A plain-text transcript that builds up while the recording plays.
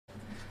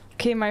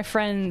Okay, my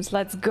friends,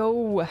 let's go.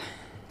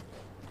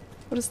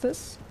 What is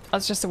this? Oh,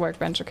 it's just a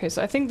workbench. Okay, so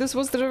I think this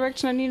was the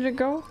direction I needed to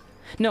go.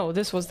 No,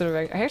 this was the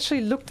direction. I actually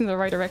looked in the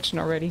right direction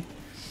already.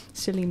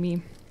 Silly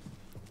me.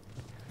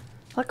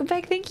 Welcome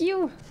back, thank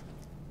you.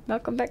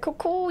 Welcome back,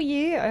 Coco.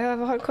 Yeah, I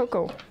have a hot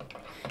cocoa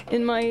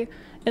in my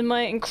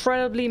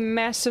incredibly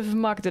massive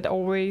mug that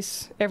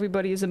always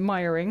everybody is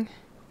admiring.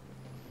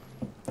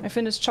 I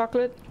finished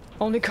chocolate.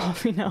 Only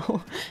coffee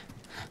now.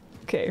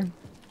 Okay.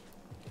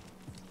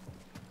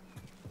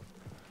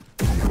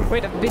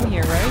 Wait, I've been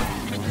here, right?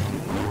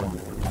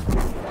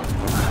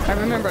 I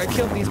remember I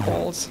killed these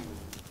balls.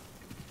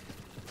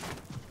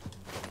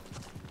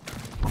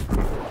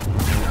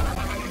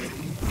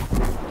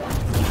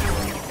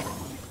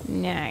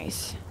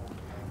 Nice.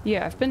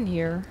 Yeah, I've been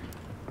here.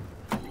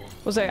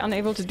 Was I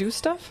unable to do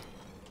stuff?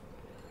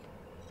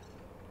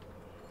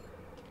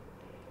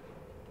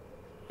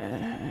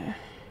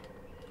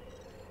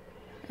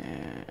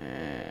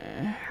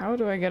 How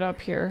do I get up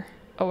here?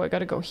 Oh, I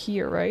gotta go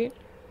here, right?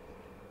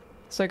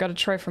 So I gotta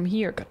try from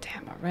here. God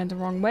damn, I ran the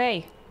wrong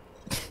way.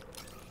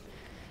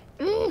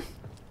 I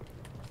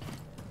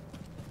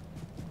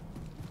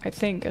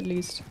think, at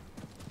least.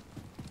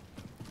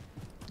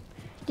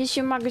 This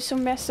your mug is so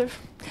massive.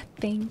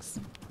 Thanks.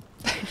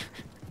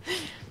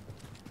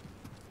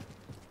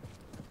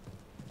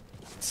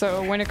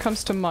 So when it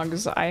comes to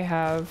mugs, I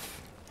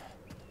have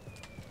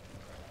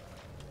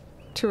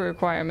 2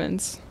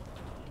 requirements.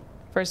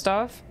 First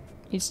off,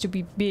 needs to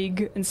be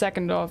big, and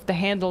second off, the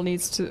handle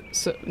needs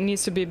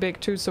to be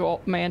big too,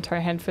 so my entire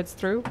hand fits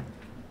through.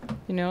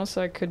 You know,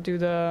 so I could do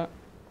the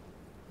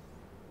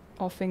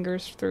all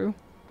fingers through.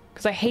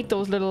 Because I hate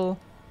those little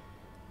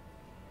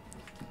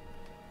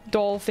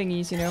doll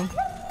thingies, you know.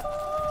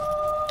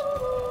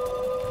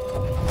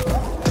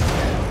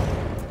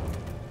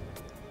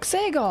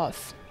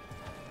 Xagoth!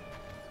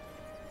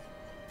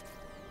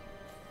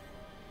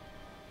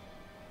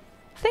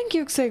 Thank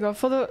you, Xagoth,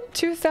 for the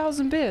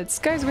 2,000 bits.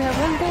 Guys, we have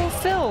 1 goal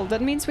filled.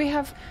 That means we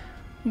have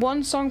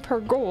 1 song per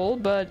goal,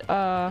 but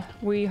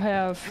we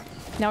have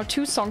now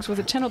 2 songs with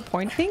a channel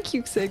point. Thank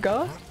you,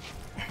 Xagoth.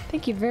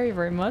 Thank you very,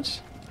 very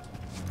much.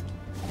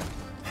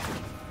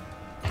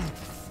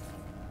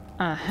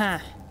 Uh-huh.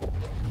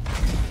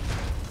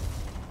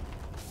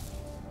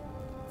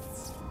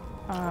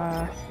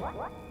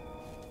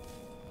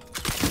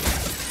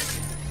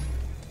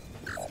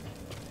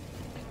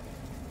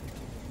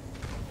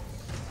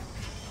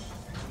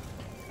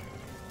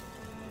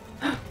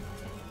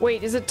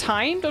 Wait, is it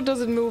timed or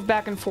does it move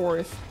back and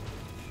forth?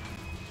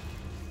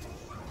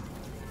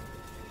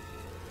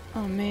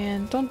 Oh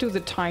man, don't do the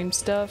time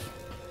stuff.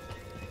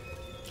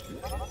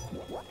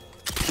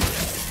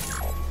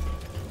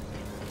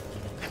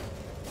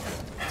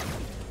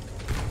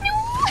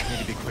 I need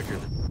to be quicker.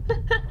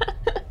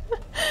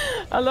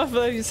 I love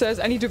that he says,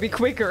 I need to be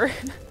quicker.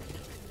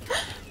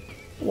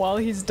 While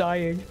he's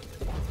dying.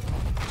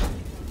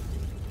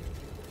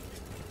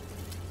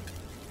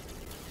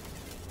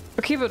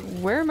 Okay, but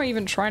where am I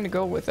even trying to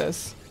go with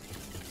this?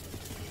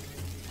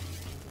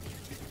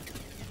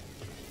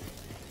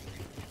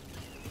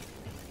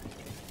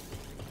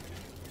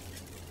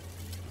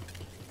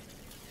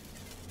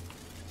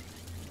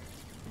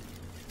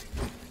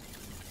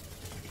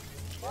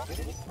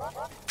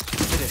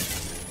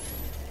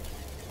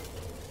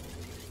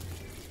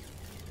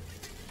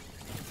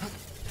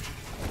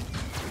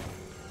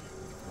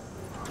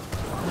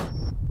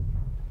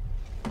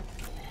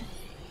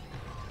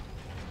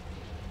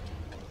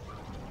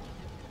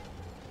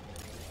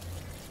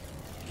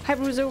 Hi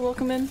Bruzo,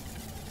 welcome in.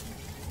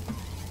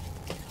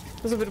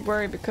 I was a bit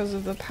worried because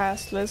of the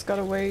past LIZZ got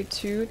away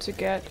too to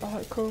get a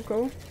hot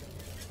cocoa.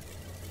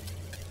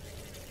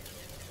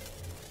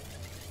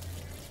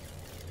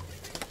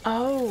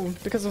 Oh,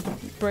 because of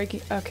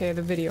breaking. Okay,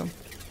 the video.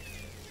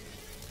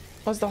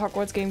 Was the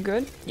Hogwarts game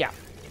good? Yeah.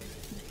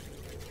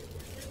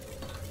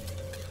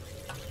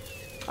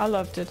 I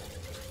loved it.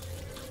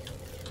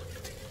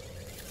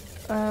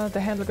 The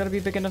handle gotta be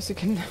big enough so you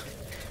can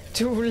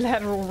do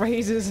lateral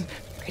raises.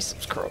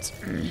 Biceps curls.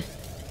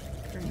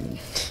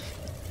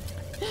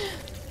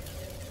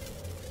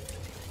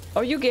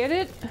 Oh, you get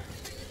it?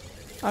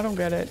 I don't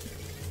get it.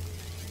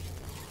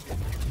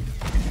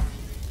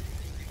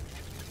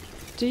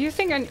 Do you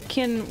think I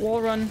can wall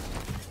run?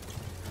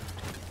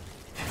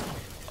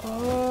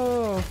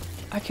 Oh,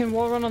 I can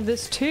wall run on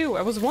this too.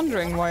 I was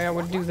wondering why I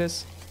would do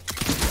this.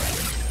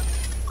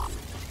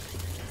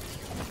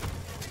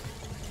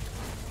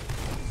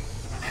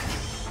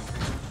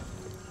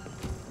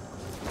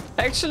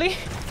 Actually,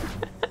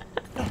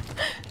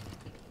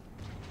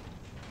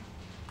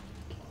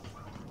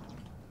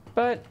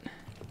 but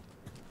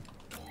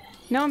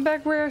now I'm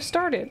back where I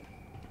started.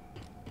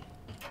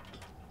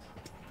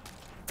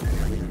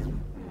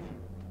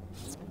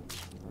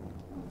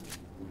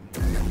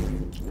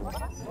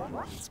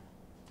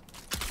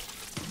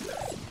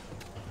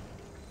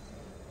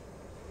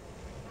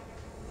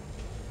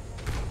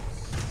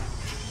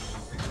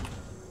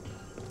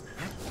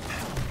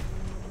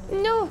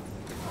 No.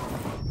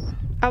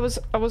 I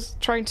was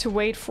trying to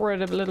wait for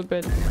it a little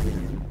bit.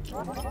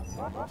 I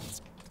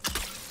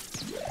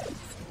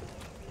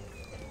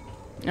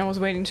was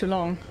waiting too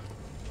long.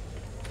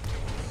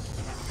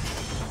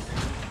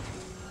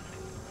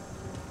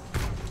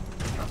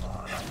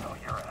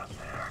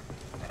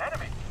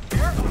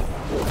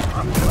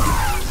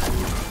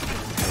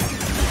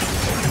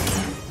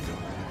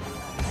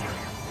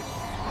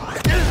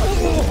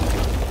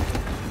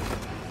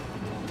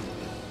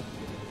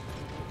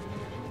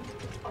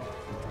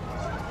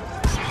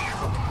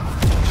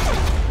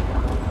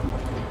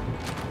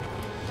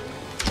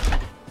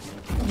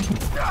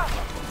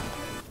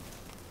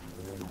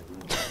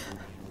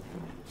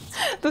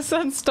 The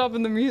sun's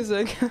stopping the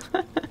music.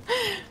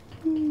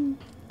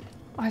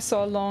 I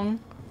saw a long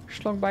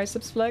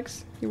biceps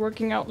flex. You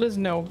working out, Liz?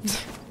 No.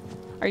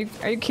 Are you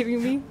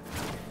kidding me?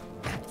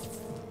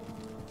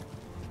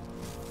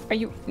 Are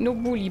you no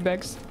bully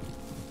bags?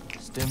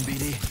 Stim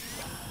BD.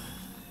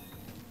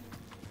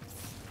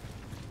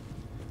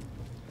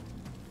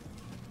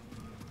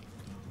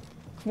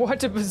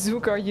 What, a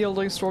bazooka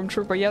yielding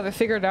stormtrooper? Yeah, they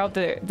figured out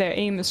that their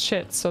aim is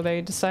shit, so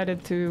they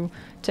decided to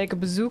take a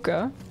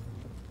bazooka.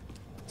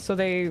 So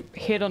they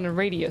hit on a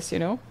radius, you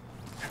know?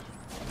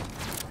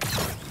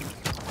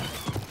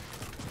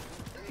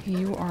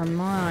 You are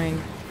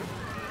mine.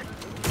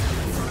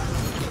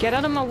 Get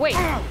out of my way!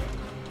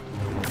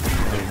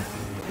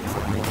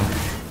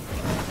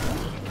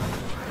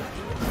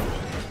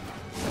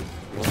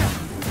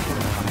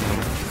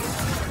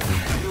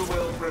 You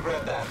will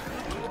regret that.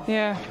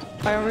 Yeah,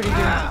 I already do.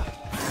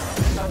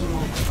 Sudden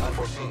move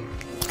unforeseen.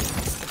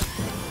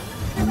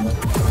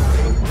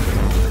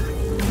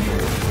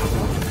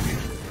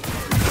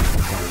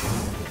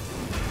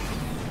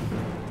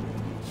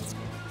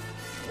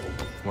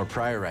 More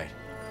priorite.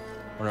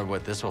 Wonder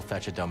what this will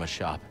fetch at Doma's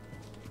shop.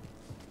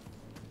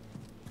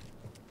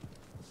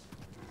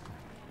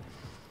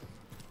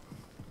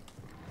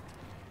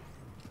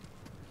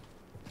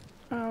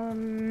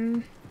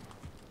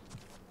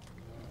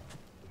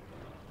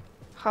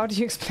 How do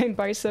you explain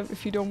bicep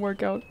if you don't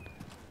work out?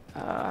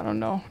 I don't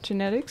know.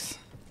 Genetics?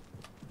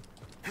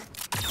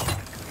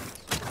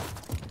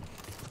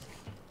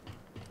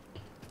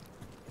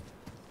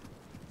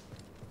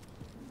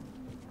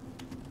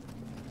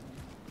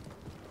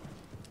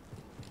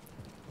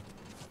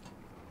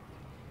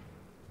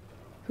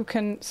 Who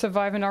can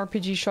survive an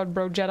RPG shot,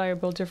 bro? Jedi are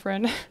built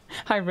different.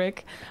 Hi,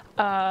 Rick.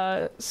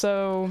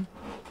 So,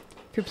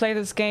 if you play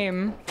this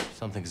game,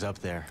 Something's up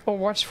there. or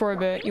watch for a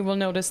bit, you will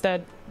notice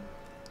that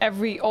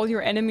all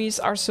your enemies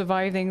are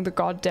surviving the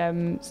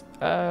goddamn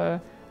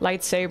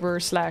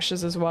lightsaber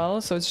slashes as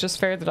well. So it's just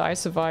fair that I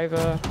survive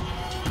a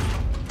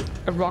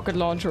rocket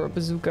launcher or a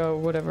bazooka or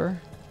whatever.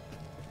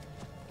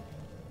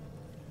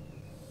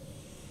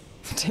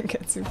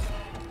 Tenketsu.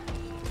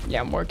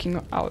 Yeah, I'm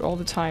working out all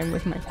the time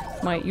with my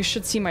you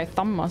should see my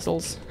thumb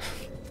muscles.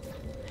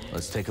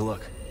 Let's take a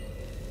look.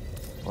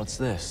 What's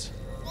this?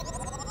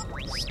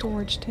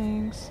 Storage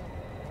tanks.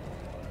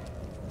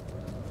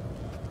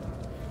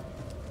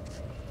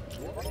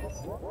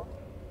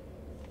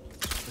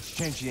 Let's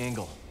change the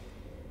angle.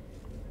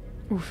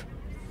 Oof.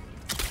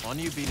 On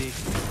you, BD.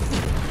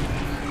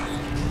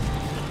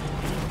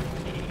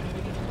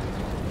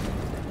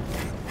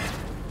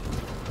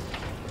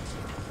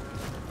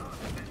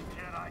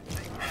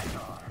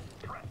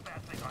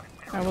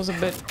 That was a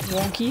bit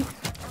wonky.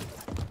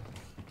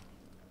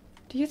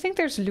 Do you think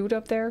there's loot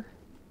up there?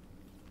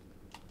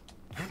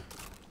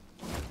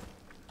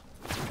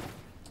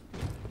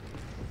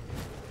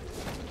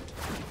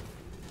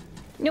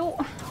 No.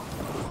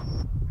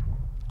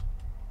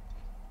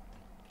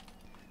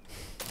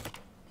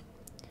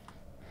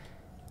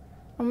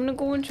 I'm gonna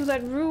go into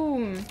that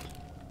room.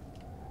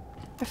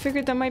 I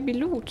figured there might be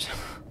loot.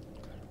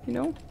 You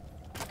know?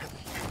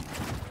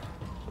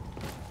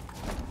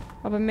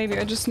 Oh, but maybe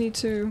I just need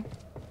to...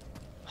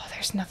 Oh,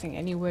 there's nothing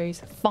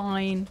anyways.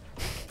 Fine.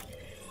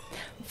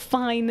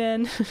 Fine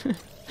then.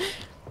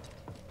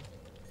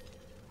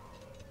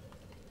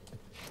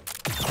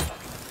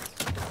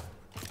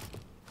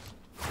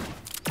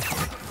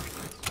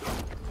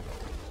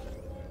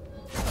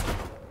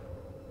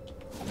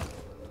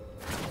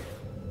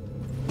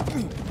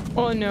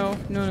 Oh no.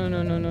 No, no,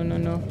 no, no, no, no,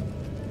 no.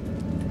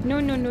 No,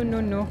 no, no,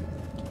 no, no.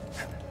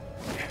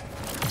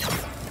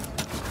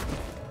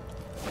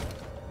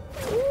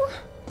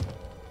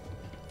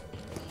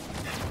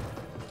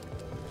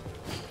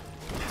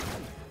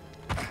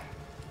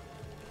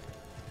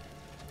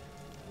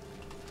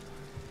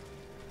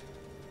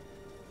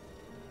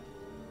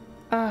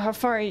 How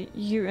far are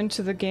you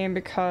into the game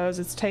because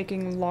it's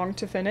taking long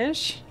to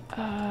finish?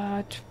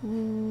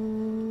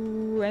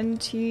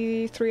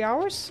 23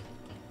 hours?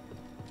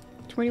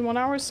 21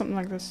 hours? Something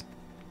like this.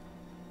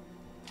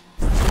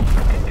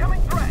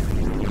 Incoming threat!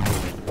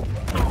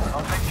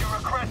 I'll make you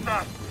regret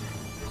that!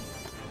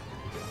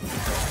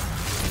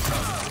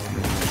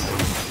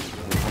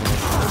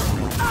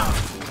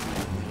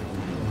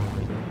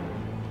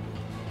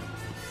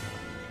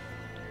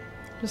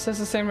 This has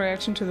the same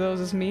reaction to those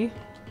as me.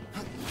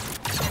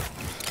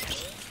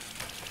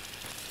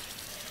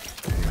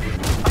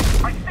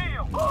 I see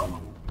you!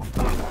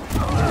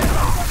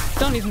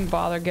 Don't even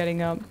bother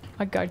getting up.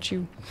 I got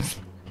you.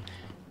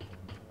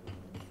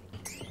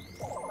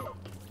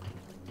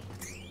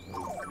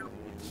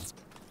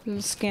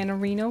 Little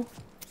Scannerino.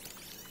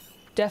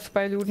 Death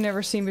by loot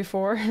never seen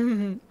before.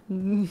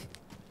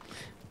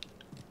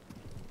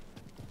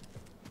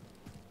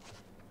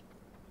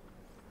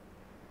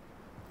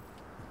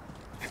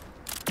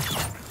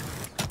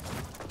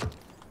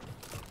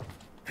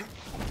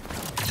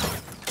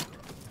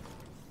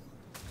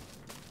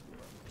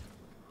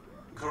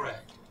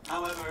 Correct.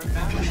 However,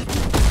 now...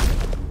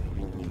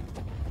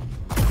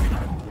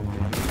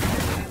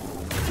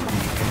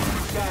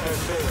 Scanner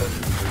failed.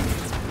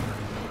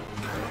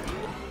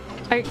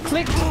 I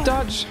clicked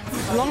dodge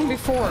long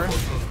before.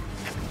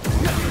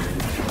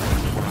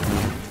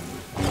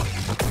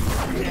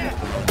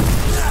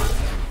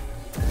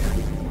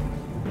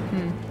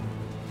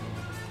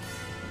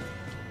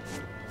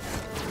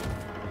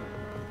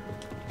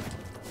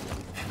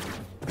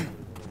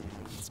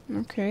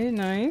 Okay,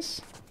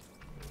 nice.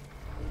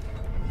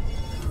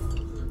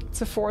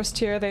 It's a forest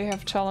here, they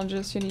have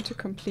challenges you need to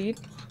complete.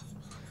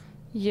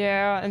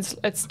 Yeah, and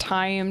it's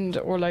timed,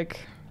 or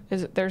like,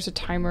 there's a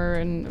timer,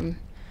 and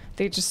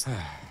they just...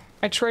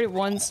 I tried it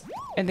once,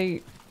 and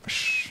they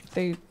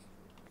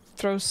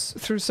threw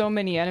so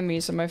many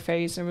enemies in my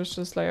face, and it was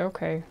just like,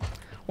 okay.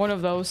 One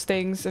of those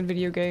things in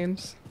video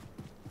games.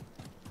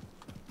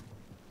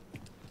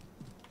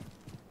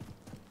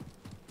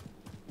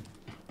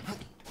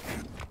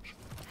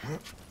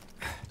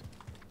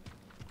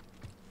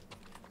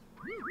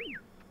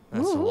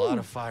 That's a lot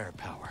of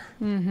firepower.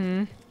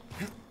 Mm-hmm.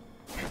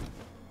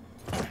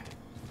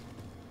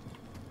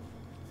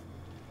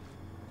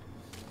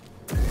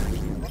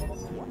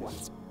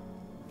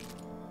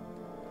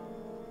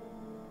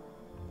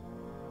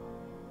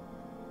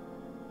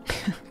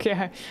 Okay,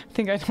 I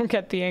think I don't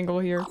get the angle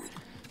here.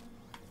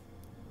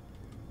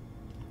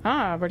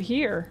 Ah, but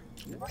here.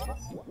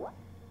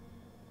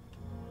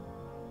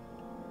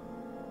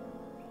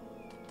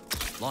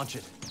 Launch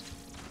it.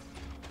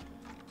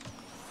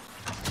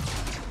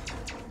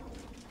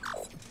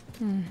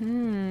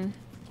 Mm-hmm.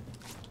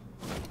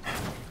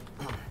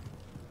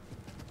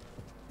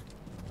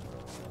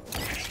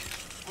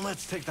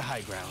 Let's take the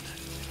high ground.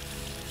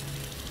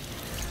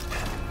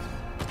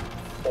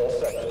 All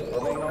sectors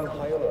remain on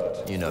high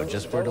alert. You know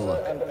just where to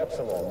look.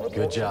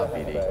 Good job,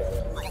 BD.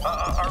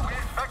 Are we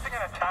expecting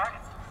an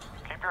attack?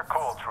 Keep your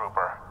cool,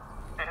 Trooper.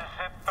 Is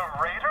it the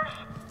Raiders?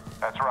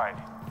 That's right.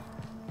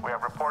 We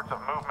have reports of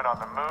movement on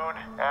the moon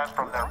and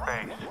from their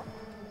base.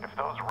 If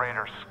those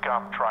Raider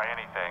scum try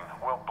anything,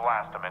 we'll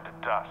blast them into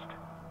dust.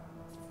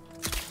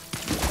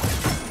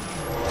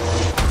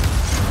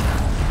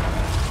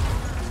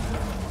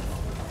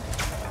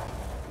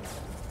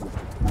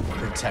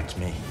 Protect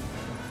me.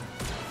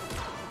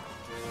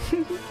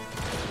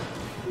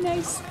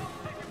 Nice.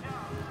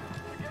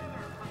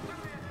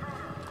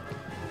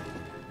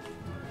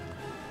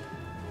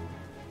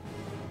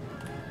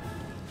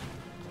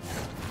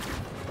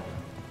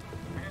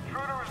 The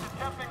intruder is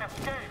attempting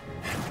escape.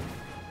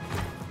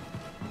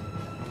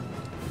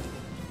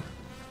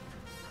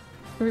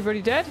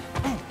 Everybody dead?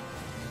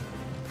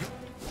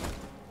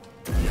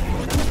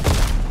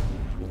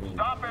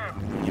 Stop him!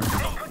 He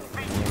couldn't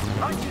beat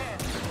you. I can.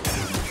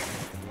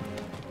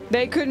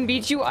 They couldn't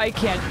beat you, I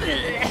can't.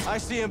 I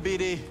see him,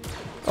 BD.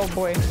 Oh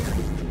boy.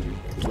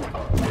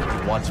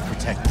 Want to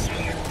protect me.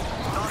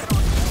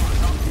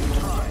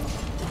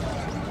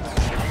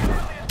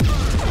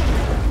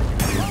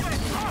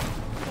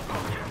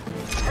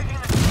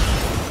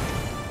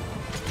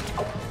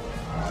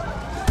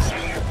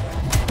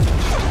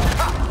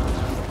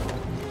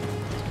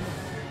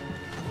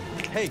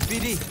 Hey,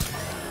 BD.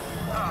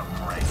 Oh,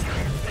 great.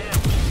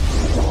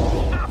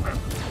 Stop him!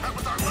 That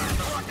was our last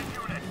rocket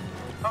unit.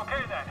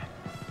 Okay, then.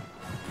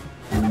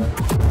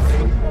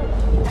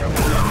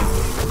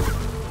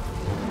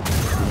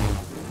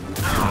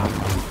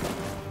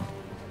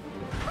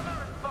 Come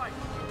out and fight.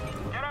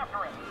 Get after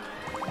him.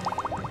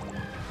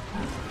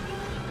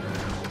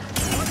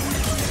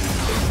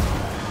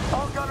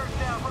 All gunners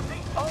down.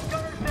 Repeat, all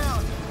gunners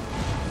down.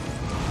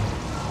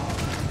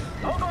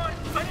 Hold on.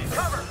 I need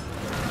cover.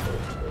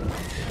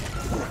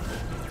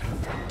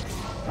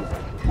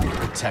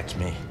 Protect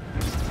me.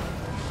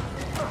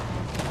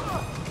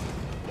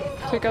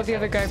 Take out the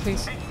other guy,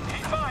 please. He's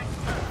fine.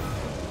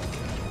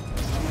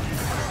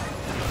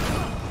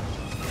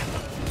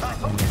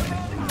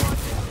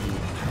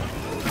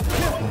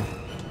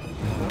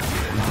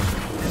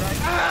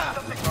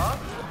 Something wrong?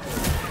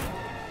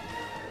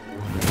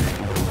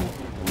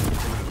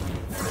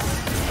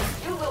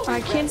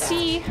 I can't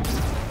see.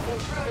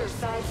 Intruder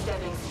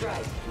sidestepping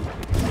strike.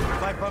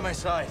 Right by my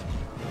side.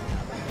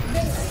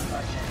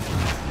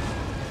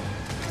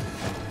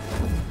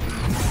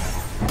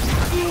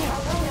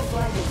 Opponent's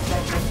life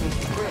expectancy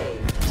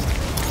degrades.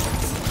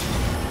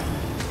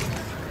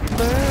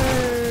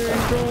 Burn,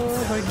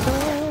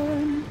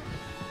 burn.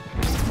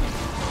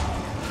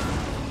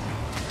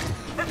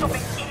 This'll be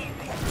easy.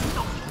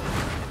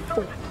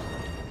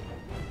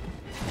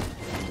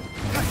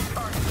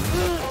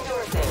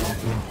 Endorsing.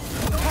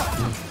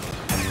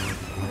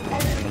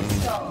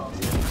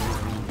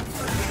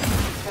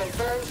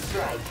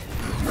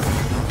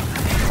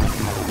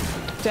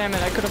 damn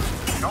it, I could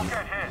have... Don't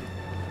get hit.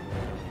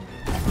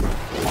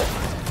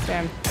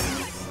 Damn.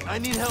 I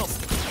need help.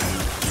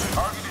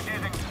 Target is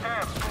using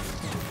stim.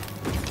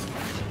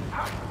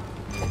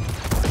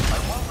 I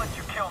won't let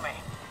you kill me.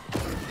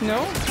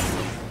 No?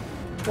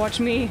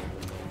 Watch me.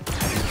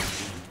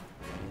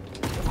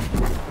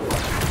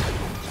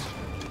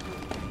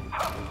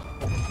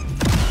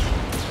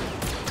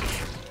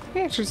 He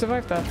actually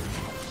survived that.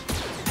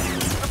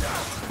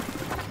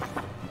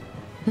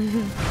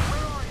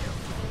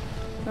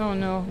 Oh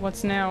no,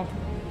 what's now?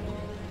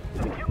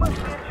 You must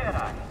be a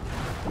Jedi.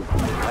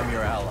 I'm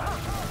your ally.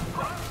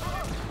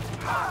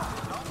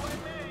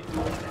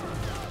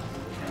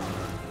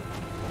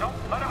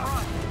 Don't let him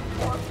run.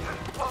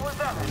 What was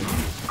that?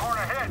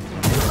 Corner hit.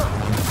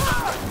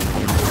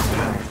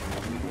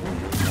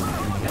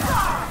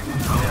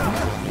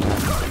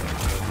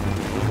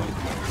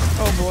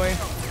 Oh boy.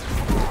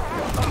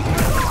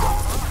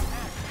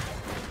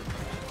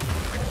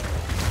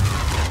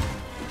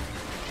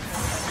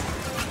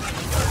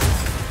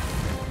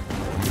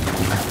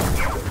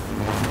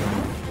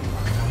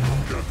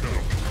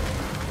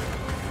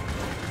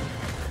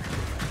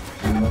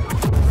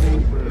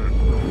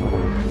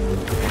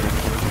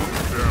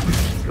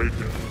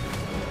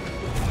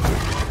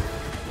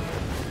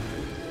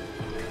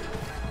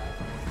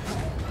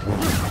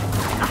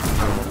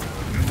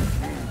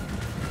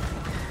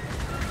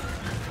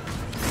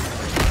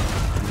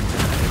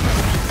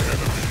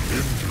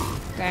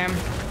 Damn.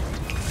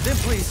 Then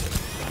please.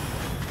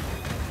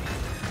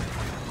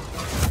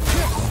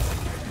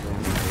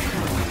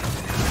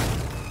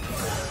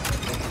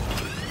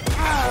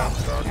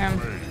 Damn.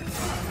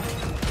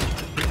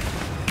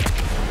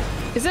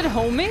 Is it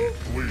homing?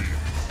 Please.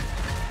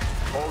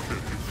 Target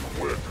is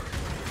quick.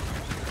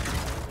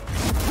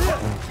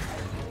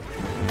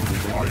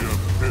 I am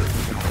hit.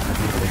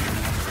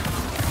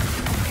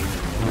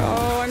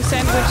 Oh, I'm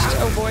sandwiched.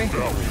 Oh boy.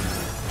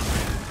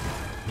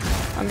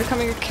 I'm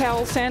becoming a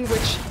Cal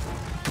sandwich.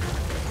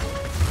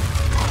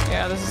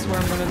 Yeah, this is where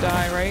I'm gonna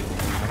die, right?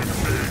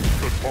 Engage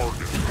the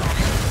target.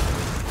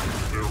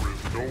 There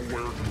is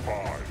nowhere to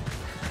hide.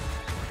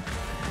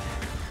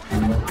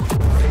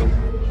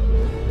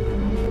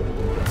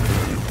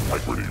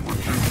 Integrity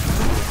reduced.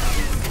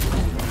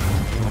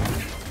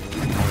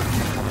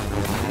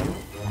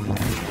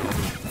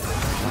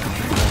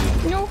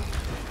 No.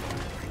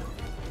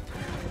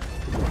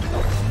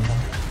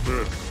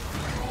 This.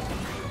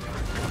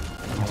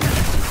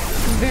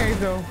 There you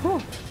go.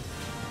 Whew.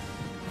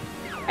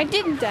 I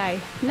didn't die.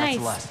 Nice. That's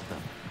the last of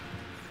them.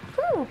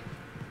 Whew.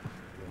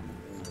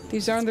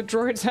 These aren't the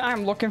droids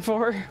I'm looking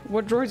for.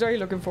 What droids are you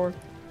looking for?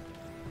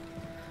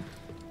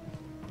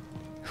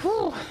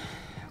 Whew.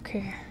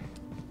 Okay.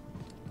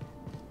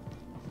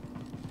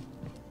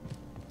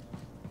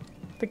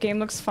 The game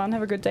looks fun.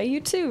 Have a good day.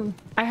 You too.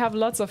 I have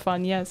lots of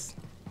fun, yes.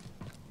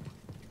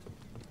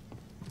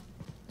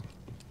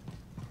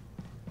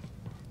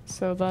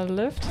 So that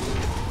lift?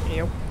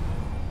 Yep.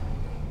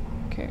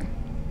 Okay.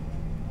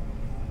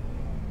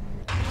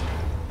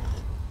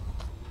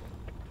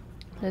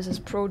 This is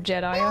Pro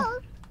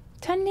Jedi.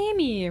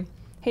 Tanemi!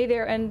 Hey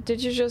there, and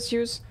did you just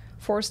use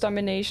force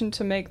domination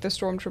to make the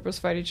stormtroopers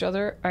fight each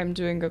other? I'm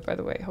doing good, by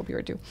the way. Hope you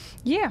are too.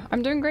 Yeah,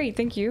 I'm doing great.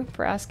 Thank you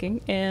for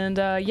asking. And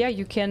yeah,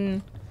 you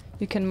can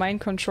mind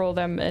control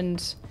them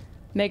and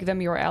make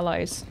them your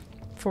allies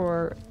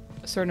for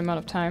a certain amount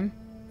of time.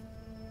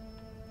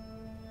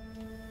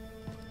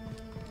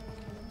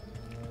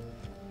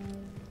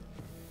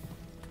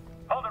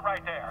 Hold it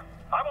right there.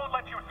 I won't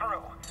let you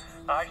through.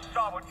 I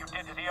saw what you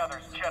did to the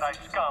others,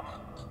 Jedi scum.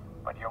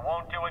 But you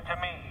won't do it to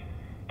me.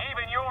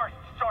 Even your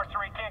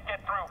sorcery can't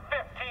get through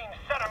 15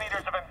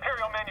 centimeters of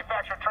Imperial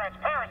manufactured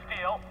transparent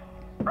steel.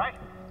 Right?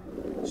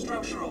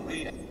 Structural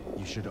lead.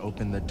 You should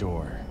open the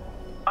door.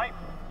 I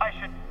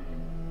should...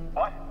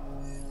 What?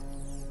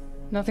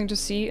 Nothing to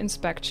see.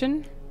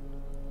 Inspection.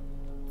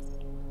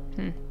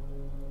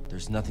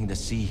 There's nothing to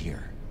see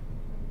here.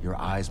 Your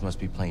eyes must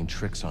be playing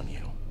tricks on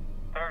you.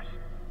 There's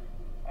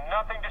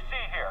nothing to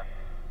see here.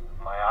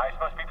 My eyes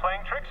must be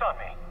playing tricks on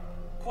me.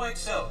 Quite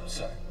so,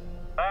 sir.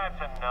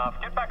 That's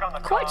enough. Get back on the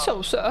Quite comm.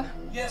 so, sir.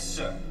 Yes,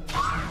 sir.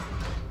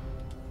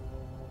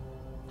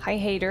 Hi,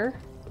 hater.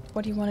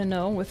 What do you want to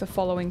know with the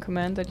following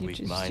command that you Weak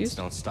just minds used?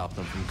 don't stop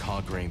them from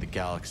conquering the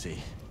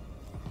galaxy.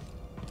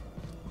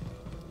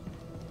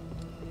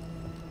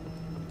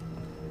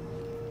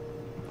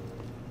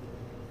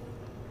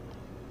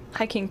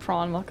 Hi, King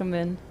Prawn. Welcome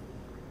in.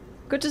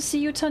 Good to see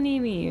you,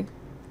 Tanimi.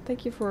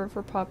 Thank you for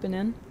popping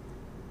in.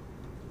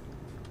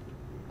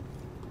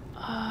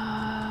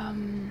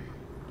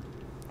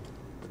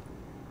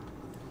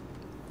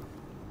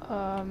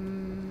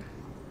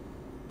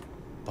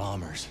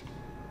 Bombers.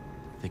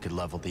 They could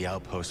level the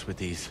outpost with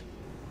these.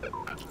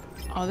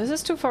 Oh, this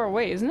is too far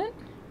away, isn't it?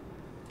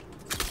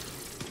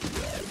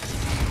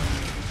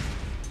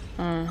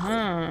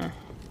 Uh-huh.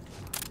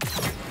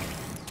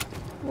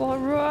 Well,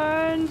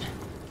 run!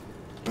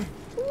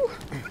 Ooh.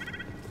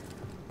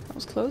 That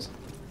was close.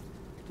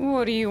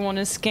 What do you want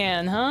to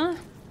scan, huh?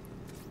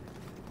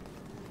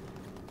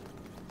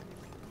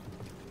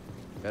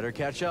 Better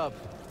catch up.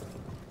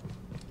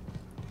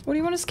 What do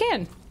you want to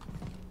scan?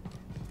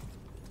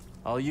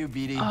 All you,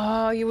 BD.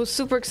 Oh, he was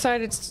super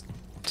excited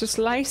to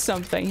slice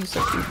something. He's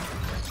so cute.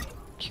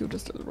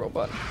 Cutest little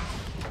robot.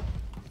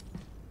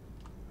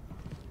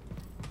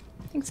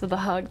 Thanks for the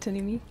hug,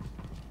 Tanimi.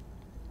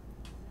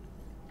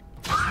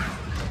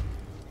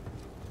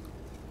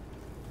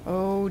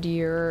 Oh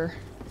dear.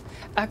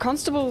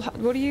 Constable,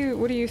 what do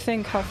you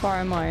think? How far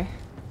am I?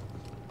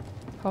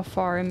 How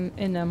far in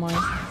am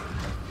I?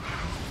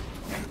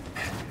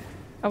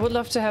 I would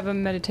love to have a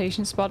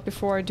meditation spot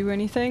before I do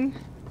anything.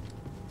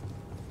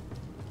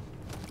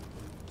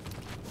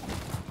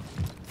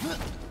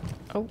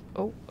 Oh,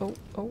 oh, oh,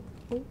 oh,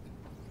 oh.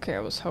 Okay, I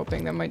was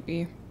hoping there might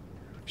be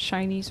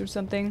shinies or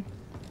something.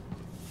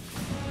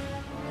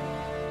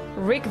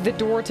 Rick the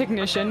door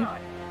technician.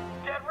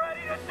 Get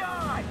ready to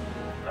die!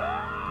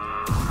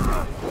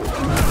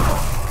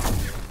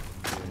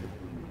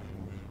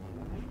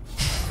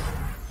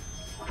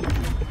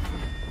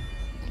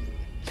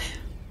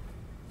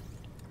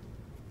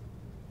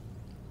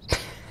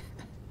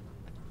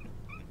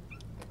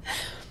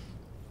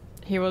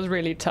 He was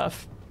really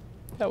tough.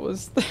 That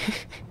was...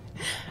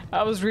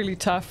 that was really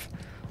tough.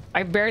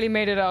 I barely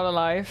made it out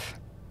alive.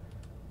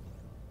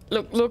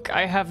 Look,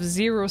 I have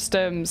 0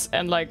 stems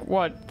and like,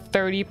 what,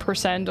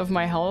 30% of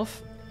my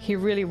health? He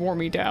really wore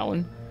me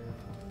down.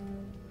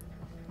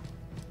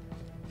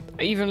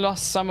 I even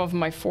lost some of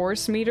my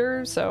force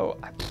meter, so...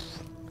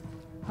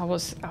 I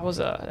was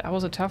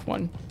a tough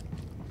one.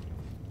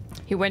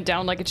 He went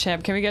down like a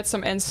champ. Can we get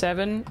some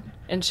N7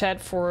 in chat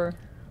for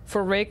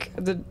Rick,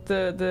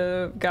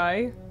 the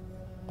guy?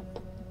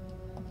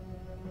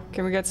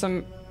 Can we get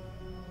some...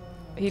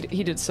 He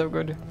did so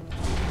good.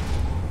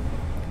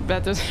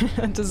 That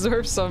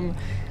deserves some...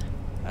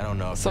 I don't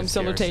know if some this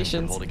garrison could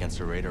salutations. hold against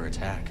a raider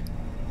attack.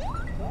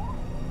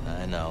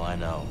 I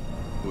know.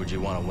 Who would you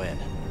want to win?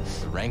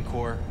 The Rancor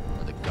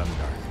or the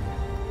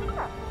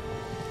Gundark?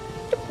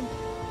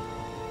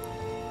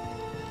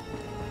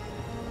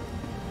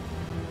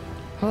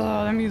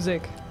 Oh, the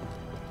music.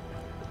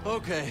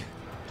 Okay,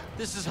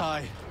 this is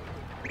high.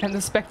 And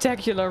the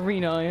spectacular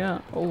arena,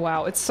 yeah. Oh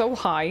wow, it's so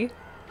high.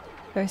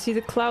 I see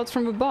the clouds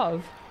from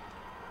above.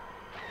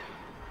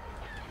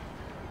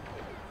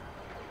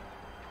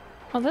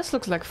 Oh, this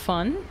looks like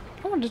fun.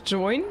 I want to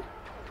join.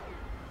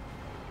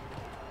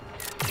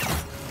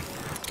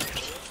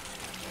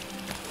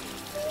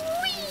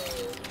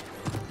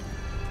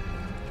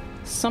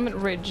 Summit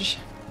Ridge.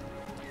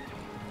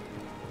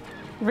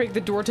 Rick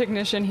the door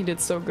technician, he did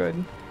so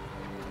good.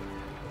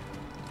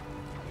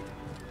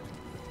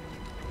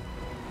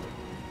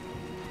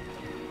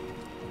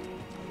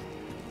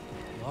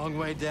 Long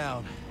way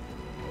down.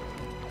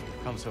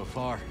 Come so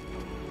far.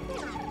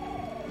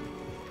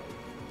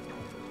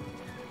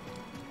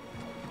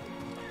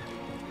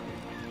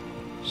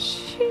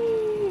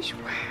 Sheesh,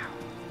 wow.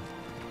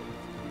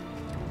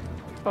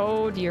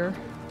 Oh dear.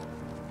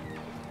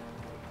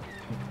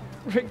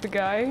 Rick the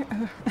guy.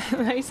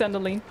 Hi,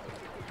 Sandaline.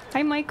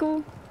 Hi,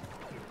 Michael.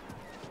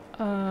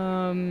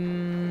 Wah!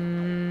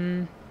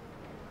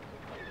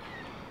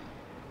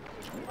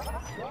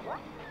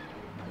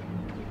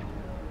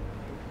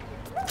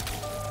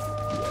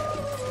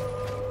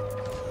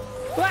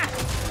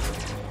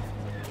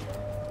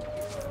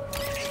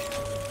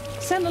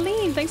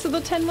 Sandaline, thanks for the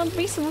 10-month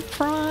visa with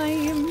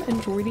Prime.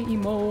 Enjoy the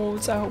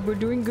emotes. I hope we're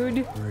doing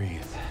good.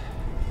 Breathe.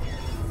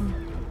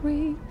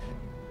 Breathe.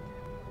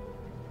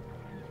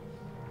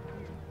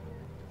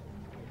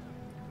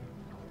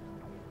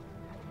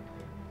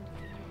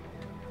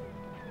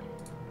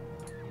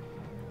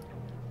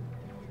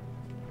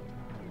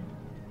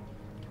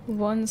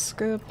 One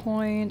skill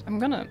point. I'm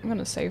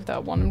gonna save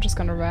that one. I'm just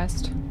gonna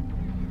rest.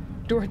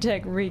 Door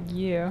deck rig,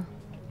 yeah.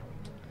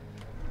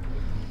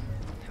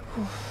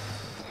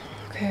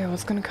 Okay,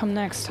 what's gonna come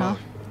next, huh?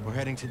 We're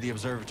heading to the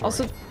observatory.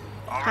 Also,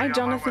 hi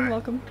Jonathan,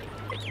 welcome.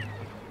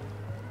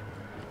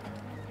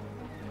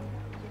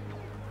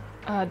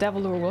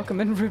 Devilor,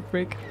 welcome in,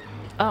 Rick.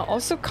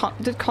 Also,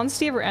 did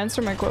Consti ever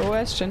answer my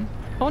question?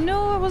 Oh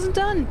no, I wasn't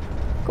done.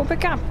 Go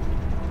pick up.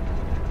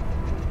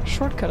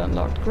 Shortcut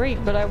unlocked.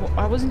 Great, but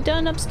I wasn't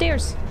done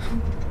upstairs.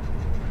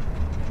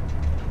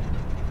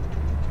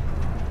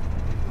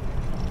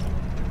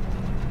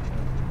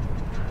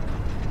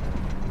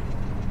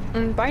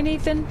 Bye,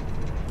 Nathan.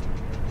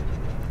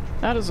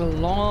 That is a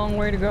long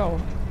way to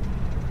go.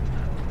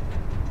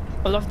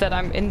 I love that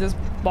I'm in this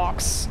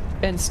box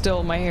and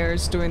still my hair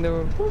is doing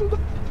the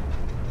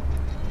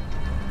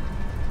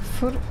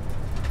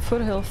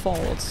foothill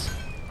falls.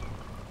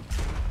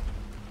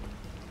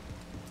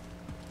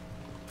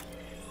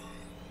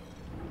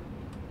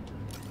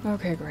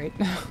 Okay, great.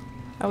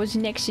 I was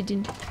an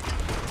accident.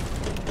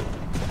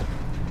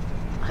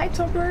 Hi,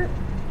 Topper.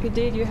 You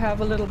did. You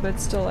have a little bit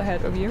still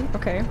ahead of you.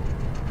 Okay.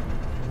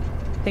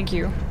 Thank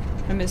you.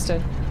 I missed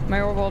it. My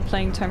overall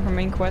playing time for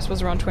main quest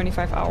was around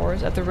 25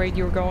 hours. At the rate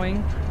you're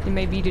going, you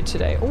may beat it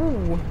today.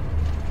 Ooh.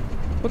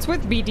 What's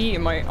with BD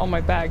in on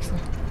my bags?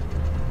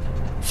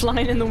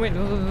 Flying in the wind.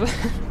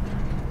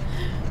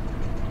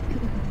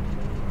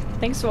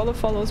 Thanks for all the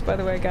follows, by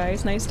the way,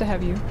 guys. Nice to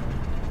have you.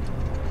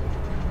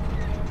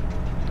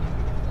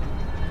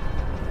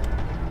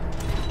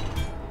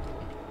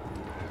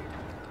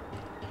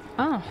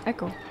 Ah,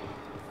 Echo.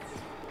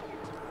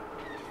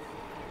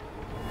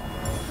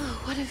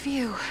 Oh, what a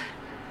view.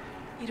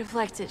 You'd have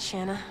liked it,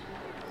 Shanna.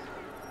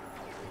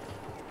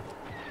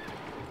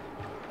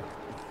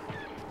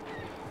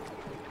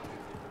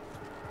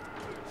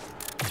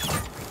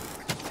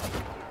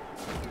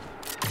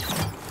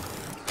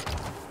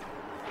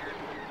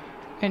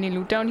 Any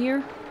loot down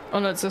here? Oh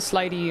no, it's a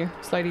slidey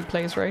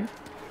place, right?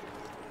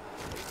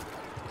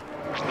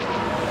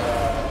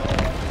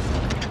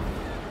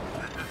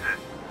 This is it.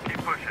 Keep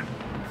pushing.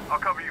 I'll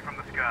cover you from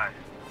the sky.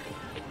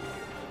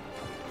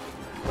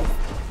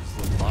 These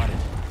look modded.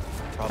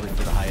 Probably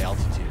for the high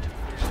altitude.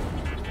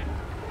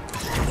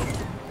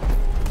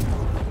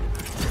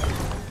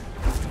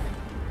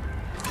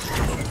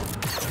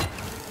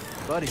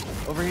 Buddy,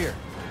 over here.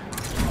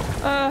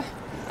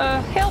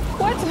 Help,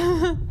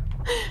 what?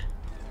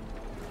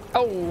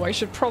 Oh, I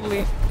should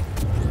probably...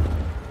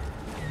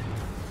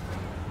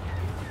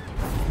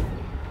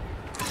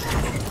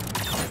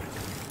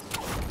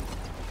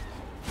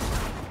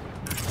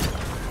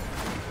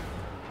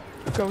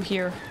 go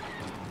here.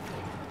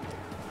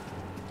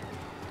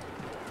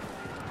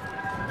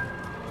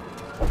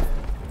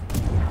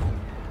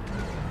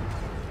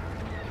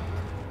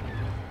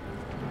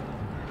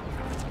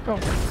 Oh,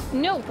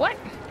 no, what?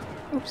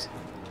 Oops.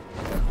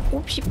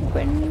 Oopsie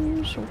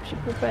poopins,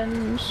 oopsie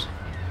poopins.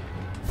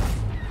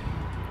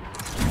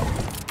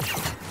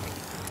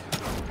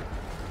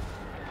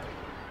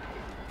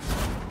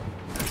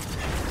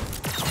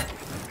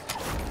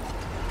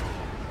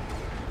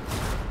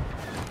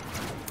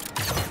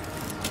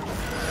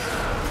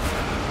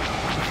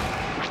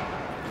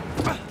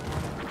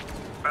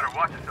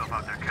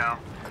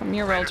 Come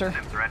here, Welter.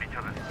 They're at each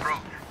other's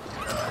throats.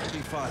 It'll be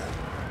fine.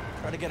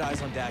 Try to get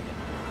eyes on Dagon.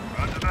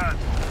 Roger that.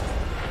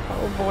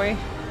 Oh boy.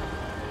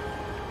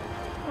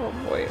 Oh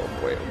boy, oh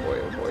boy, oh boy,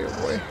 oh boy, oh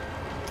boy.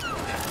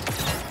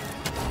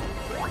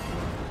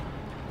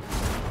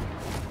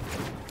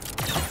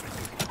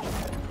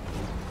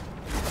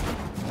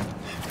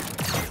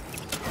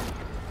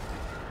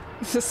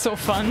 This is so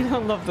fun. I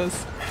love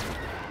this.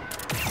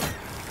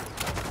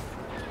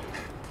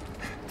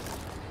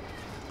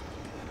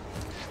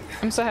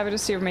 I'm so happy to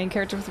see your main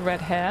character with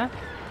red hair.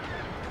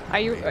 Are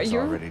you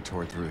already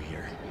tore through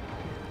here.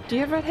 Do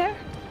you have red hair?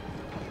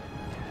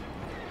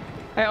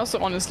 I also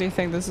honestly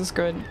think this is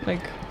good.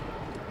 Like,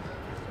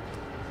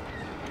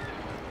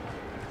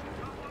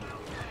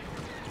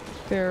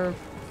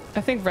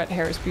 I think red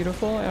hair is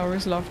beautiful. I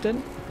always loved it.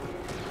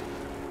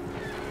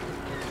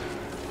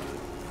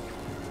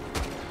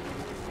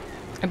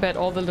 I bet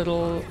all the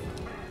little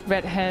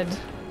redhead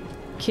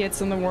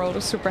kids in the world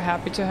are super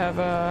happy to have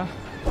a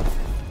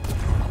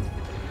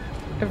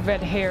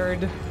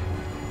red-haired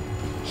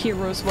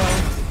hero as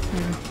well.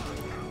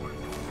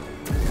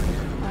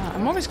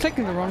 I'm always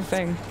clicking the wrong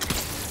thing.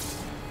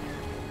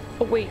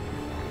 Oh, wait.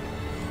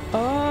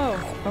 Oh,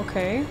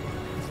 okay.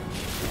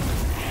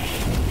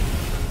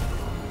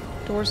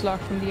 Door's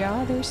locked from the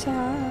other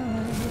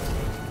side.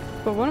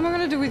 But what am I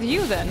gonna do with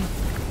you then?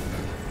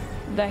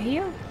 That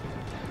here?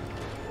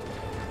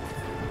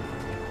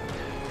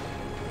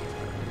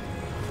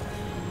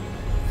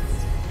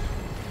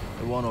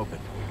 It won't open.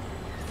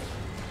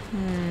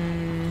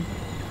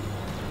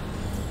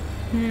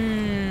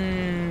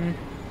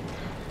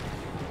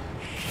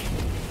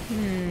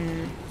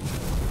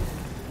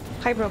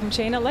 Hi, Broken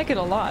Chain. I like it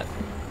a lot.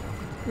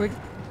 We're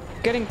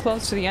getting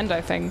close to the end,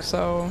 I think,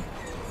 so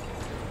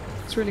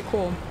it's really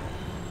cool.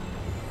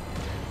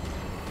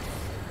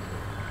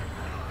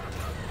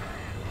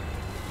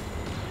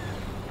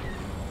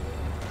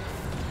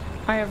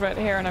 I have red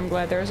hair and I'm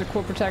glad there's a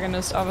cool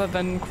protagonist other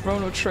than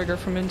Chrono Trigger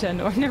from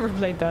Nintendo. I've never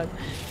played that.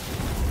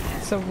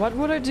 So what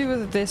would I do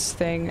with this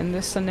thing in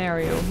this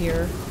scenario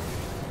here?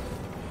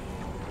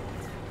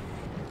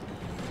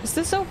 Is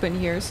this open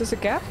here? Is this a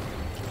gap?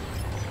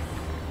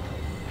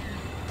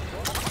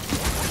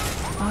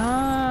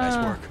 Ah.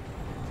 Nice work.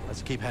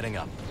 Let's keep heading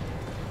up.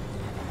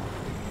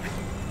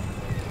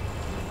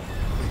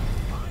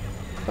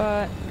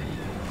 But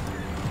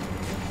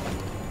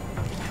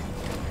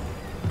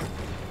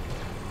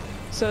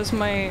so is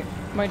my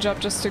job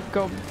just to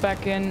go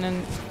back in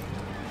and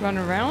run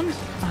around?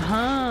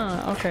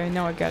 Aha, okay,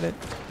 now I get it.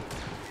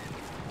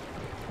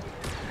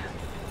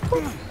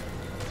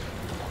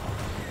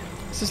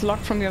 Is this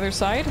locked from the other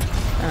side?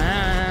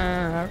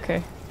 Ah,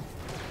 okay.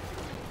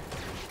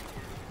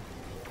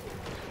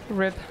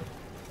 Rip.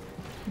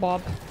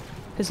 Bob.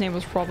 His name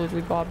was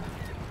probably Bob.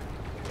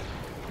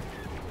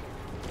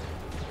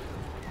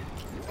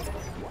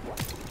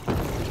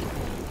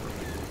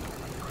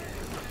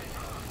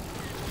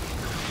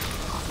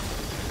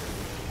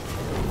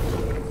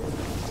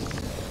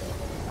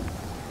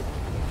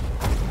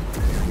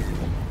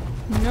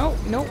 Nope,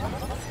 nope.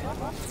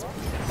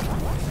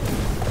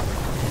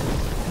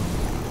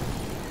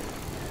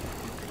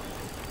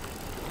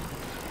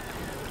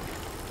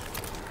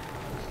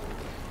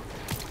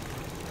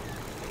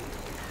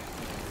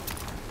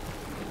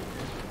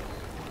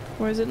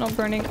 Why is it not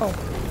burning? Oh.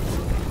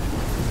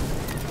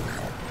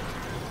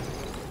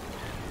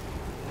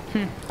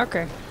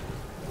 Okay.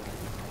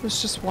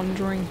 Was just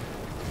wondering.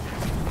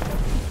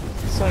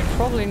 So I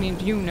probably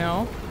need you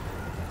now.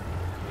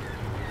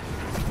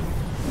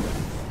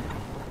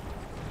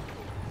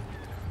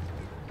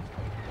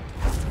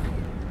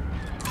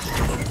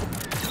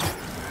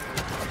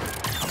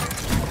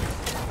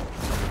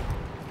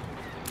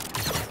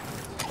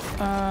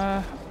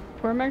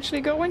 Where am I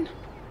actually going?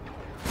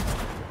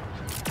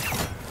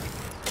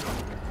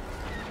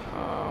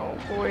 Oh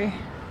boy.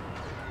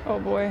 Oh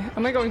boy.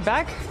 Am I going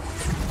back?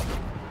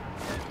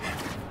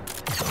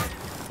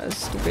 That's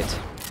stupid.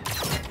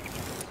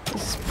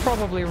 This is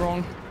probably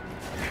wrong.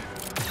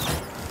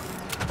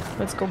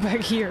 Let's go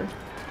back here.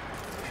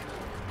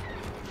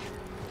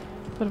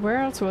 But where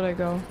else would I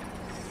go?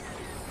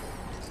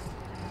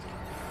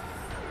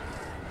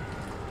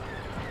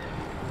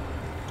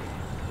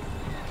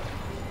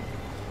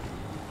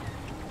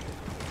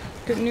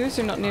 Good news,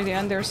 you're not near the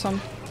end. There's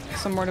some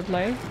more to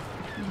play.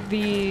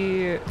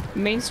 The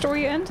main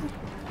story end?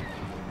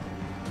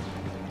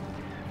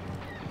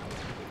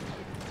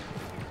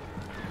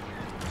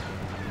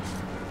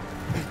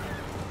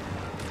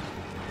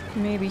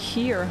 Maybe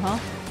here, huh?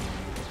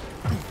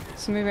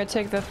 So maybe I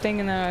take that thing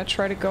and then I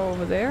try to go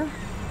over there.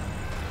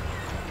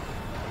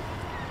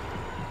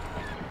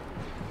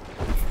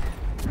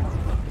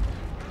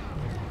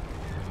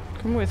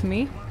 Come with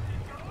me.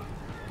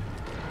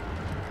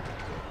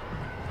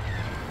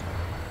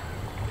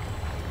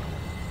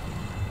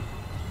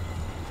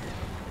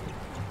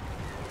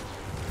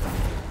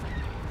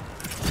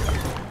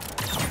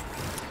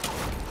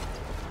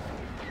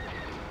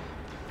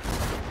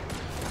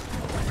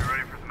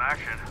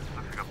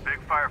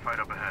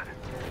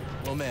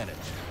 We'll manage.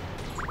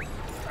 Good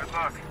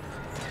luck. I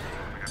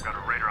think I've got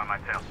a raider on my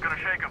tail. Gonna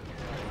shake him.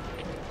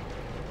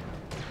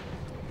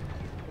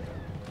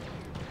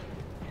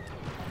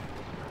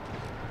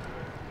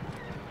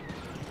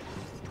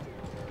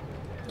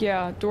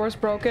 Yeah, door's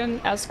broken.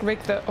 Ask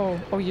Rick the—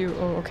 oh you.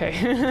 Oh,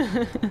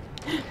 okay.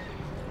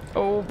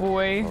 Oh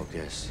boy.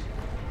 Focus.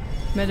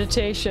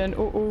 Meditation.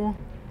 Oh.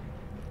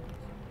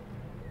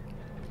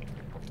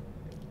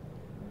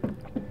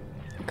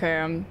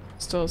 Okay,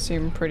 still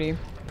seem pretty,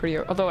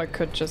 although I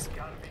could just—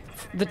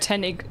 the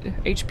 10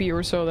 HP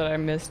or so that I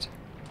missed.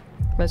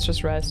 Let's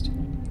just rest.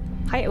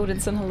 Hi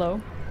Odinson,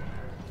 hello.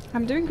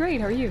 I'm doing great,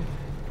 how are you?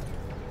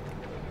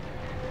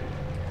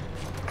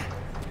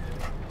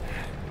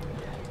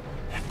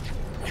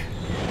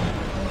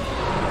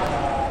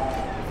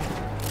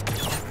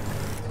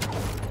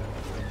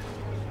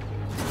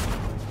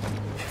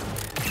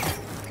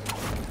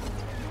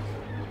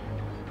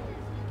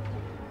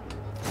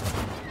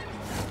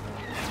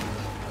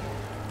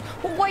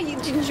 Why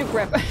didn't you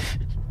grab?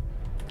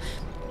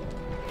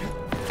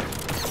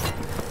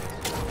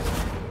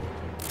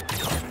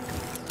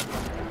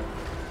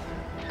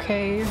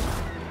 Okay.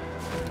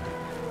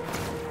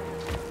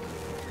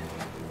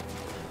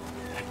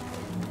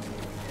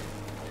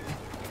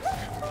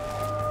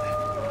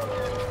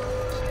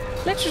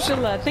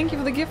 Literature, thank you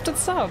for the gifted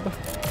sub.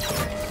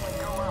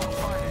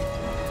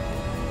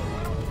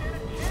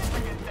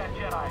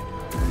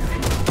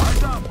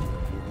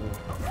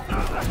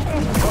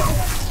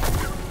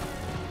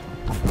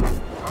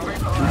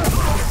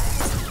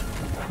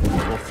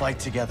 We'll fight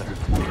together.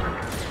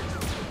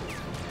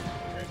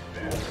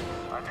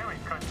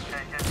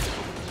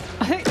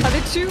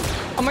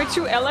 Are my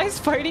two allies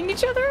fighting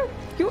each other?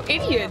 You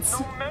idiots!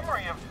 No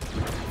memory of...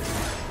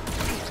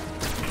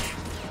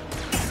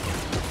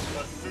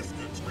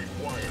 Assistance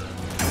required.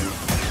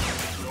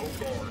 No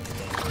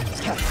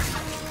guards.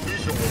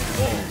 Visual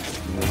wall.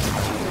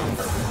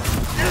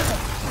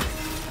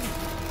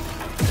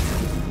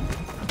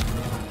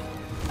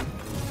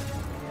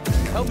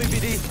 Help me,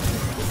 BD.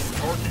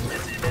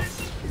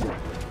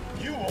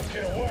 You won't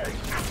get away.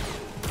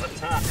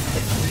 Attack.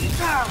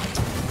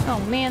 Oh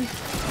man.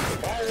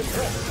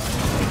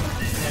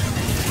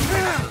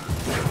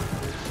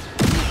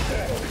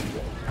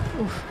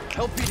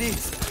 Help BD.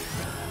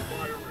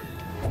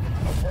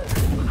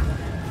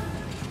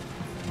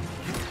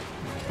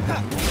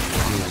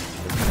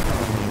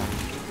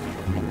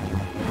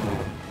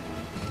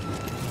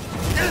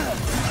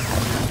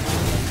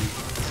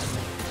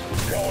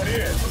 Going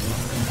in.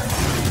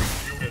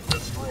 Unit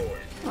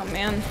destroyed. Oh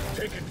man.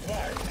 Taking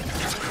fire.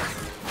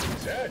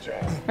 It's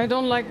agile. I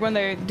don't like when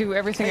they do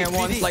everything at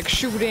once, BD. like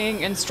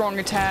shooting and strong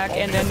attack,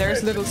 and then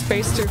there's little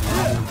space to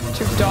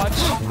dodge.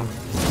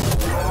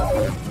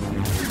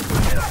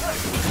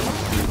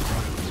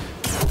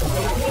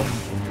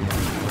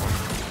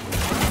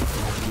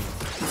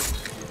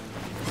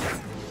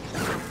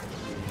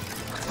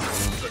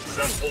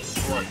 Successful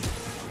strike.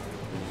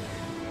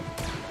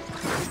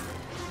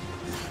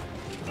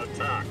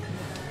 Attack.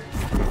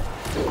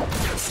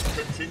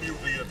 Continue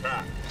the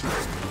attack.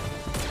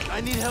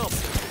 I need help.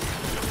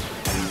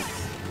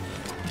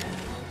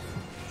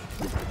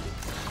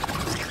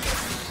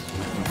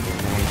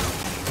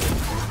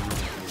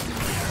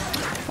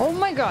 Oh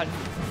my god.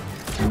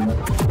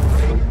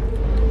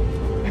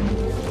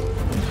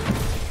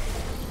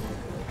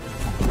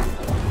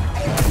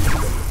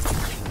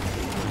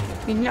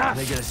 Enough!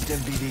 They get a stim,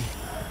 BD.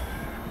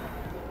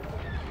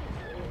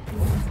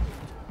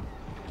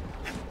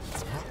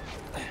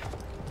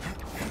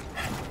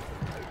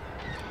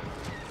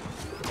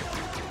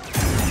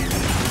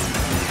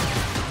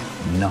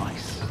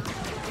 Nice.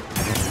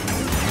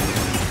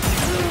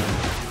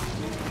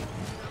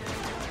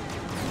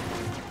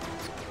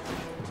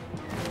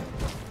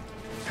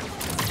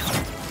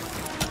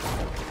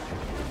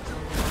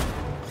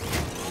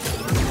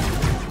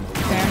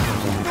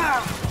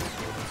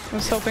 I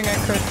was hoping I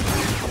could.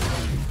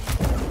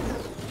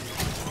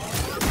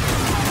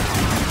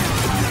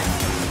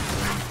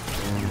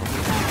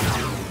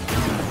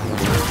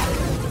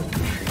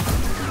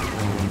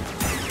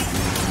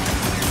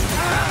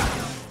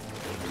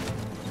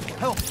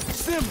 Help!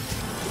 Stim!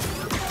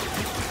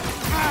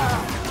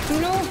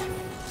 No!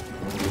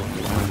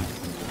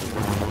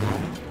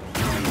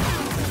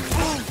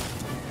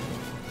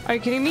 Are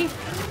you kidding me? Easy,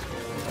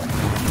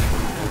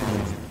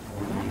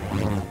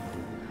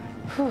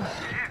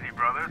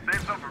 brother.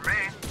 Save some for me.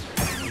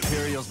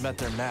 Imperials met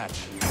their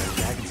match.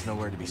 Dragon's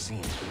nowhere to be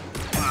seen.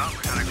 Well,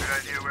 we got a good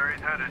idea where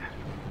he's headed.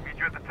 Meet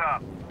you at the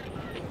top.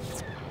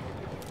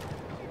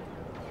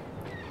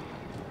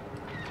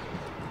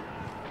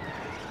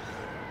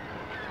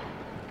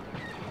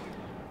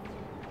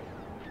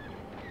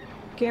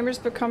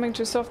 Gamers becoming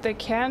too soft. They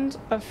can't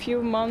a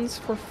few months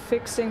for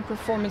fixing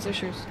performance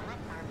issues.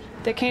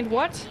 They can't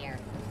what? Here.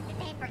 If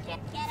they forget,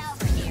 get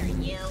over here,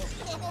 you.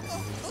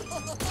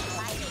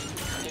 Fighting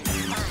is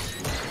fun.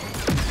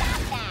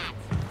 Stop that.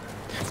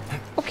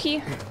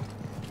 Okay.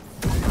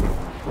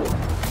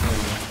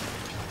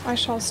 I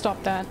shall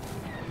stop that.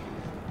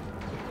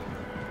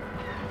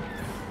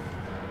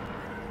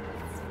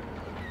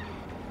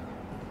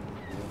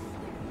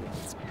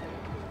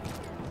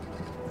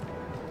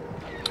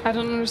 I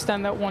don't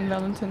understand that one,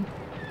 Valentin.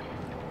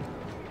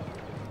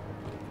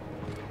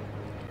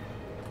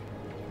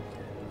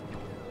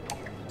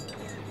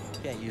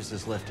 Can't use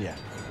this lift yet.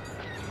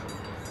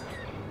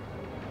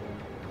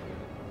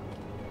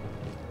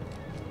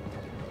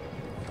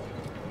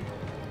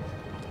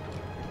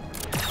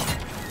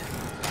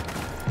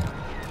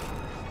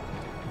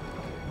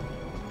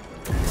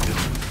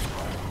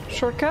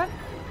 Shortcut?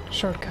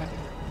 Shortcut.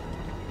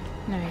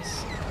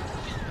 Nice.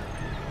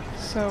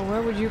 So,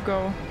 where would you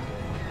go?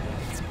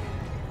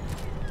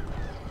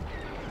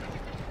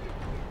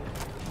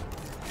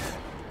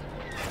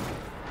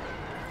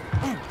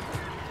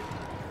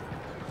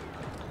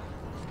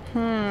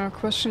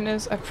 Question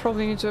is, I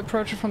probably need to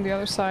approach it from the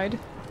other side.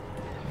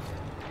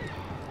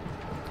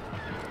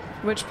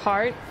 Which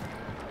part?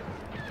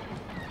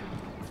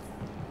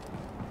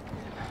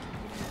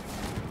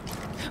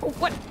 Oh,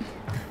 what?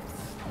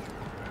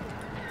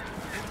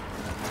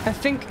 I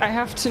think I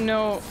have to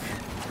know...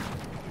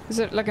 Is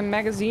it like a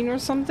magazine or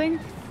something?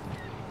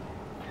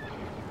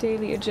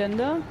 Daily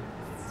agenda?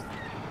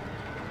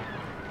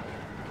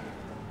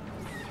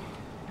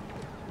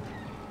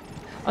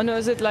 Oh no,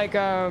 is it like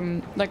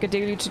a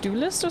daily to-do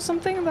list or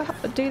something?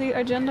 A daily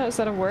agenda? Is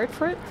that a word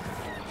for it?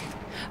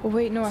 Oh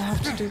wait, no, I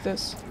have to do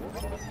this.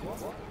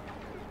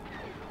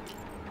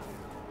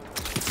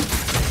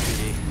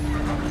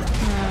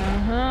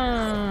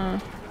 Uh-huh.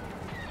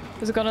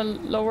 Is it gonna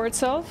lower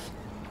itself?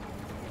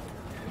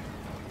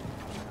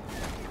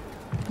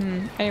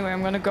 Anyway,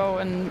 I'm gonna go,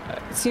 and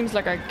it seems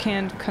like I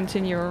can't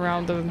continue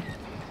around the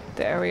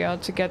area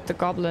to get the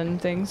goblin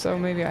thing, so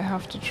maybe I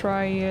have to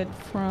try it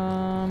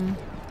from...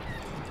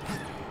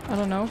 I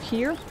don't know,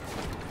 here?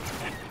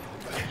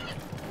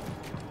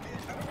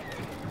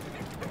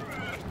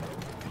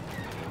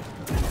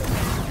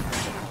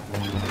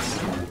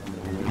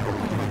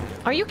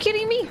 Are you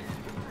kidding me?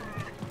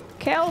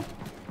 Cal?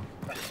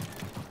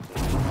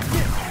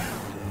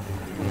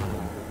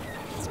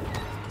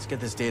 Let's get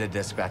this data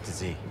disk back to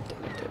Z.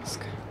 Data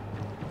disk.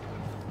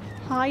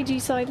 Hi,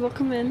 G-Side,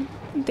 welcome in.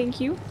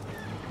 Thank you.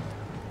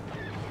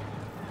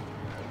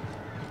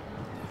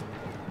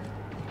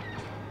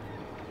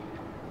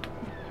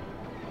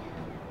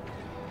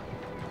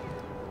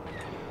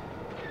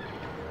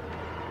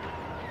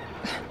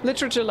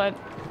 Literature led.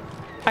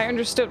 I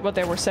understood what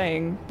they were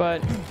saying,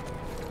 but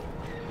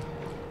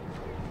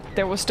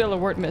there was still a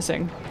word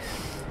missing.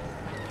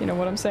 You know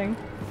what I'm saying?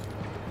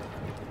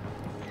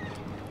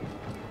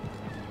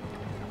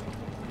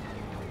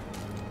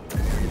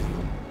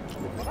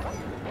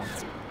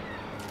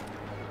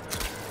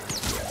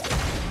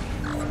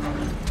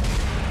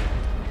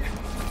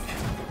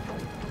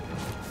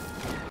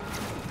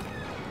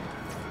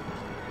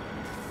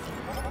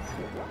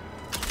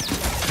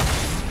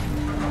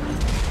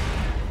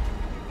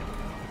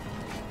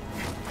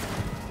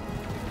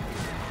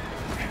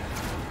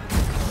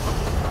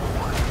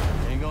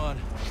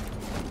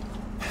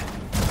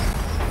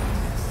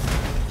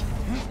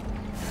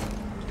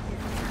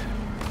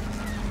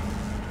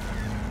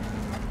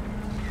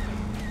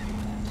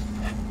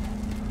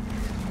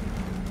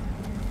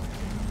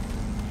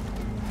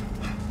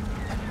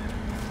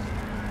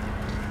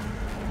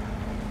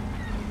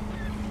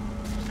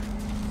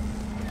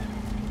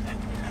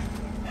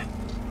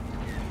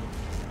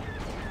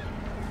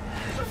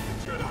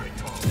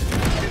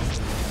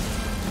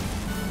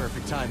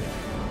 timing.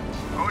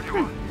 What you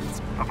want?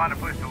 I'll find a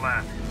place to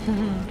land.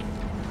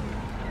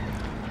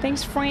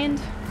 Thanks,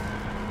 friend.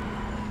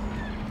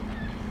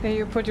 Yeah,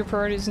 you put your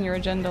priorities in your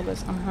agenda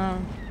list. Uh-huh.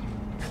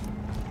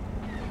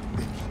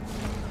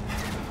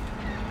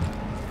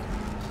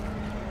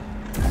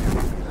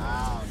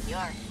 Oh,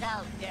 you're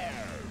so dirty.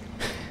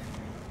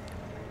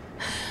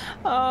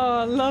 Oh,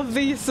 I love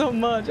these so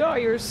much. Oh,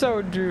 you're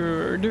so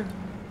dude.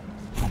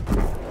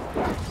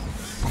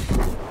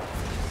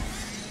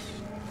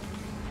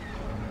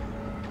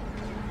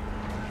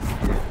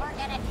 We're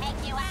gonna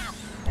take you out.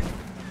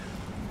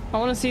 I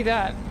want to see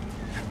that.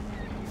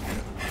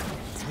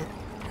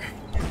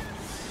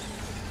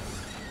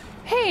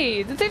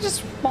 Hey, did they just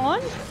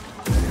spawn?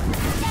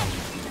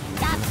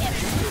 Stop him.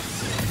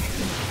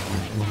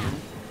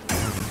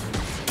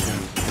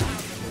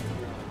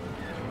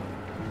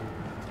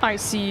 I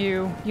see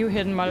you. You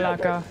hidden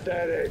malaka.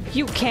 Pathetic.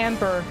 You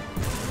camper.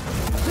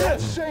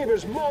 That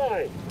saber's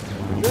mine.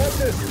 Not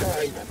this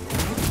time.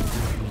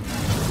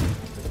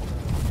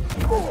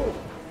 Oh.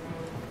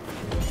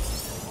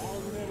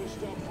 I'll never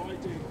stop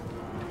fighting.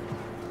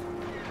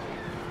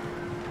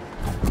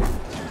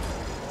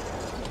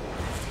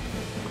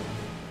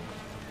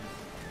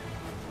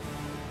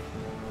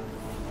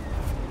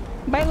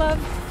 Bye, love.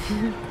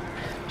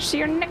 See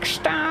you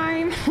next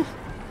time.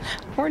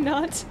 Or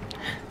not.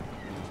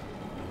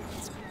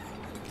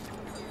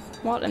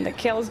 What in the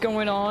hell is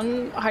going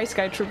on? Hi,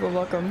 Sky Trooper,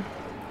 welcome.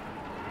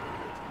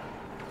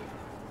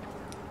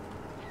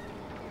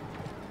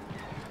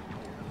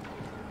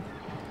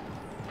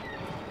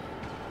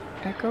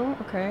 Echo,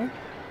 okay.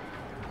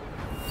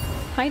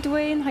 Hi,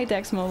 Dwayne. Hi,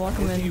 Dexmo.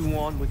 Welcome What do you in.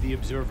 want with the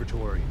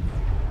observatory?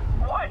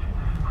 What?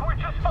 We're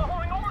just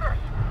following orders.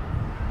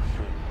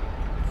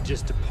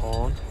 Just a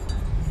pawn?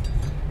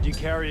 Do you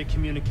carry a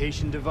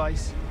communication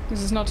device?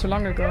 This is not too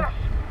long ago.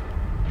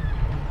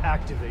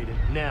 Activate it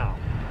now.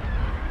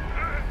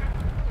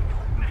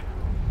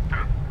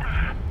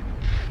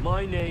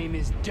 My name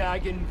is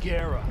Dagon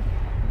Gera.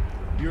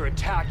 Your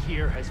attack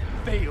here has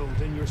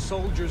failed and your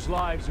soldiers'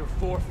 lives are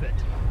forfeit.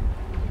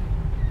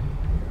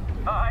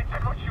 I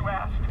did what you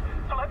asked,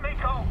 so let me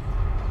go.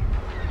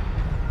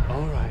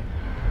 All right.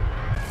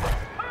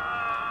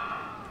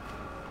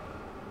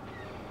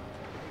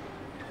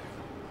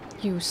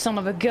 You son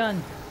of a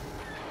gun.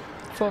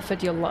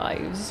 Forfeit your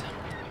lives.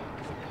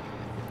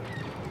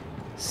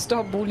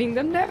 Stop bullying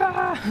them,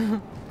 never!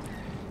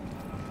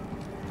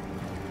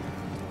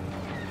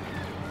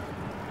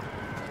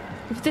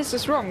 If this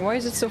is wrong, why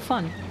is it so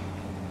fun?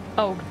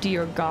 Oh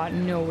dear god,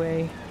 no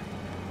way.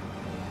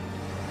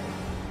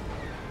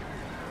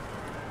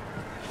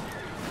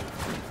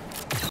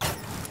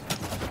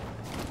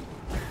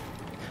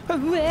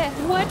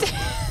 What?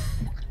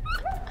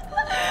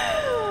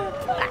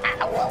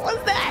 What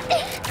was that?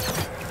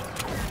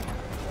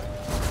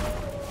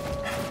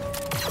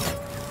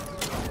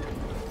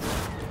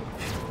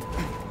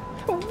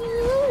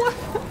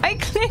 I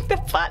clicked the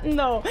button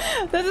though.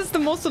 That is the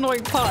most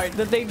annoying part,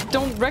 that they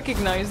don't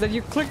recognize that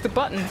you click the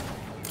button.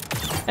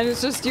 And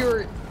it's just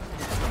your...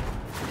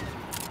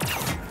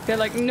 They're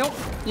like, nope,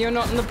 you're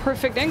not in the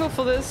perfect angle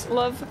for this,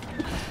 love.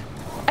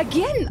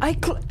 Again,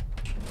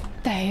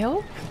 the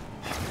hell?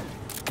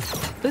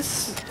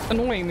 This is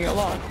annoying me a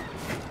lot.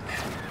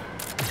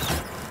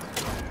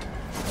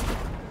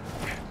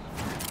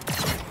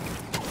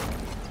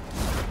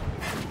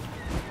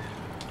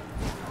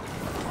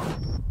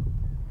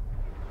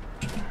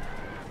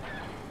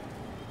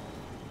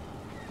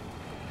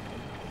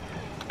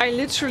 I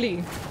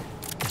literally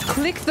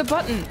clicked the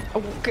button.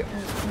 Okay,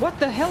 what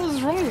the hell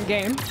is wrong,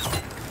 game?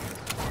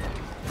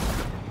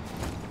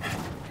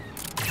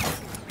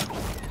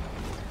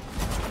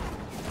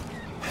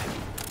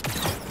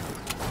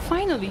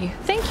 Finally,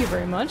 thank you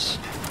very much.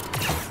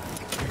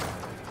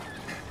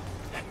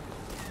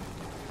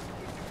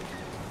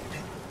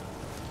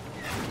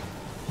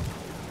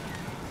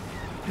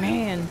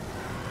 Man.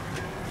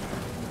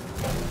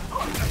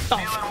 Oh,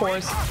 of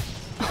course.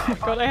 Oh my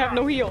god, I have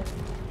no heal.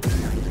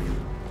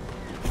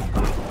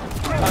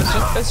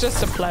 Oh, it's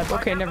just a pleb.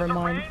 Okay, never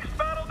mind.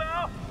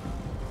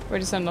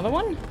 Wait, is that another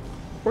one?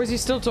 Or is he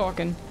still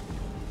talking?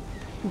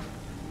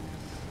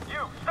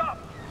 You, stop!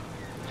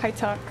 Hi,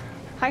 Tuck.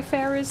 Hi,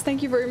 Ferris.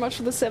 Thank you very much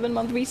for the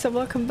 7-month visa.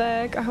 Welcome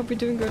back. I hope you're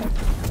doing good.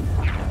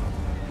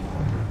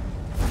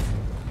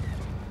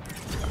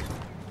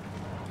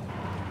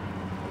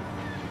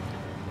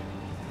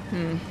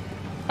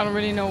 I don't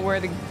really know where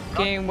the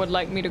game would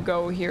like me to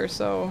go here,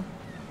 so...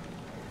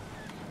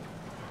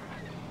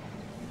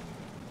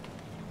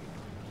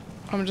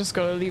 I'm just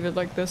gonna leave it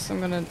like this. I'm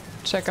gonna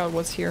check out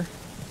what's here.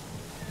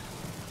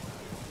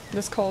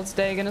 This calls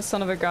Dagon a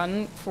son of a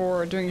gun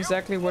for doing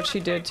exactly what she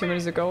did 2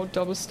 minutes ago.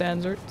 Double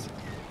standards.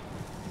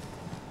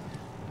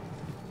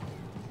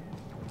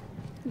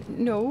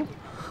 No.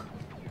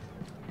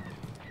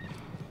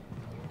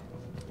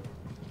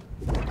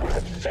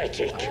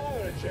 Pathetic.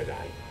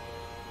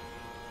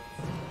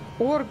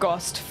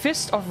 Orgost,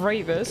 Fist of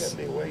Ravis.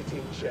 Kept me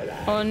waiting,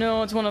 Jedi. Oh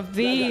no, it's one of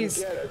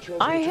these.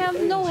 I have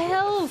no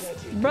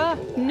health! Bruh,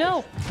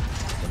 no!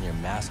 Then your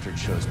master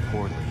chose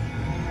poorly.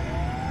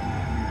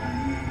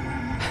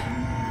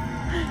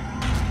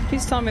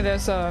 Please tell me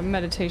there's a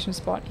meditation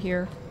spot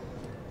here.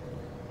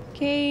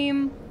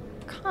 Game,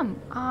 come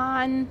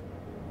on.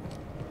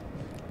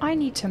 I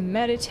need to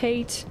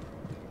meditate.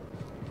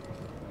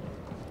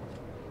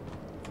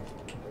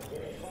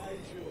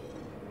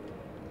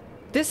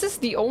 This is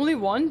the only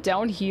one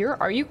down here?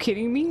 Are you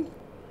kidding me?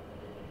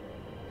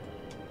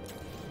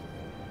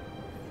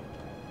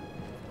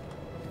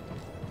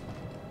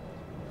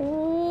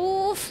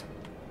 Oof.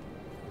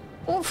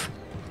 Oof.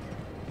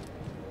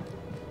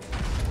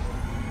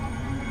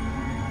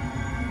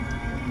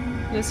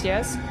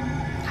 Yes.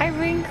 Hi,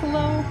 Rink.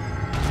 Hello.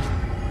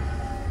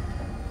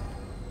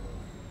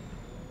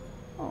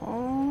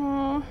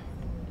 Aww.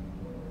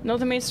 No,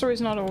 the main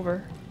story's not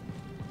over.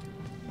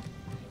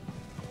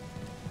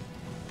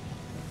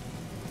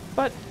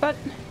 But...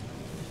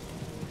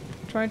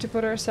 Trying to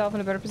put ourselves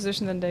in a better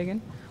position than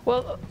Dagon.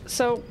 Well,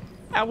 so...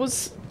 I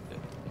was...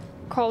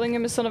 calling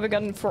him a son of a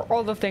gun for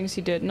all the things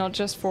he did, not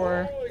just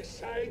for... Oh,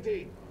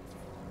 exciting.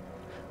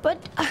 But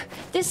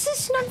this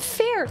is not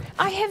fair.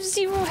 I have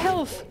 0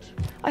 health.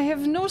 I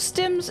have no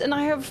stims and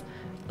I have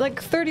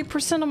like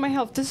 30% of my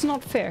health. This is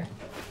not fair.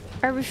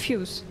 I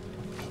refuse.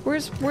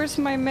 Where's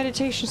my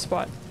meditation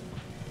spot?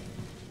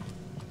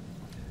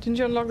 Didn't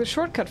you unlock the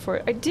shortcut for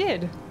it? I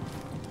did.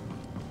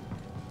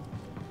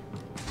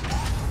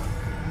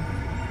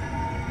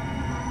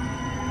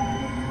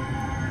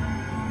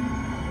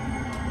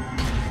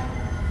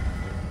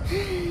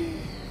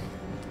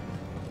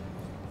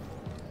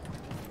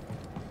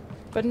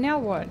 But now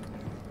what?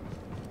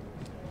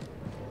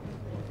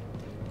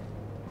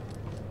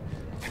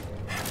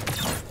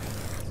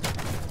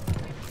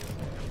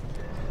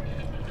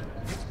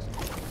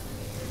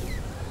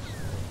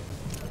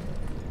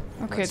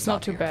 Okay, it's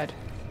not too bad.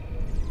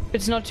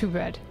 It's not too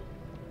bad.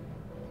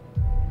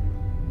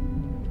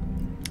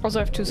 Also,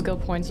 I have 2 skill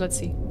points. Let's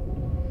see.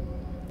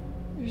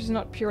 It's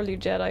not purely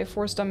Jedi.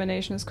 Force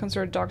domination is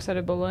considered dark-sided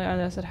ability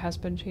unless it has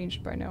been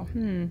changed by now.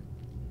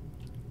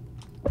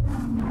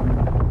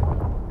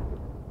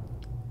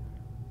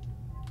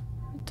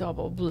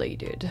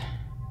 Double-bladed.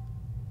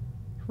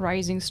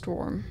 Rising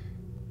Storm.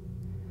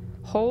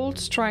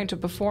 Holds trying to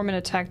perform an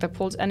attack that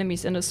pulls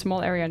enemies in a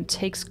small area and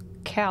takes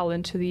Cal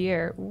into the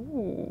air.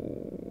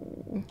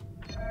 Ooh.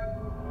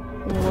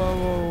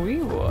 Whoa,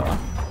 whoa.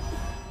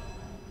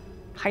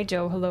 Hi,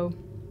 Joe. Hello.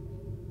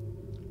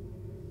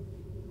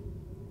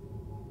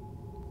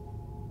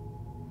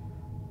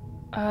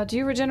 Do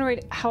you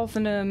regenerate health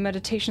in a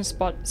meditation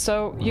spot?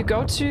 So you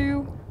go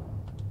to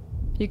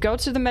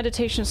the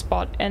meditation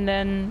spot and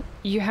then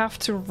you have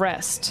to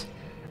rest.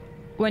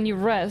 When you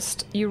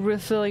rest, you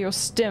refill your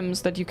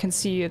stims that you can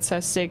see, it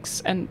says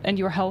 6, and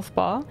your health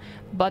bar.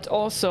 But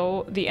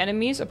also, the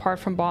enemies, apart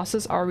from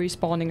bosses, are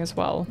respawning as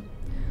well.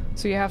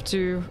 So you have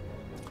to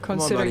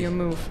consider your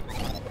move.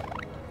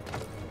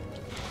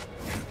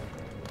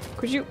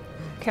 Could you,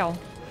 Cal,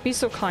 be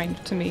so kind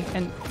to me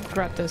and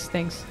grab this,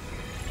 thanks.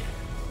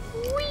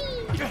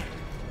 Whee!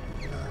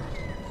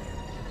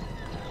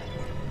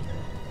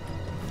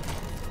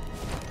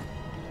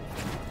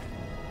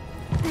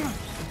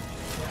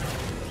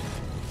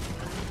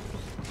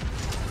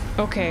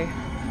 Okay,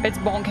 it's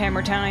bonk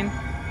hammer time.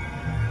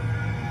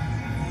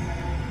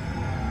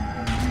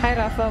 Hi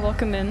Rafa,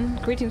 welcome in.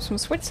 Greetings from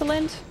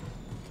Switzerland.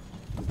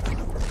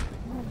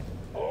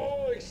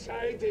 Oh,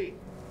 exciting.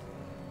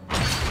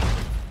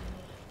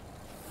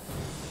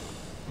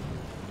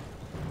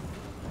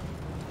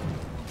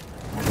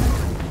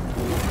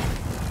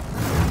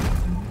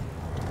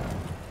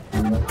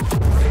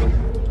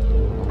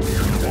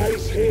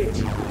 Nice hit.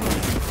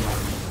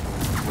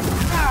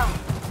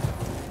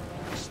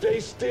 Stay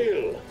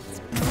still.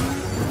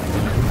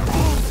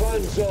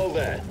 Fun's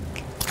over.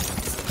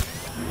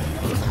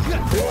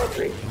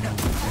 Blocking.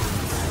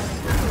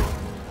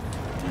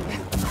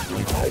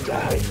 I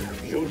die.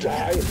 You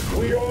die.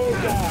 We all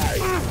die.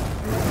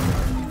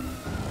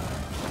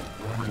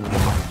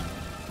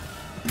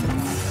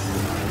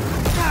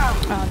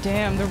 Oh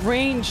damn, the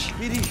range.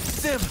 BD,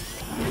 Sim.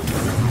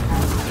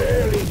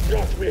 Barely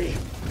got me.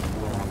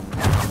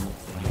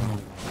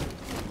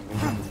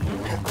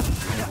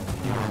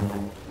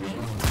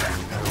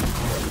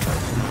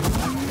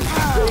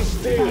 Stay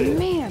still. Oh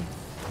man.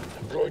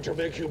 I'm going to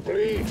make you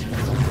bleed.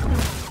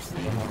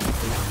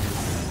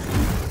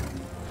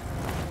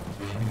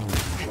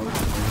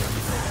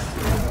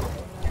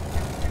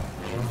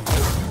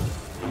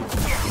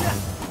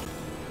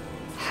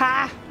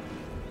 Ha!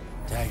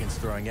 Dagon's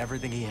throwing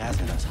everything he has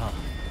at us, huh?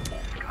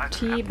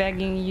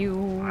 Teabagging you.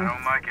 I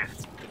don't like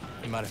it.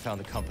 He might have found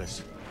the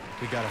compass.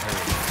 We gotta hurry.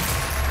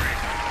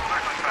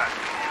 Circling back.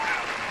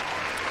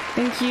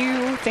 Thank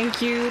you,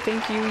 thank you,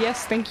 thank you.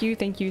 Yes, thank you,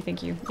 thank you,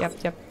 thank you.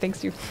 Yep,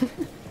 thanks you.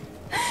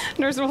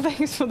 Nursewell,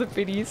 thanks for the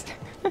biddies.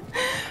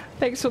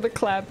 Thanks for the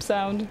clap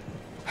sound.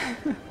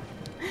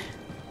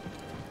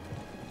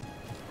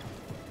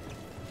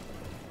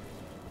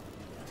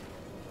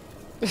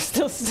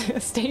 Still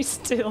stay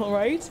still,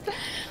 right?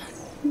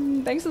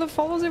 Thanks for the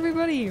follows,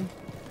 everybody.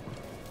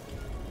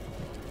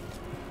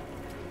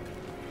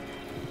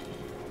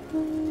 So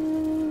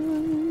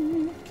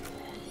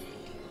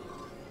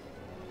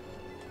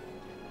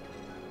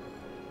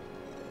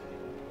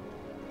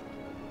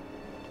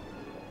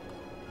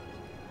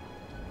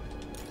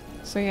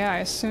yeah, I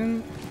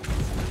assume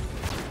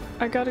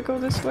I gotta go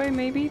this way,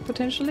 maybe,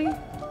 potentially.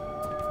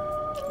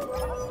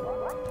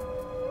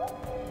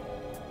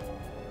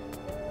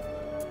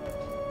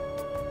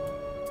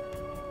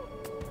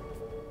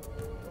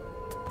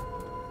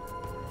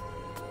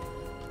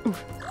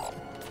 Oof.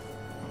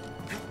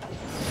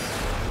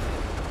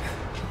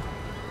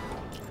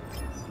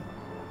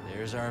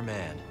 There's our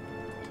man.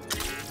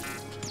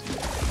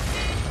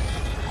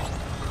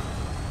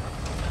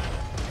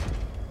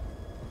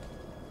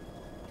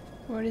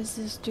 What does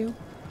this do?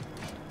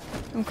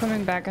 I'm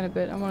coming back in a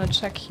bit. I want to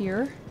check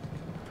here.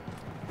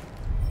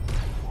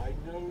 I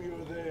know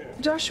you're there.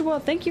 Joshua,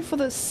 thank you for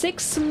the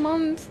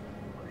 6-month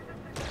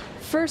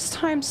first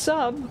time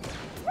sub.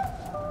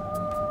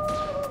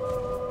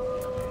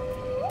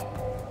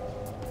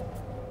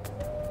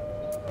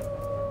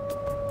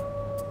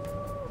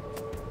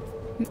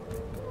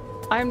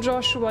 I'm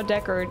Joshua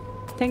Deckard.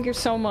 Thank you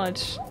so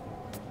much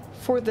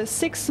for the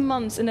 6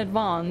 months in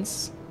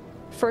advance.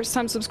 First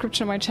time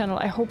subscription to my channel.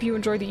 I hope you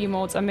enjoy the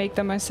emotes. I make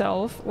them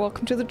myself.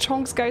 Welcome to the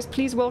chonks, guys.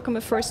 Please welcome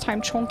a first time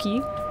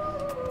chonky.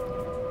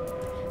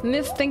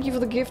 Myth, thank you for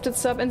the gifted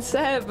sub. And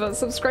Seb,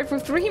 subscribe for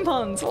 3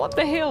 months. What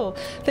the hell?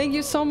 Thank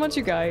you so much,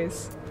 you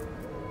guys.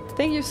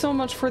 Thank you so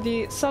much for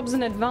the subs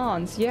in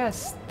advance.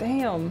 Yes,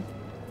 damn.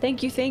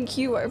 Thank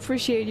you. I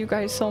appreciate you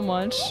guys so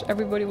much.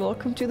 Everybody,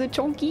 welcome to the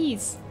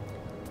chonkies.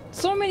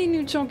 So many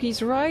new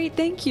chonkies, right?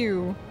 Thank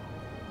you.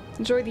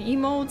 Enjoy the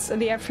emotes and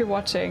the app for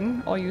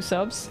watching, all you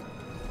subs.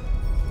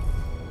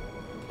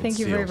 Thank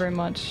you very, very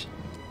much.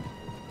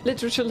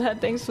 Literature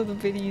Lad, thanks for the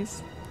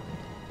biddies.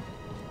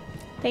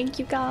 Thank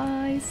you,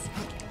 guys.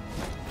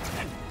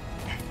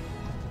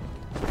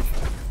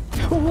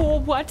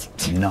 Oh, what?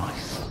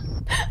 Nice.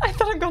 I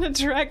thought I'm gonna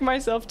drag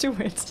myself to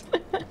it.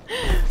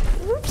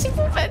 Whoopsie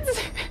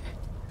whoopits.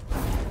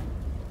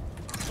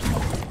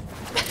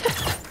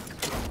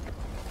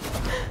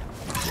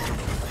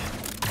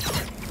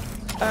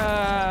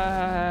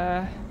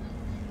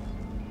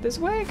 This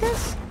way, I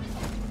guess?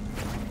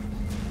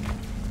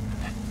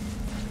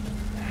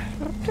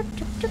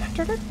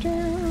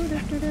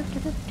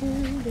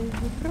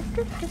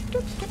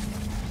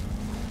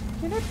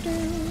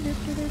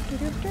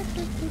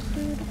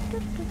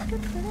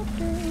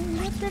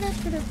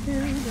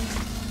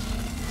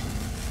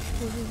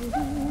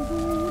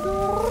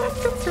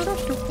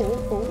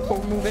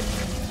 Oh, move it.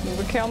 Move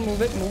it, Cal,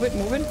 move it.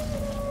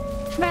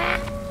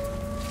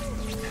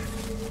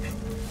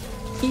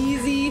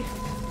 Easy.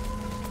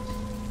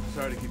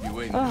 Sorry to keep you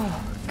waiting.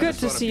 Oh, good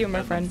to see you,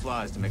 my friend.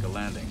 Flies to make a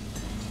landing.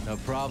 No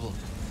problem.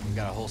 We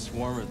got a whole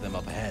swarm of them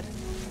up ahead.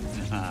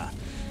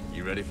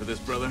 You ready for this,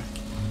 brother?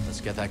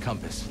 Let's get that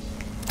compass.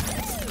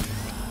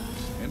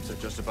 Imps are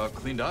just about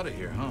cleaned out of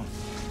here, huh?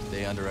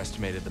 They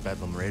underestimated the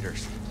Bedlam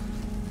Raiders.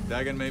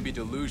 Dagon may be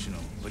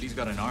delusional, but he's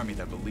got an army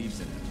that believes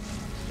in him.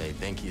 They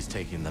think he's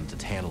taking them to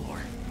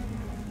Tanalorr.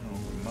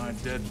 Over my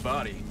dead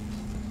body.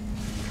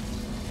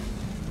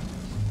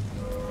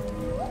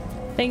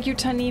 Thank you,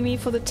 Tanimi,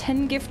 for the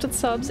 10 gifted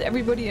subs.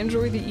 Everybody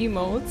enjoy the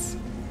emotes.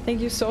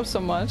 Thank you so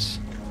much.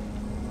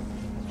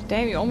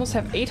 Damn, you almost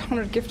have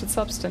 800 gifted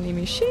subs,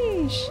 Tanimi.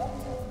 Sheesh.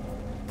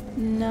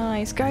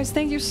 Nice. Guys,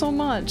 thank you so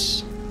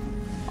much.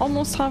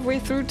 Almost halfway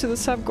through to the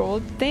sub goal.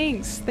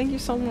 Thanks. Thank you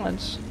so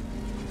much.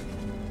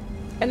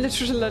 And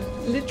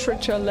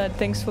literature led,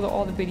 thanks for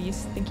all the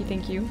biddies.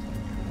 Thank you.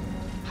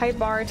 Hi,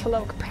 Bart.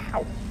 Hello.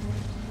 Kapow.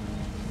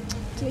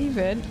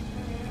 David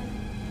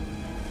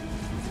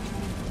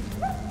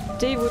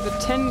with the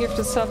 10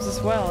 gifted subs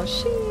as well.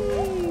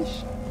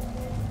 Sheesh.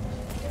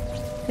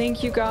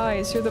 Thank you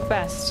guys, you're the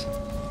best.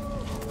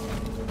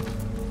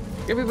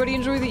 Everybody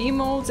enjoy the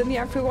emotes and the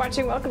app for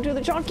watching. Welcome to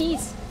the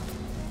chonkies.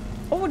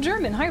 Oh,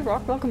 German. Hi,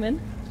 Rock. Welcome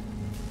in.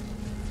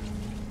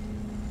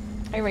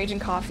 Hi, Raging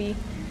Coffee.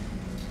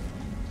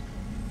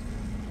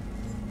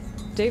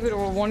 David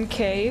over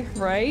 1K,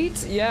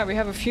 right? Yeah, we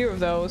have a few of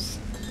those.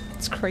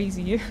 It's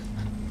crazy.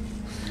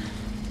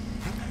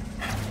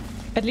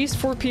 At least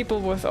 4 people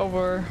with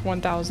over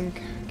 1,000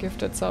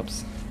 gifted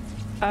subs.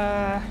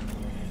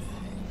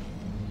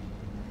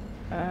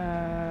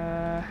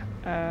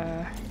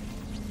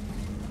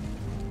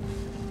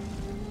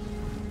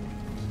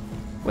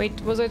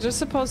 Wait, was I just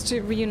supposed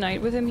to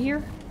reunite with him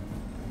here?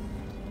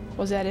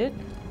 Was that it?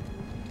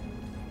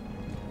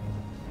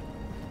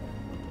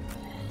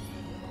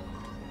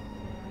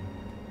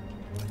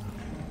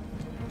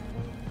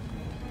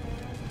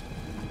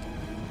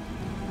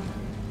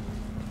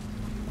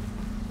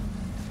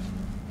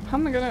 How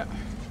am I gonna...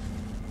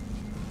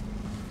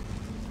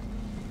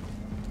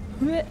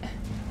 Blech.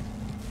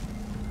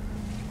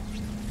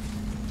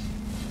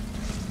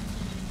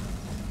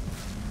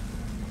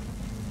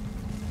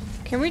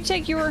 Can we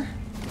take your...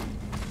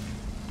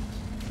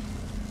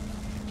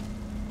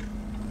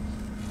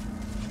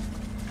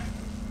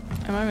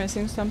 Am I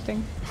missing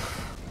something?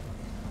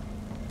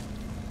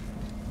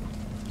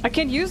 I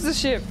can't use the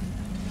ship!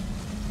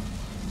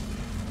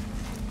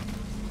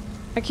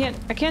 I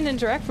can't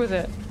interact with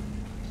it.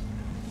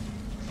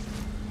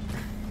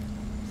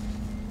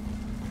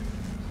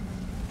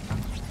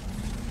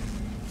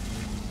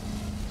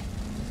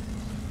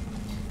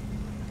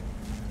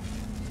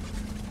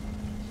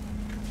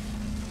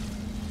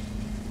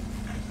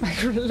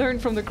 I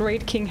learned from the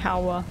great King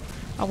Hawa.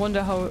 I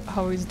wonder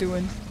how he's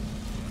doing.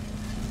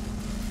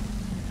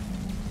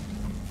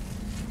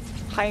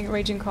 High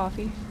raging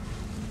coffee.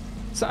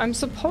 So I'm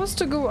supposed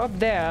to go up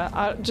there.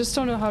 I just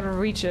don't know how to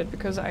reach it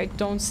because I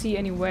don't see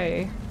any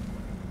way.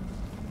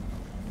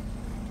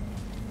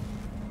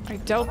 I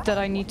doubt that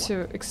I need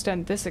to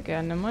extend this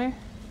again, am I?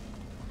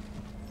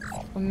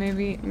 Or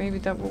maybe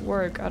that would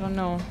work. I don't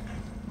know.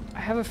 I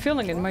have a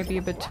feeling it might be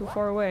a bit too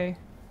far away.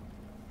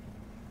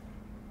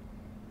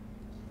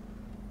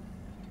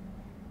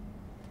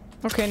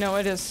 Okay, no,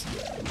 it is.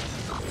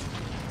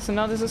 So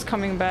now this is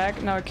coming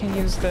back. Now I can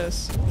use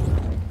this.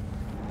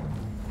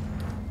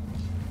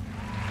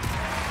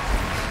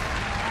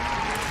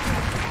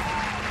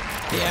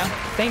 Yeah,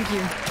 thank you.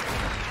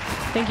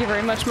 Thank you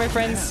very much, my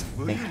friends.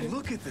 Yeah, will you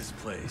look at this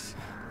place?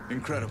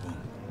 Incredible.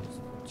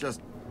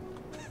 Just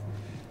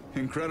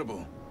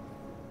incredible.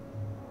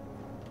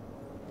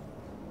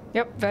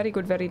 Yep, very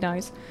good, very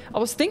nice. I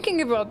was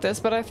thinking about this,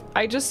 but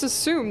I just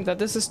assumed that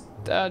this is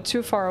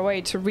too far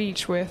away to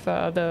reach with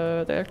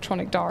the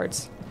electronic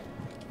darts.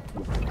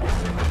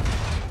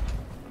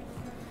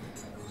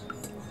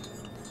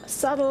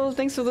 Subtle,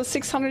 thanks for the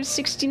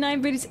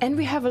 669 biddies, and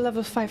we have a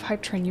level 5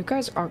 hype train. You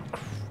guys are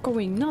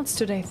going nuts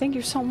today. Thank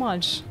you so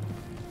much.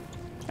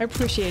 I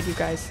appreciate you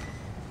guys.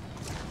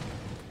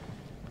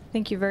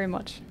 Thank you very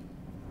much.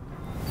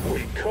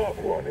 We caught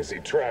one as he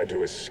tried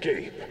to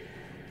escape.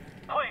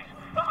 Please,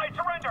 I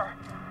surrender!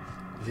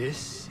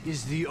 This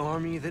is the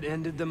army that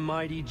ended the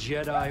mighty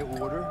Jedi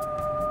Order?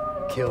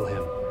 Kill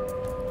him.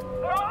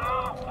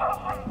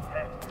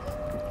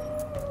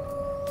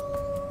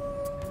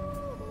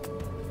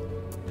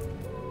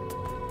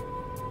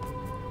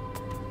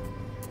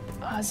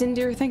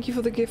 Zindir, thank you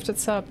for the gifted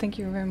sub. Thank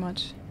you very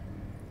much.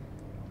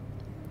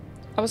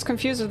 I was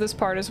confused with this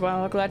part as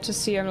well. Glad to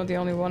see I'm not the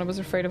only one. I was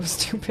afraid I was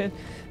stupid.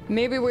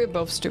 Maybe we're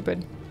both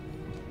stupid.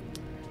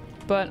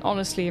 But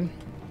honestly,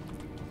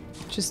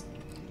 just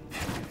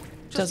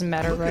doesn't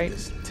matter, right? Look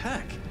at this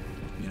tech.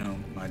 You know,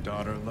 my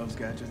daughter loves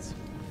gadgets.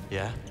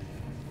 Yeah?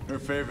 Her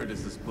favorite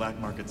is this black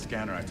market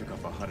scanner I took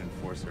off a HUD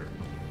enforcer.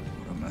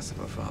 What a mess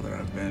of a father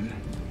I've been.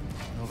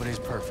 Nobody's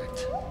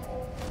perfect.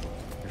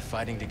 You're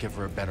fighting to give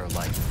her a better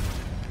life.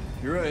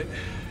 You're right.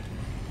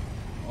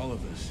 All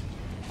of this.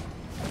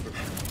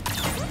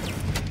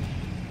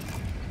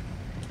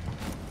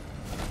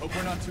 Hope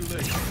we're not too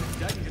late.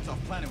 Dagan gets off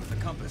planet with the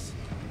compass.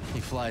 He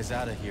flies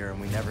out of here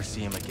and we never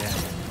see him again.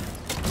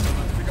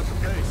 Let's pick up the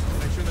pace.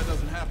 Make sure that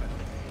doesn't happen.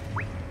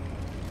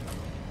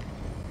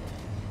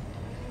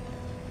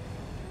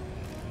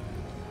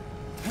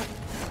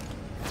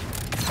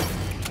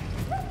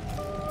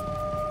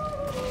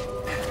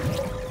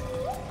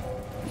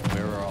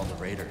 Where are all the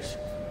raiders?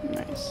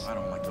 Nice. I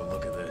don't like the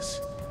look of this.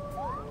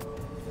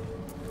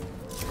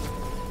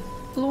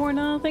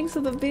 Lorna, thanks for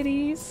the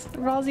biddies.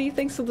 Rozzy,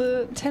 thanks for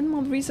the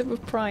 10-month reset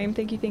with Prime.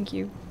 Thank you, thank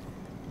you.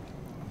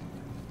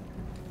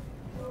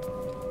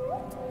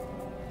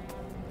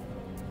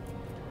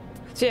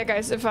 So yeah,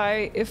 guys, if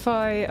I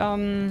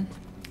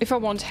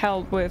want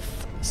help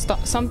with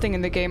something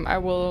in the game, I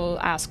will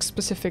ask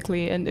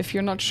specifically. And if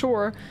you're not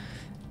sure,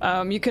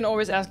 you can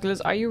always ask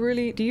Liz,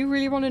 do you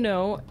really want to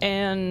know?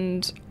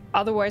 And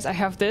otherwise, I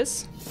have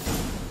this,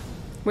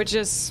 which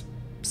is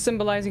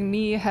symbolizing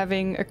me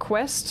having a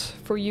quest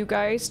for you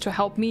guys to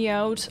help me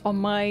out on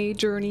my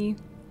journey,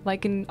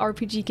 like in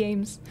RPG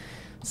games.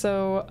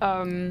 So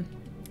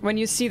when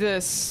you see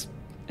this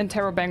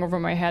interrobang over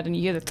my head and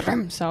you hear the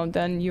thrum sound,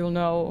 then you'll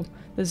know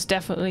this is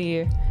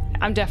definitely,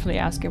 I'm definitely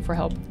asking for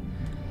help.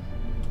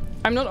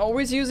 I'm not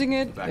always using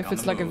it if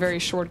it's like a very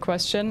short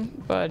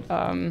question, but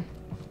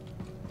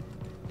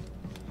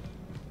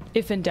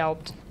if in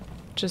doubt,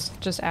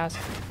 just ask.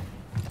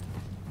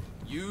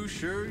 You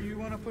sure you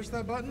want to push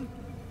that button?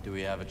 Do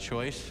we have a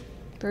choice?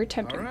 Very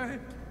tempting. All right,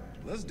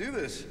 let's do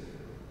this.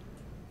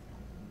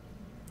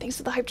 Thanks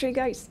for the hype train,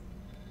 guys.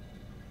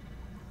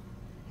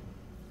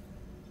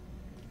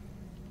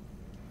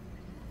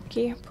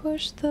 Okay,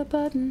 push the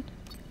button.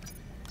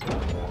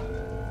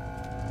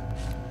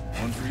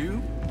 One for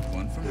you,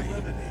 one for me.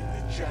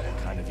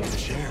 Kind of you to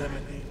share.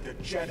 The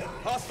Jedi.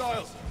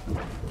 Hostiles!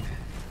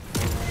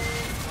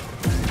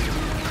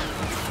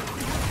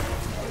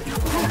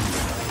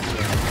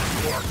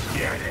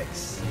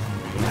 Organics.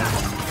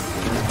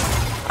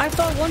 I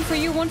thought one for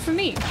you, one for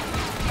me.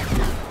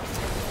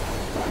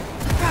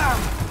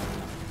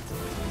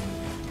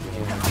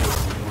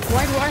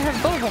 Why do I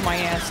have both on my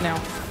ass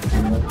now?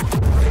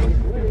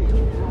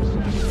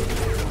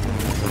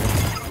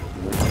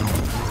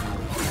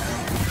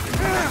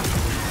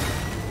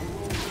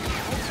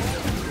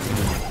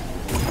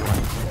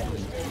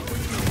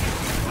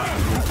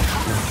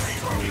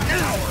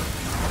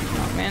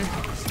 Oh man.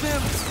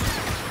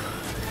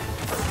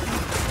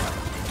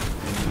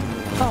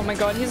 Oh Oh my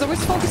god, he's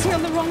always focusing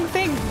on the wrong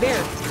thing.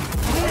 There.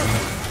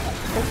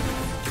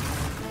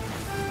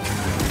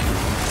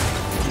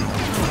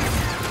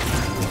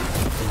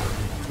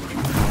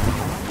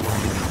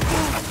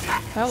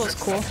 That was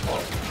cool.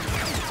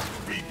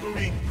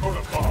 Rebooting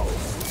protocol.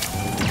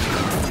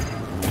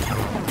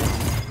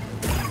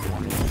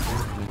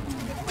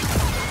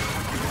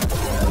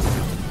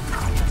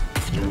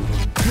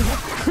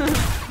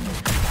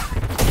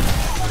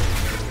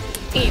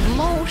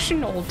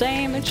 Emotional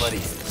damage. Buddy,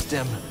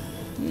 stim.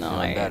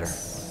 Nice. Better.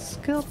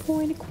 Skill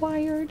point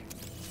acquired.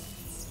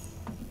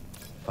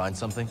 Find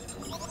something?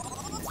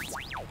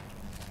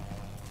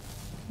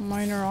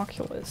 Minor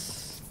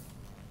Oculus.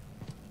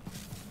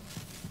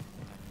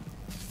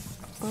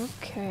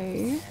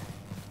 Okay.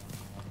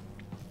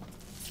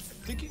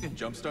 Think you can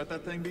jumpstart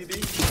that thing, BD?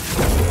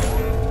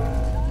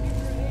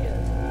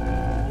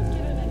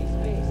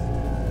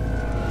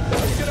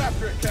 Let's get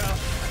after it, Cal.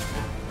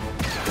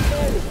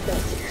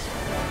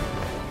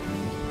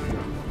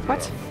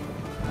 What?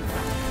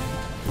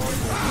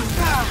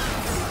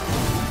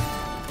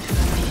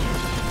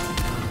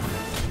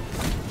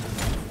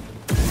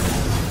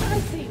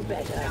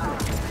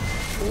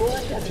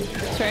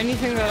 Is there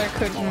anything that I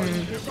could...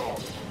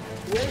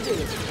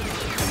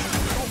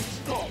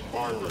 Stop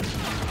firing.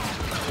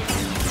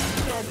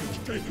 Damage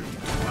taken.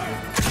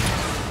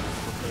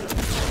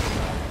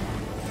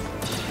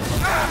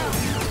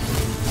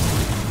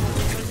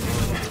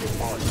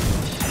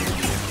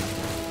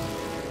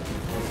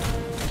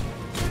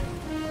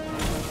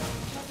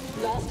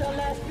 Lost our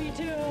last B2.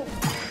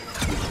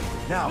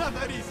 Now. Not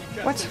that easy,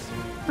 Cal. What?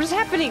 What is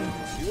happening?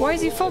 Why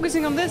is he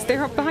focusing on this?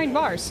 They're behind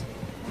bars.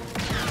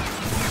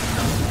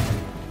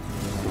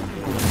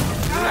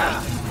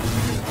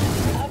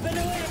 Up and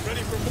away.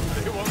 Ready for more?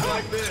 They won't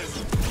like this.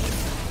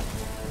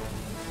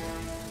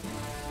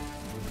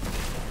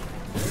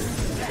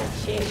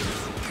 Chase.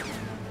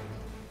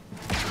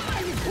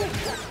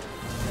 Clever.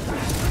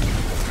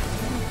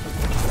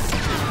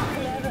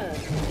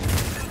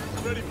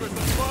 Ready for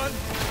some fun?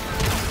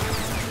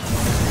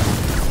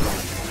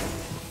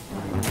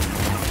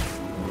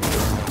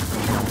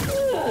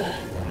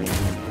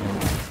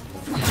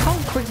 How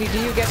quickly do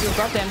you get your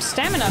goddamn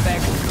stamina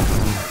back?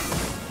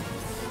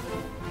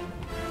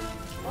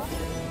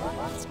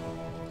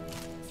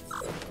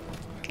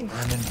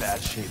 I'm in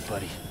bad shape,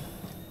 buddy.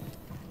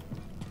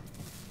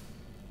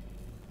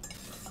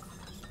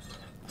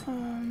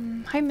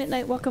 Hi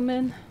Midnight, welcome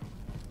in.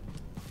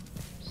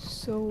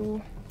 So...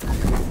 I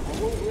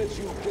won't let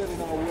you get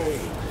in our way.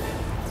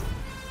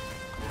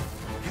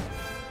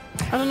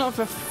 I don't know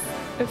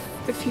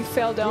if he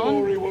fell down.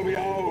 Glory will be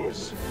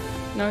ours.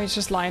 No, he's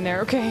just lying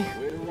there, okay.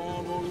 Wait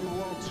around all you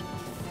want.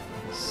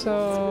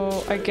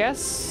 So, I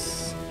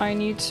guess I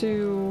need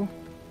to...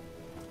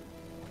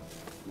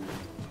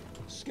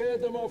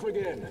 Scared them off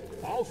again.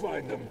 I'll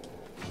find them.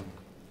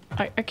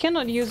 I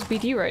cannot use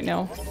BD right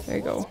now. There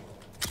you go.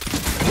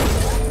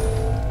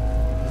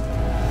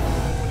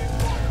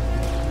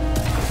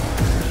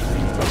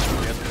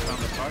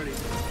 Found the party.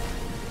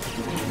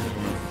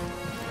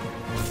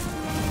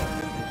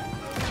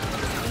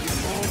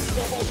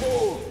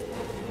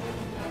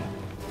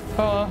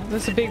 Oh,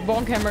 this is a big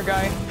bonk hammer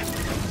guy.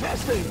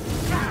 Testing.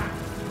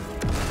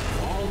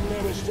 I'll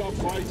never stop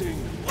fighting.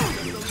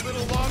 Just a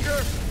little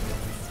longer.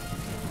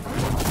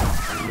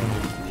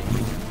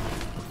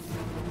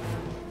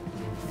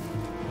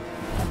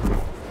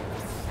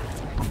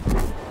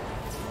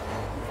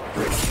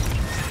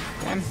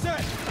 Damn.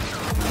 Set.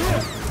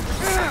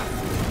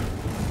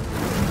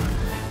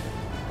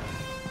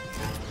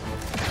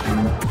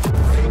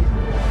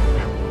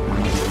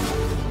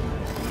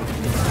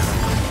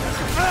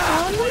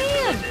 Oh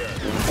man!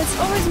 It's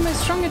always my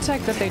strong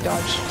attack that they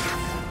dodge.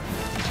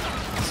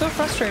 So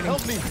frustrating.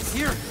 Help me!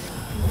 Here!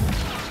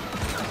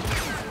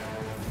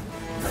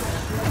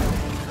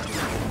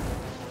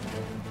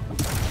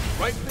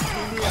 Right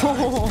between the eyes.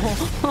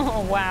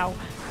 Oh, wow.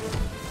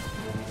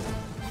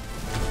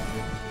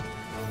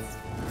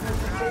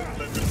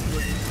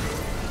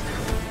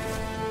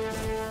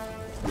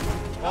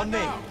 On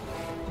me!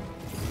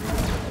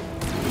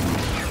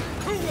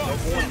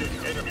 Avoided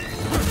enemy.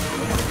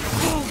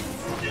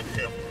 Get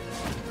him.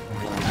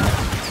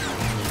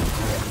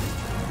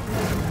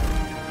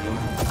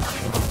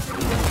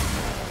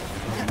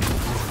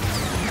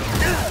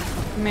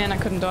 Man, I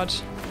couldn't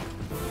dodge.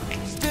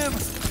 Stim!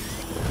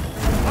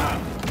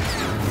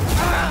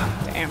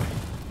 Damn.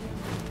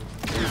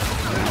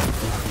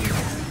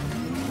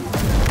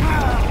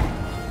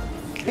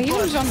 I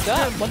even jumped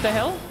up. What the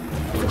hell?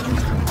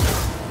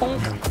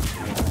 Bonk.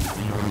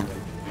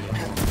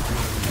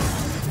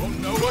 Won't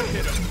know what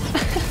hit him.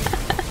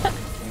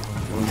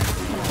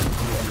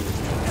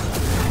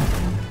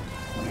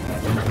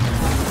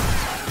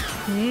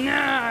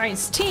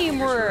 Nice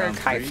teamwork.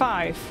 High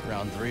five.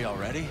 Round 3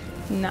 already?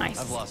 Nice.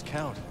 I've lost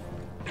count.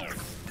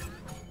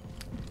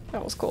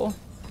 That was cool.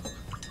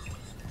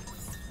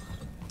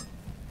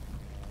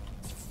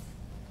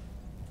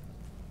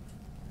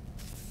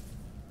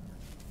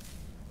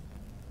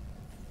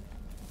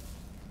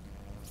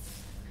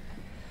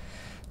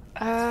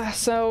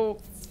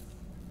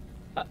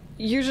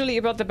 Usually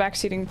about the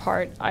backseating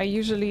part,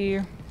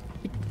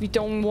 we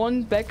don't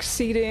want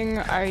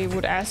backseating. I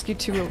would ask you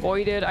to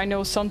avoid it. I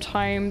know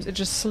sometimes it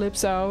just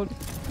slips out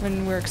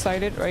when we're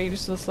excited, right?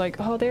 It's just like,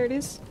 oh, there it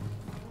is.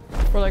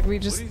 Or like we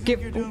just What do you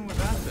think you're doing with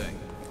that thing?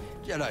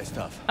 Jedi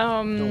stuff.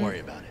 Don't worry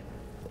about it.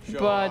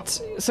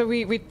 So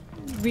we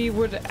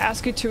would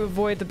ask you to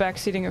avoid the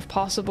backseating if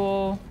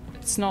possible.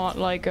 It's not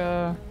like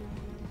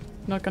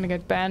not gonna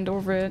get banned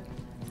over it.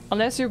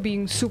 Unless you're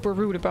being super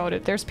rude about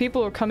it. There's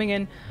people who are coming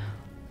in,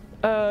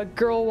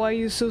 girl, why are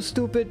you so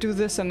stupid? Do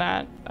this and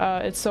that.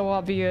 It's so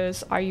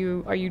obvious. Are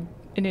you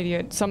an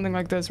idiot? Something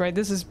like this, right?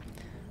 That's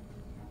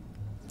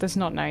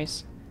not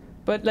nice.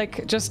 But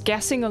like just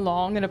guessing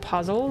along in a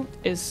puzzle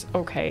is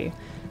okay.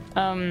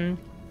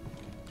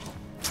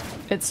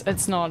 It's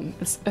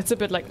a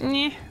bit like,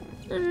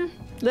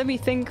 let me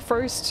think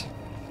first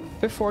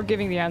before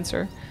giving the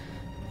answer.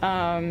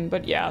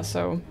 But yeah,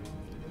 so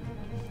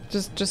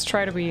just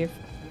try to be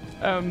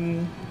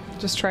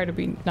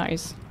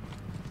nice.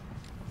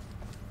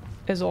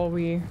 Is all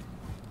we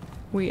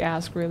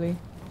ask, really.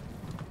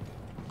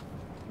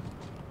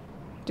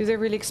 Do they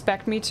really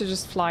expect me to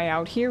just fly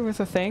out here with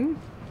a thing?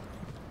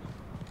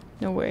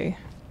 No way.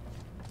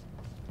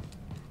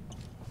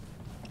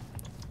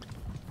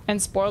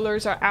 And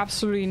spoilers are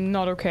absolutely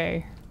not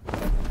okay.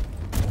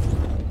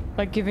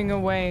 Like giving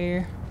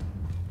away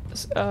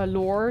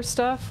lore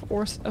stuff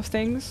or of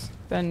things,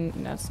 then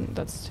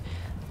that's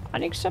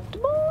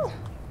unacceptable.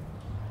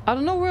 I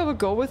don't know where we'll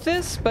go with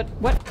this, but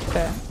what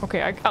the?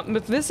 Okay,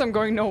 with this I'm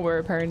going nowhere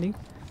apparently.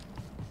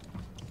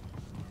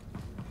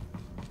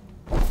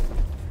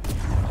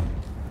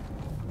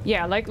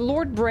 Yeah, like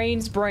Lord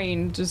Brain's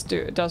brain just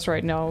does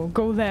right now.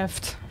 Go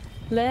left.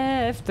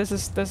 Left. This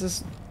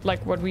is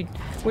like what we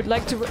would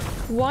like to.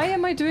 Why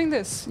am I doing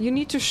this? You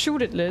need to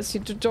shoot it, Liz.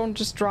 You don't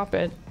just drop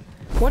it.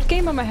 What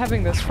game am I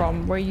having this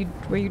from? Where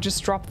you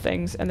just drop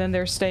things and then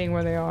they're staying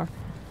where they are?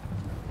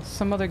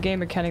 Some other game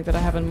mechanic that I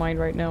have in mind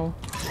right now.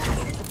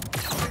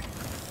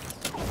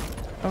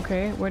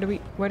 Okay, where do we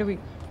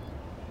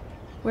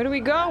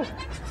go?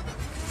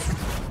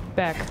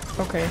 Back.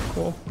 Okay,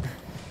 cool.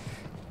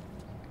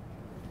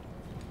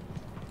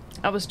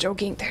 I was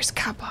joking. There's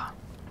Kappa.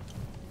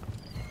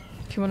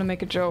 If you want to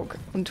make a joke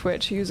on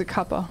Twitch, use a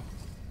Kappa.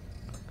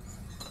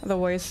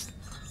 Otherwise,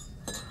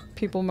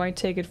 people might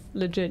take it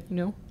legit, you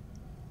know?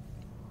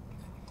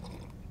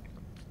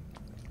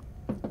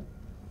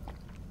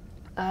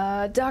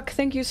 Duck,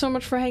 thank you so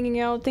much for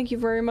hanging out. Thank you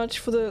very much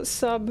for the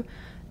sub.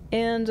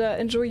 And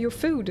enjoy your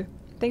food.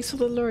 Thanks for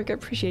the lurk. I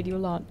appreciate you a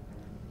lot.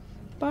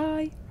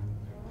 Bye.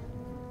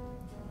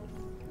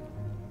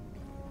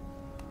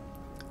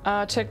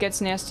 Chat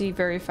gets nasty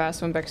very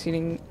fast when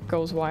backseating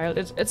goes wild.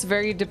 It's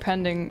very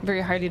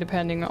highly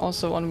depending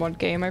also on what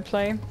game I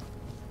play.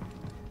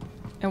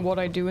 And what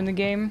I do in the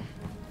game.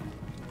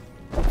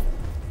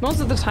 Most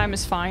of the time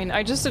is fine.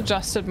 I just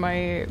adjusted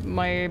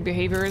my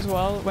behavior as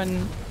well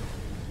when...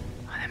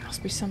 Oh, there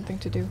must be something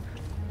to do.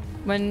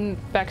 When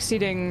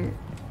backseating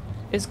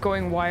is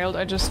going wild,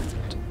 I just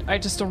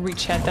don't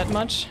reach chat that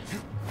much.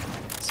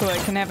 So I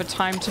can have a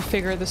time to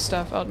figure this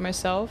stuff out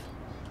myself.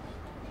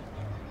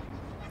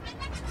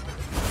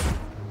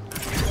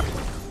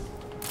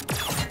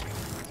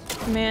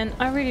 Man,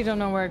 I really don't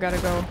know where I gotta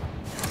go.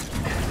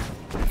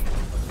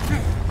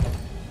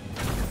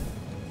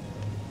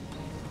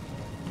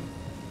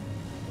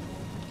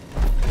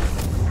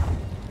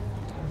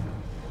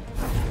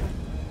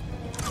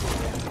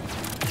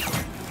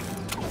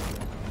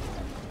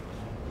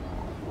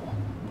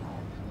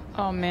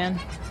 Oh man.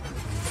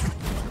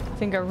 I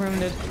think I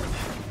ruined it.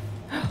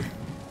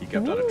 You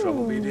kept out of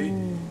trouble,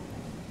 BD.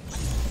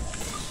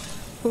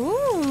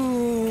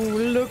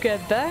 Ooh, look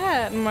at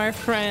that, my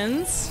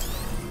friends.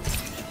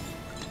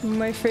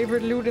 My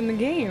favorite loot in the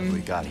game. What we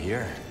got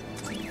here?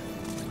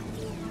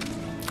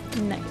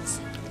 Nice.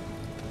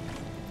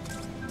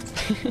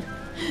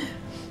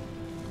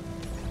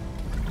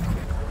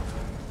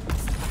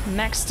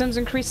 Max stamina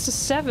increased to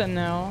 7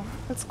 now.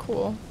 That's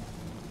cool.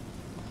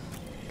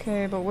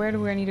 Okay, but where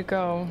do I need to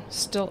go?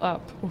 Still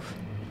up. Oof.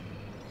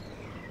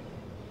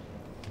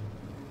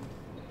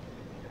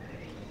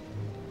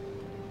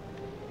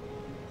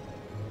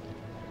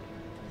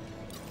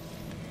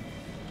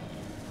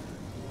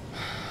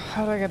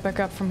 How do I get back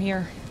up from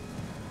here?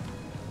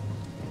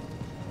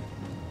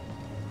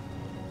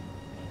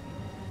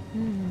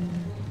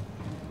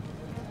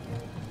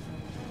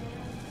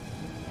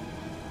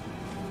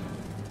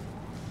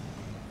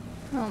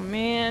 Oh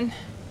man.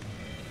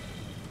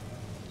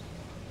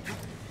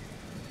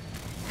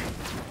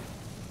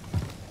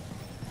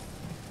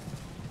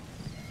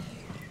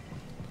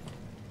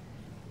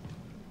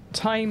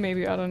 Time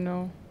maybe, I don't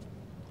know.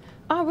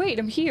 Ah wait,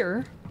 I'm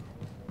here.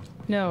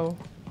 No.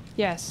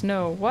 Yes,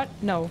 no. What?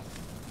 No.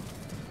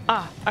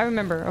 Ah, I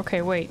remember.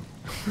 Okay, wait.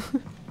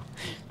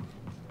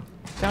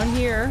 Down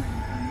here.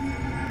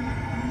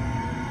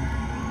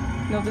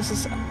 No, this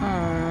is...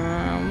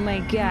 Oh my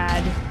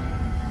god.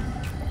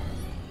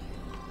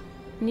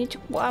 Need to...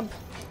 Wab.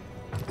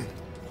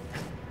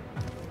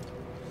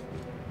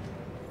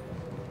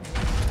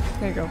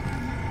 There you go.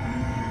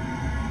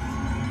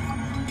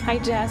 Hi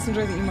Jazz,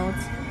 enjoy the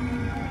emotes.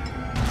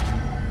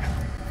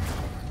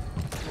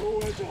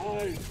 Nowhere to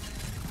hide.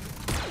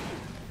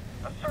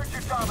 Assert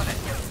your dominance.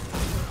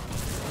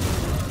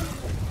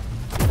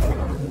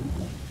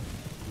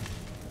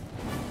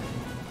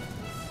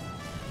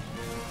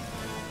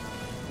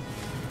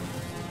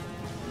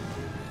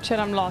 Chat,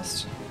 I'm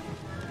lost.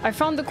 I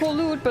found the cool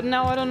loot, but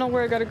now I don't know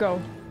where I gotta go.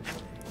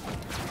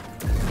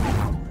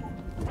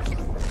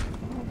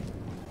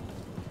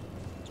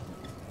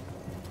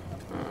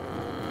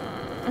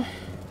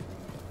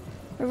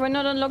 Have I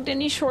not unlocked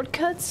any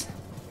shortcuts?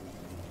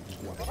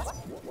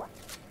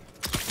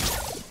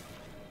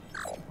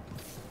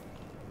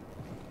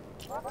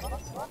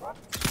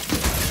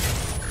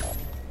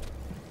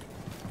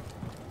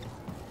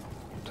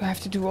 Do I have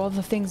to do all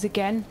the things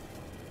again?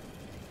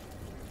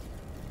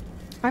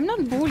 I'm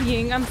not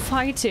bullying, I'm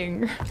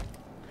fighting.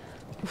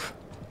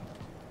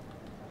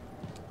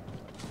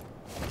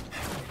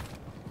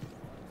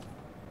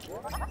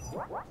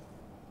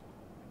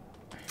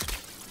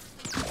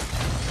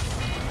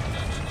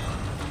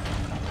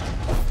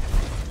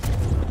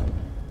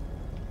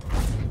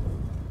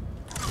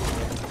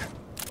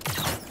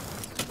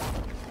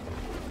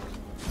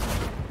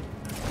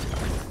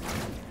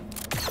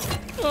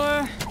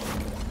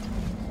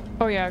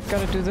 Oh yeah, I've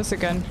gotta do this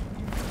again.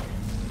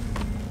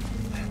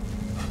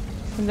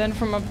 And then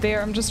from up there,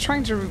 I'm just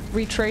trying to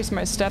retrace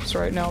my steps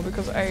right now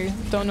because I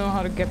don't know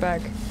how to get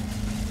back.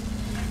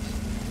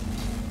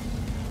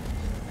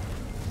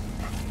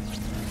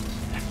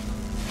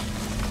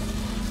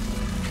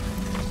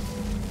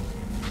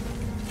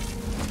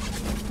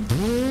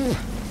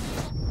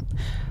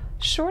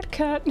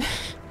 Shortcut.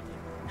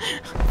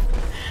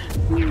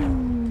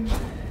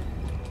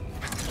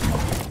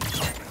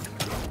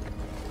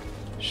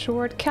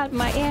 Shortcut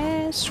my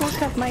ass,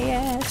 shortcut my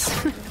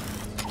ass.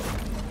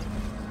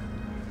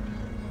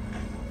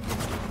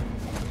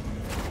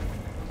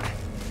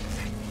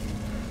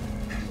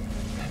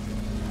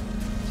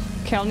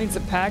 Cal needs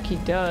a pack, he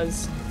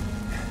does.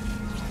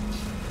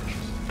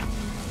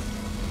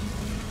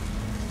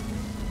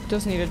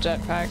 Does need a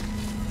jetpack.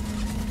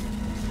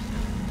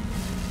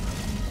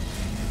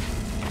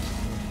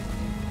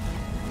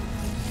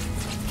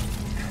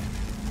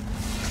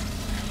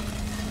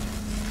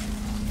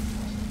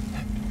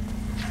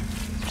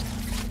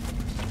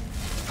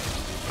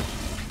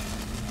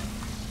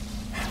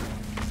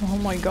 Oh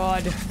my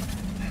god.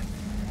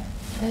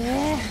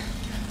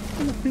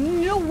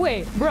 No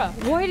way! Bruh,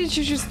 why did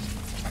you just...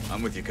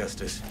 I'm with you,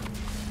 Custis.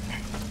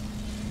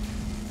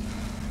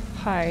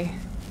 Hi.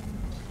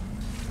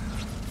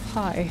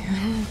 Hi.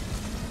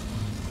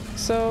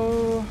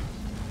 So...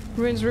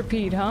 rinse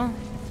repeat, huh?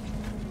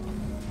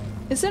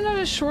 Is there not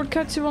a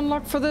shortcut to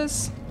unlock for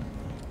this?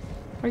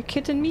 Are you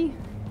kidding me?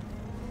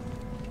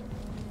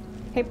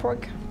 Hey,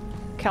 pork.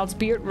 Cal's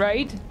beard,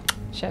 right?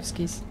 Chef's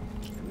keys.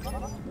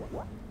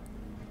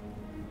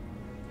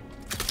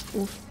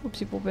 Oof,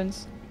 oopsie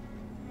poopins.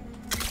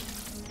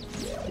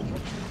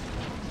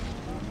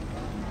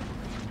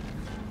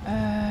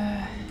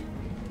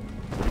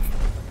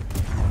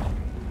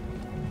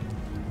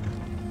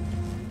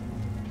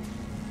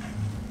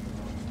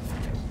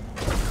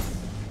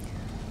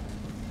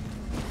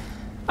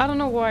 I don't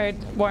know why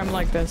I'm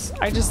like this.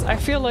 I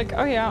feel like,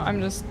 oh yeah,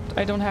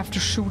 I don't have to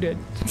shoot it.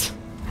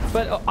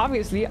 But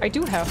obviously I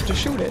do have to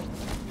shoot it.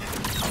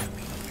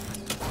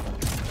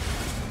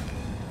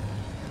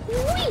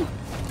 Whee!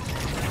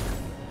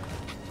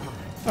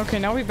 Okay,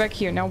 now we're back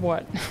here. Now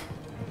what?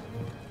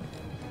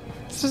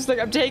 It's just like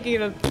I'm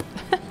taking it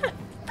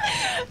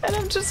and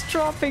I'm just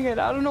dropping it.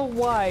 I don't know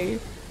why.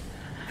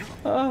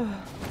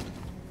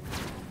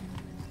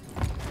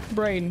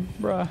 Brain,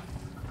 bruh.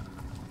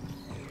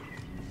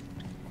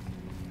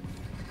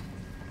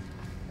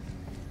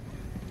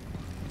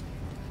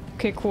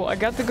 Okay, cool. I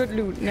got the good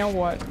loot. Now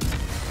what?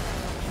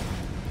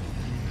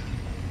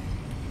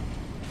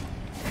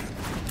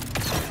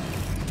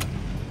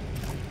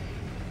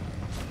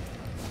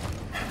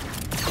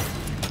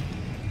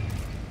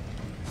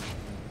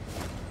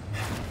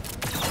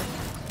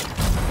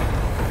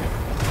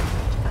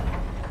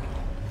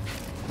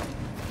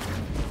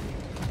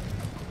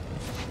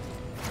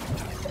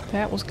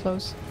 That was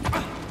close.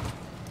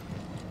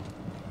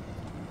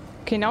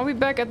 Okay, now we're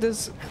back at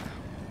this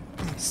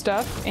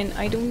stuff, and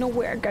I don't know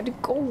where I gotta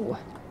go.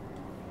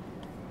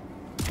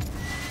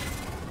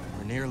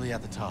 We're nearly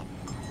at the top.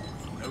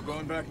 No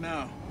going back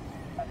now.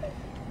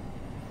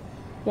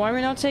 Why are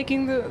we not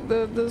taking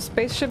the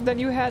spaceship that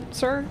you had,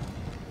 sir?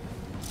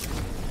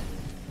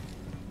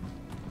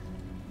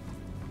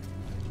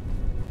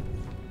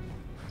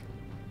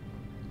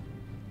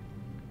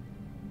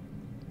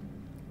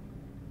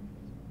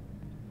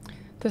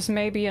 This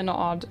may be an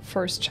odd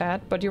first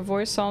chat, but your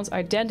voice sounds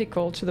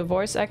identical to the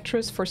voice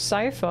actress for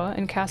Sci-fi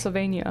in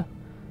Castlevania.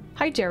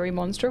 Hi Jerry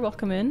Monster,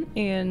 welcome in,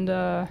 and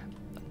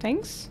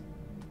thanks.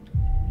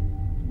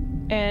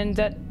 And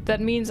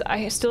that means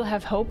I still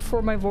have hope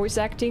for my voice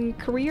acting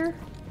career?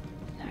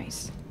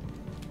 Nice.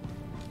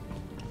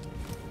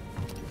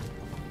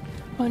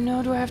 Oh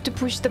no, do I have to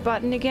push the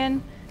button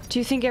again? Do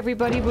you think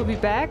everybody will be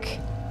back?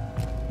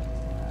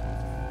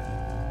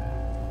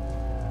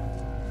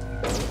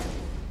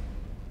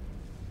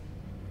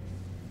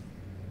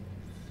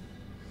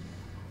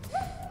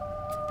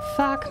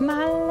 Fuck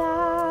my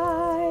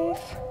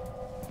life.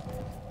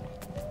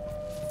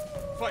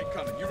 Fight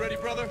coming. You ready,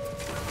 brother?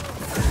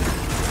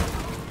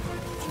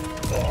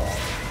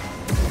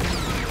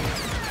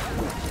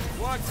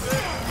 Watch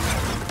this.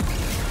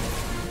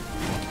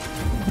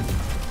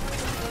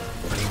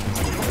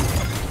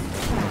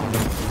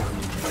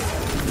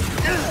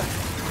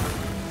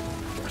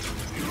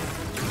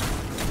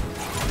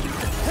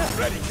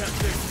 Ready,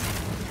 Captain.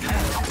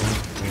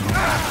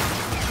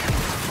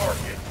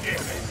 Target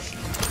damage.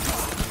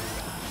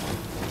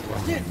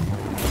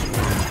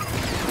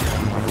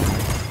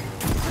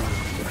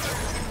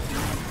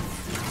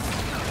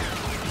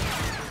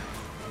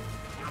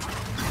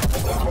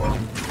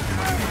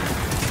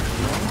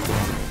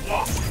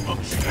 Lost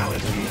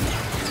functionality.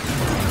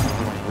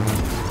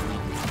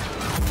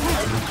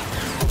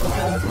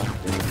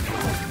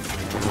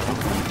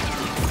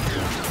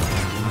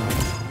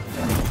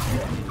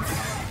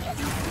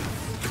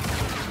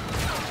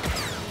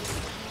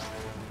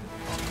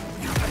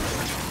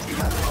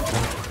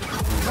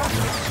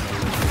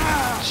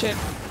 Shit.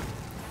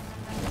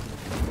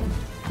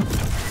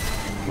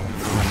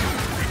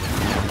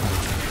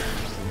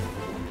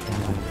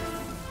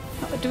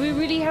 Do we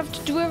really have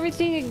to do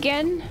everything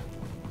again?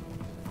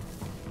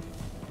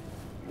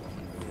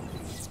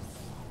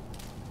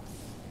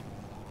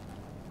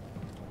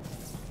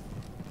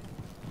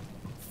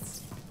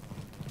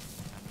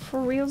 For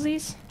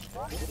realsies?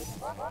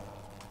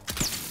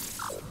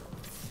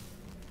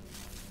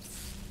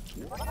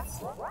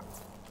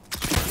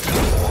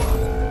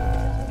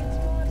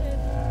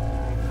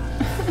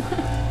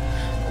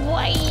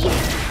 Why?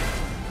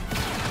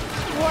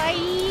 Why?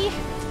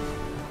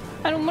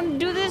 I don't want to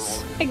do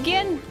this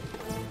again.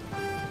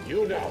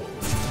 You know.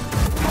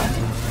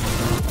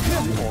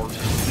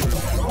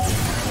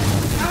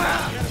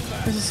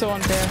 This is so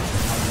unfair.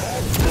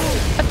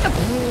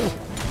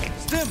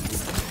 Stim.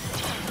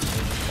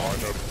 On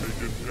a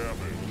bigger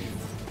damage.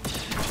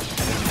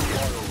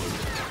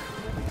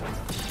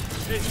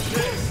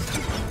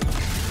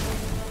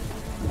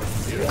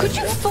 Could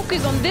you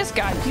focus on this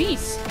guy,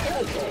 please?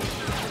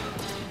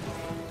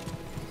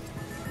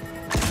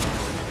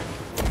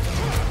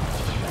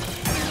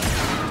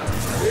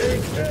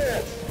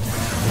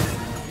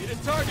 Need a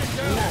target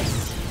down.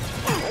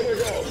 There we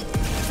go.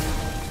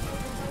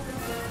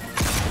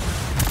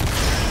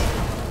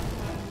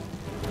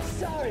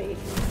 Sorry.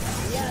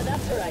 Yeah,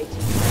 that's right.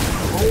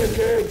 Are you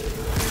okay?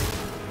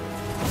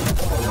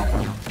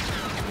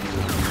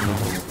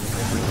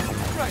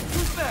 Right,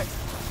 who's next?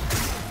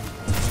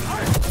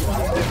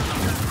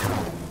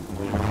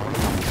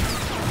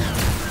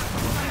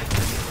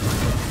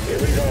 Here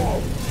we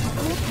go.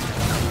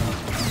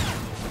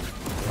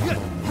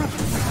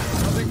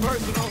 Nothing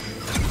personal.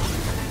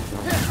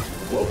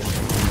 Whoops.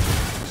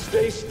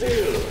 Stay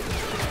still.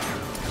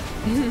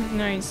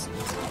 Nice.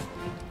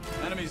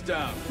 Enemies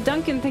down.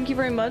 Duncan, thank you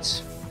very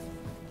much.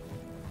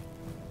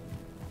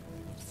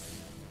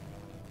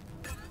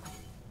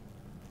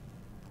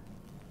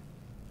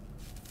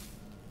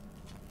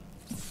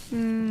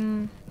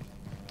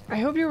 I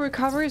hope your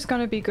recovery is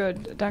gonna be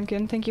good,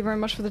 Duncan. Thank you very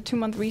much for the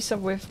 2-month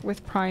resub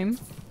with Prime.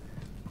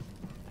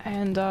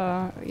 And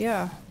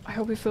yeah, I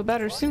hope you feel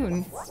better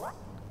soon.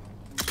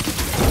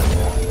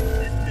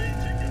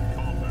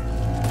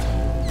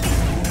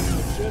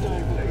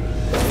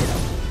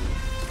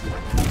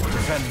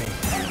 Defend me.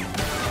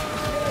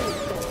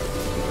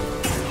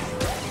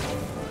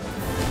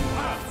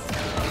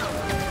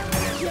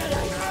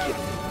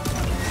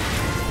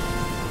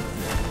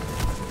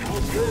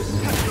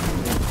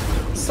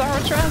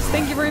 Saratras,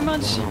 thank you very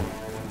much.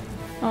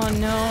 Oh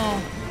no.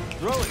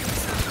 Throw it.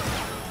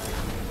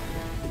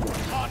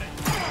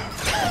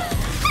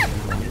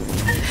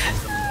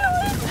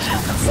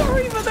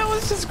 Sorry, but that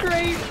was just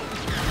great.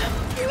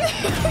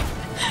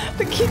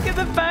 The kick in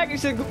the back,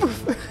 it's like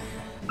poof.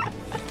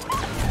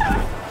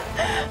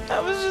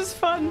 That was just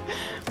fun.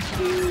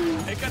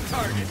 Take a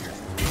target.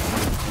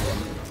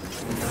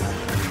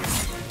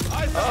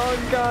 Oh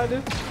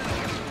god.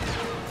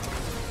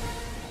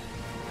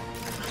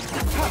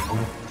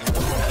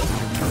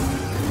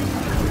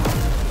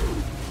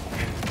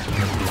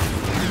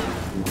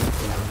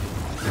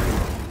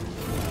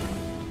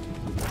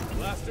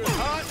 Blaster's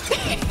hot.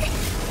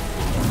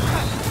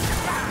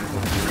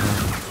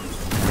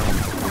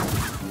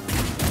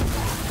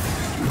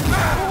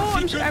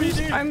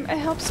 Oh, I'm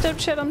help step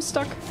chat, I'm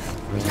stuck.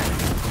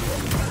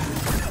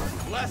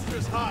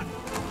 Blaster's hot.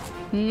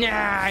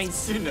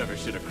 Nice. You never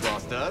should have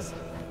crossed us.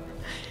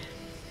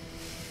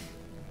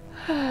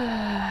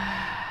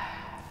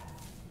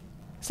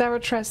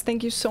 Zaratress,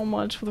 thank you so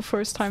much for the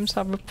first time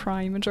sub with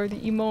Prime. Enjoy the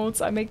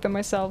emotes. I make them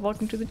myself.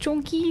 Welcome to the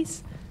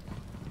Chunkies.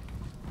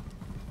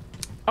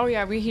 Oh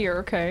yeah, we're here,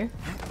 okay.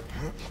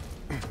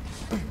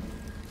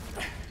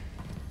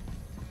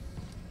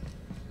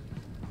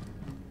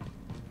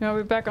 Now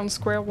we're back on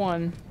square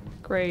one.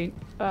 Great.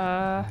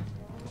 I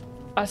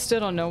still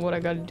don't know what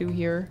I gotta do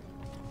here.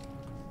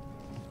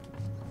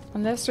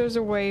 Unless there's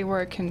a way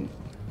where I can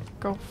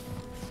go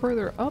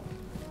further up.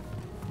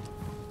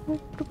 The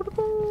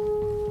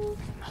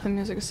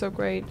music is so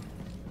great.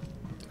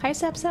 Hi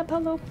Sap Sap,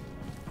 hello.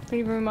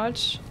 Thank you very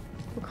much.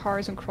 For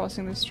cars and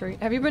crossing the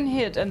street. Have you been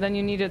hit and then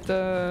you needed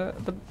the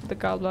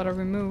gallbladder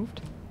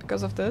removed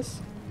because of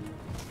this?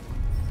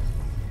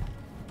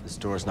 This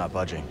door's not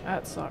budging.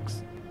 That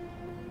sucks.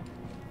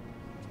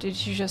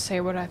 Did you just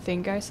say what I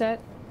think I said?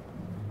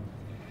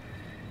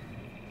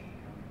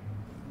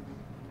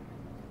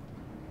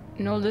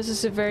 No, this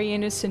is a very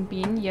innocent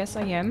being. Yes,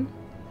 I am.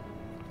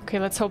 Okay,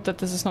 let's hope that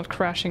this is not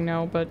crashing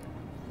now, but...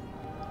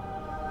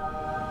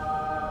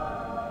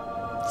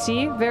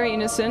 See? Very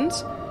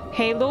innocent.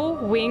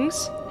 Halo,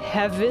 wings,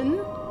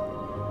 heaven.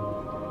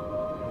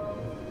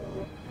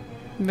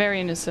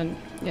 Very innocent.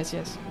 Yes,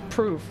 yes.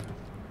 Proof.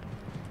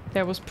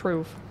 There was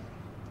proof.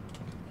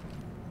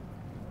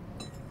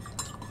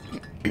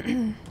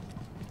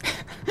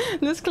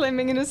 This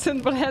claiming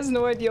innocent but has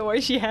no idea why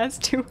she has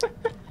to.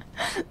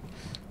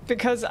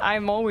 Because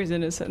I'm always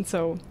innocent,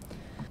 so...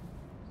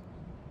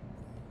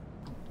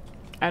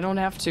 I don't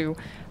have to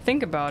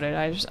think about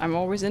it. I'm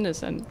always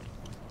innocent.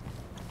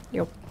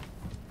 Yup.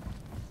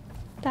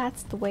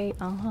 That's the way,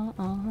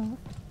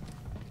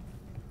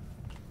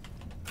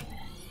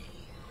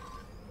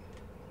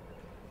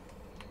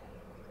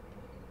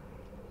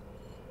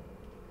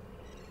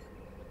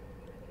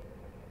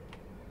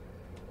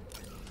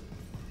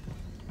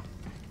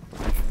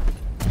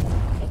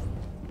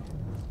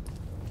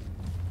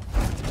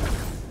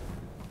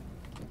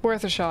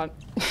 Worth a shot.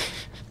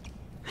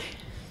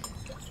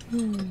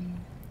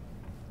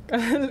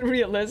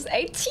 Realist.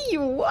 AT,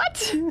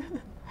 what?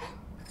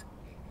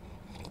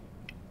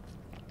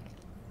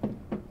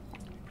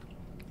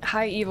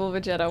 Hi, Evil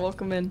Vegeta,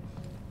 welcome in.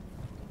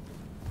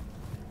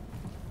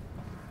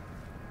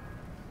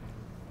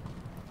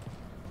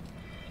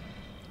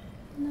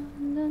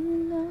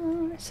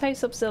 Hi,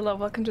 Subzilla,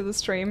 welcome to the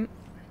stream.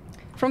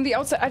 From the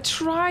outside, I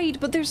tried,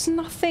 but there's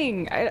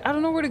nothing. I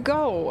don't know where to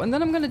go. And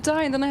then I'm gonna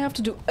die, and then I have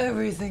to do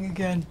everything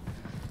again.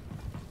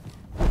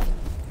 I'm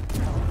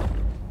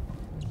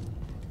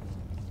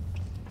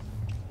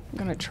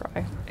gonna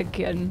try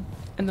again,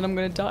 and then I'm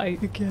gonna die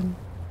again.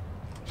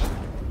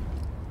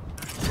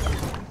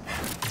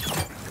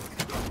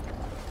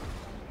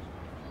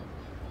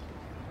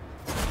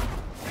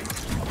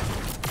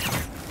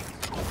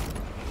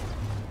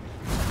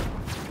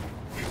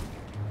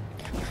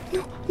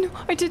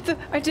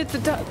 I did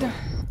the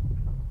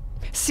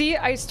See,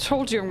 I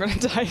told you I'm gonna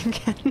die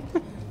again.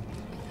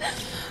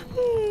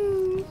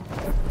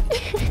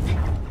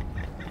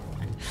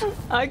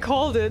 I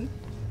called it.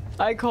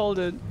 I called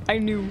it. I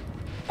knew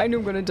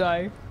I'm gonna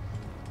die.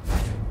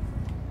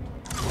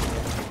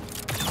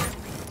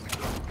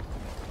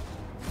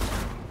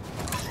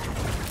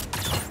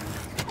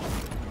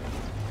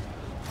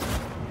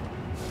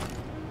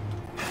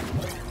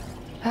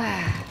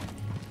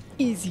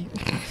 Easy.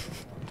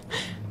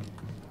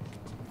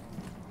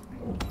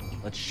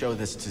 Let's show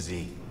this to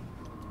Z.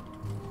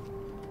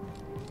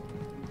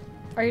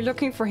 Are you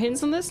looking for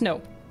hints on this?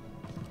 No.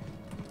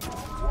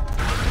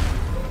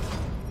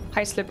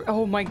 Hi, Slipper.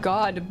 Oh my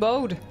god,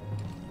 Bode.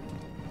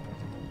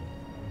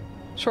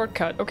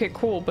 Shortcut. Okay,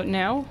 cool. But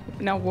now?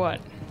 Now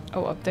what?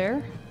 Oh, up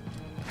there?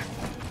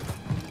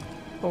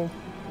 Oh.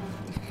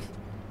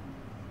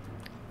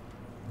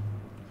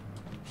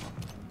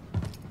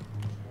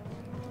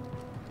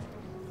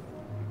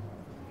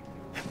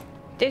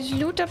 There's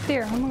loot up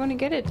there. How am I gonna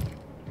get it?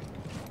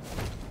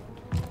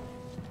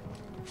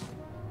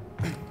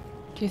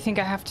 Do you think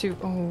I have to?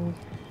 Oh.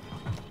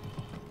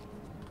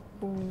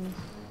 Oh.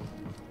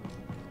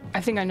 I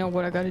think I know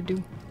what I gotta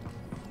do.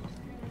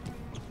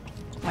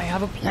 I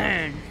have a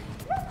plan.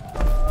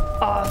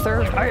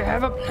 Arthur, I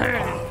have a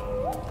plan.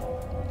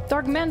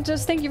 Dark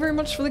Mantis, thank you very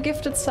much for the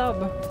gifted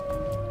sub.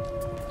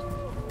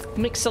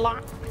 Mix a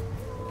lot.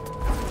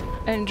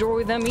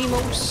 Enjoy them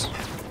emotes.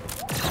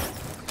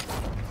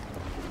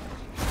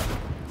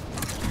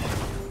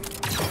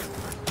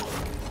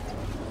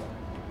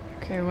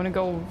 Okay, I want to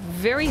go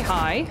very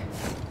high.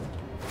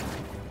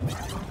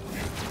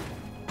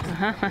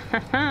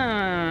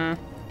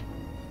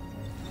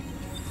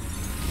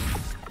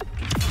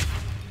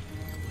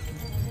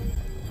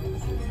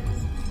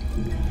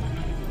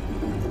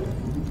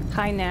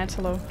 Hi, Nat.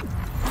 Hello.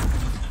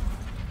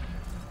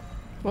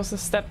 Was the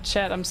step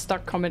chat? I'm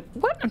stuck comment.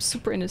 What? I'm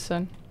super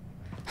innocent.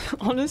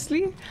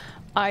 Honestly,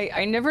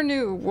 I never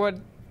knew what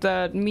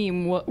that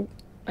meme was.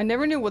 I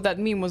never knew what that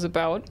meme was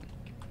about.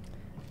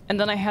 And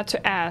then I had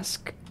to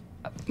ask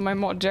my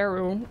mod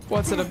Daru,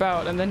 what's it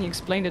about? And then he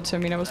explained it to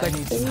me and I was like,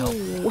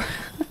 oh.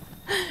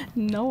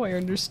 Now I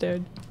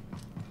understand.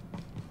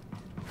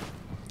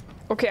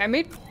 Okay, I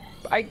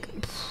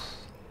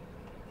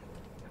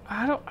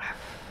don't...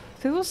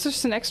 This was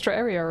just an extra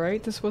area,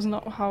 right? This was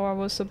not how I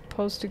was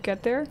supposed to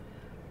get there.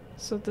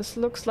 So this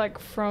looks like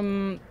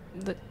from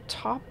the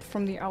top,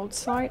 from the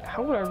outside.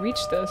 How would I reach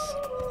this?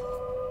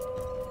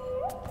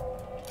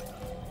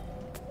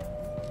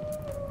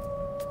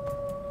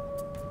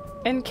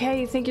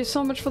 NK, thank you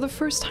so much for the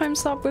first time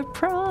sub with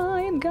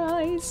Prime,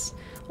 guys.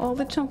 All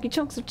the chunky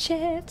chunks of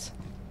chat.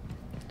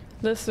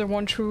 This is the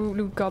one true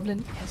loot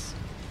goblin. Yes.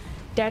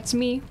 That's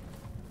me.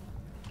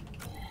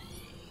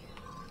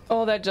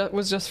 Oh, that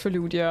was just for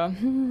loot, yeah.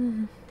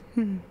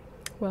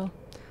 Well,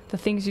 the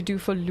things you do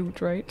for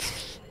loot,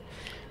 right?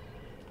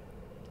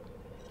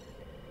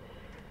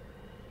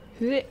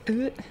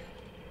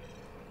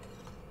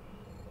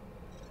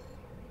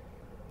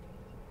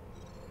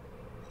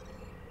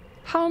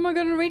 How am I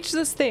gonna reach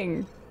this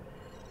thing?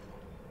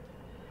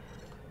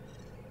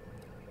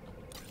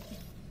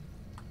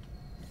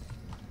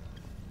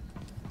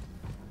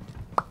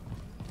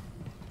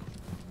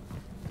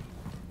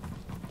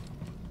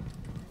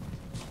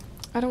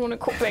 I don't want to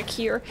go back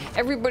here.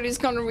 Everybody's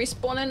gonna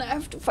respawn and I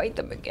have to fight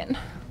them again.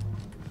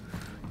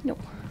 No.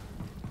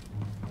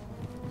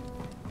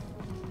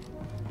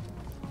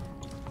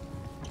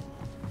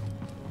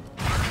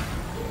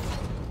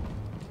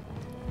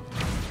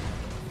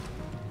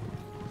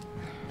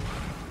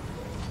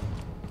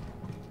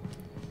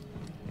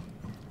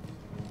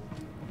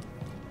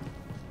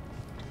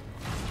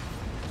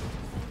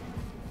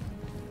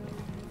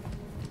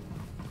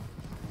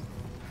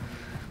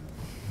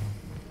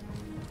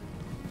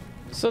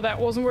 So that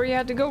wasn't where you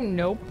had to go?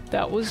 Nope.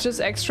 That was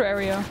just extra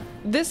area.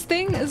 This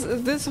thing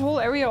is this whole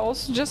area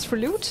also just for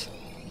loot?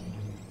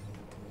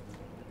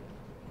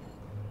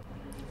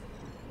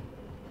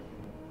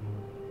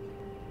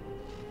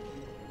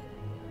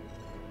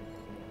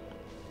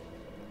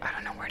 I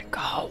don't know where to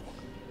go.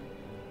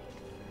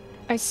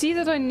 I see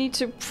that I need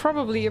to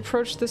probably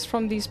approach this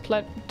from these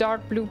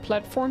dark blue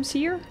platforms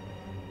here.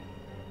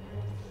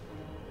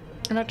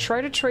 And I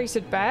try to trace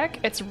it back.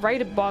 It's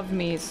right above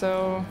me,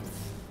 so...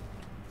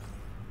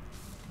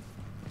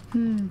 The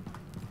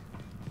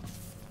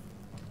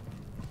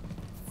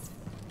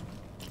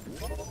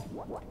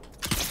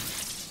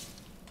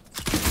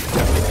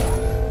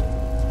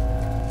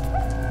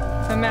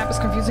map is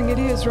confusing. It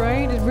is,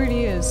 right? It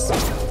really is.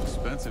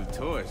 Expensive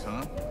toys,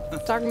 huh?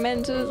 Dark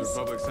Mantis. Those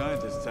Republic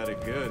scientists had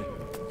it good.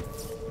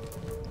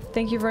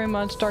 Thank you very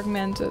much, Dark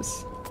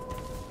Mantis,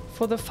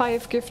 for the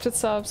 5 gifted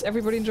subs.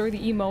 Everybody enjoy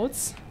the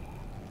emotes.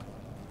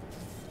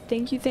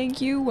 Thank you, thank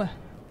you.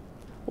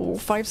 Oh,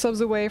 5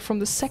 subs away from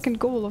the second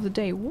goal of the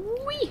day.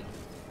 Whee!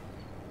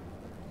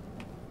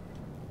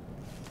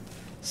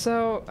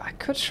 So, I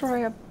could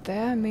try up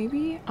there,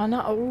 maybe? Oh,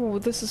 no. Oh,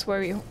 this is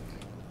where you...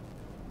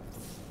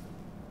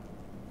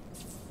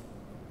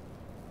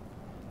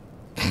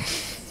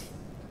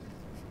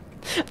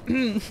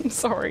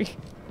 Sorry.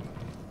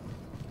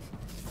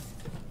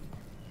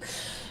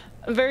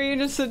 Very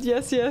innocent,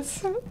 yes,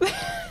 yes.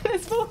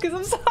 Let's focus,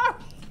 I'm sorry.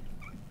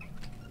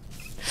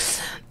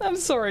 I'm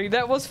sorry,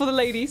 that was for the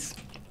ladies.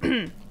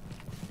 I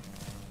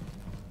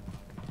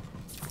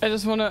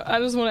just wanna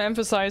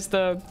emphasize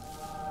the...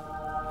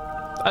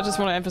 I just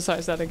wanna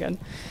emphasize that again.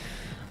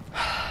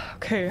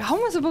 Okay, how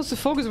am I supposed to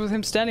focus with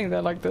him standing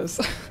there like this?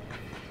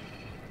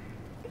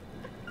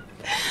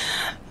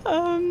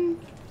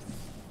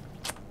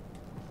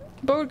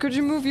 Boat, could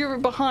you move your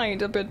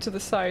behind a bit to the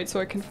side so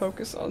I can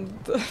focus on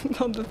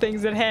the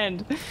things at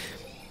hand?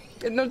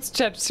 No,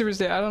 chat,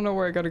 seriously, I don't know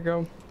where I gotta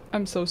go.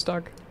 I'm so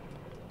stuck.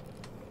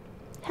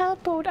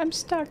 Help, Boat, I'm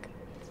stuck.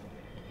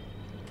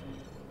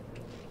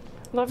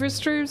 Love your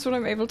streams when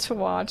I'm able to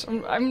watch.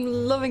 I'm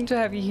loving to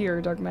have you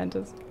here, Dark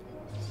Mantis.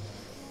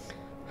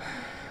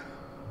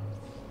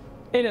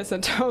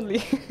 Innocent,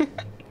 totally.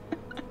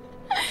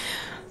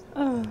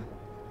 I'm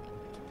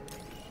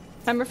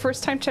a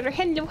first time chatter.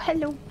 Hello,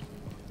 hello.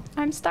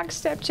 I'm stuck,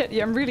 step chat.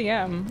 Yeah, I really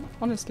am,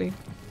 honestly.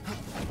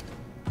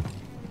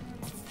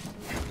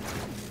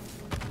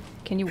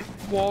 Can you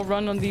wall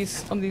run on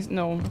these?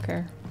 No,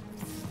 okay.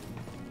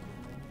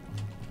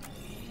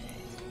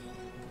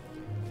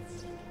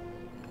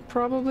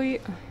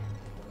 Probably.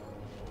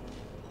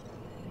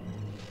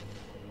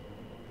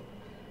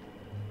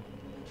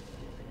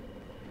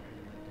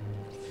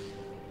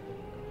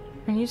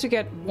 I need to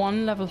get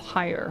 1 level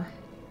higher.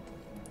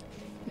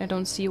 I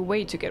don't see a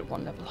way to get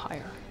 1 level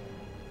higher.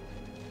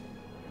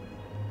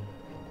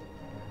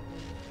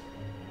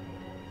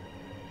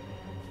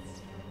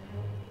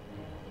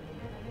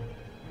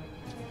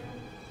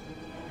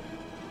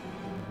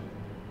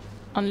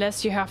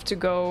 Unless you have to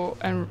go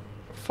and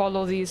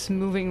follow these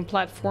moving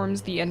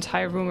platforms the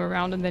entire room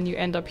around and then you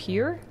end up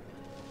here.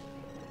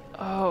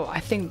 Oh,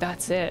 I think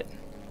that's it.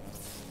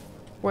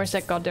 Where's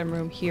that goddamn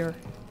room? Here.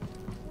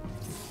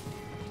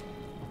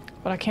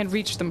 But I can't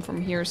reach them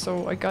from here,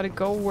 so I gotta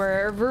go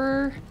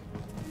wherever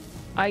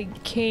I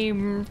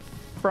came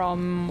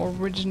from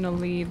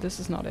originally. This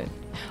is not it.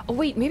 Oh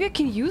wait, maybe I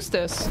can use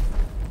this.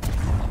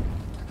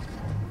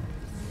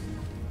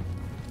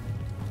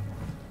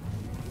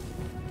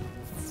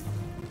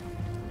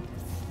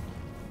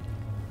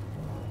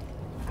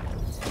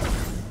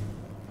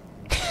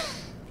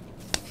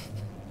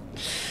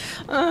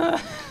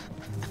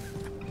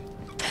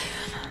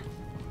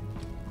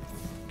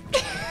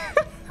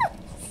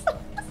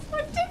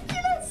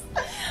 Ridiculous!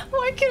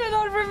 Why can I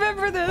not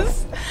remember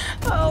this?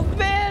 Oh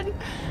man!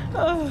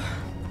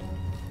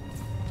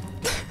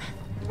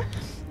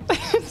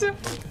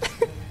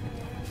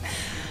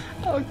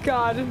 Oh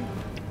god.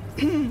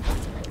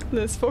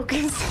 Let's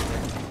focus.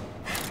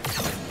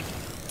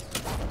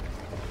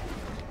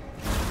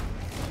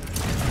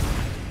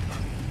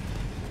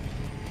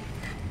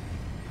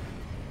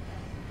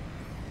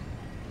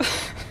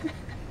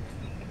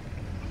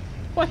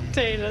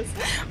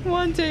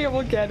 One day I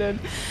will get it.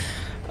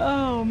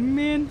 Oh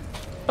man.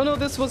 Oh no,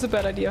 this was a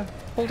bad idea.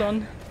 Hold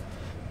on.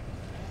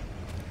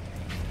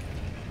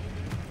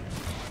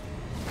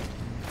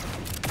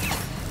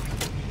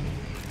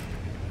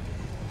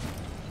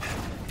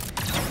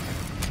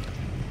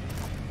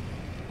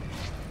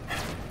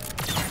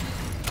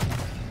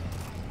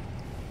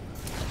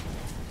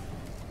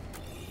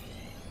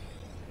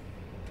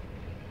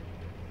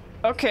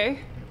 Okay.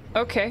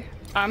 Okay.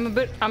 I'm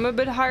a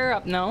bit higher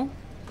up now.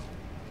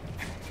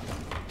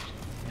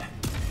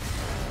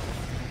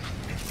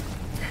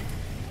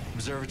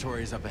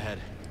 Observatory is up ahead.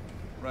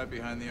 Right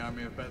behind the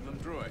army of Bedlam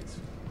droids.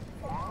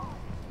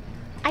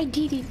 I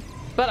did it.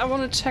 But I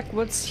want to check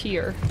what's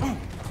here.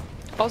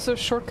 Also, a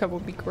shortcut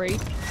would be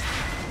great.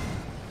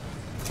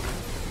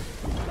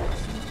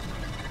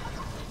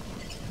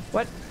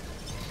 What?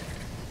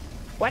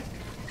 What?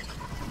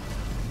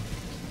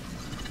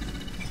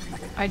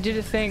 I did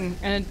a thing,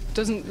 and it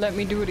doesn't let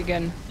me do it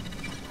again.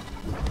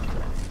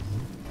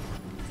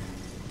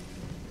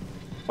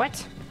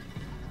 What?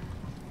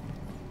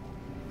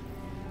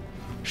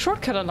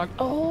 Shortcut unlocked.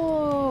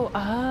 Oh,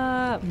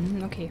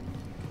 okay.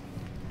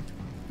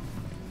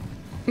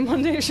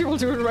 One day she will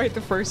do it right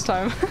the first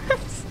time.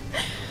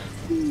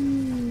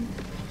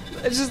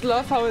 I just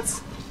love how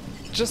it's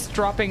just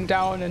dropping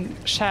down and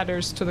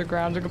shatters to the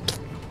ground. Like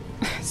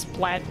a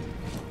splat.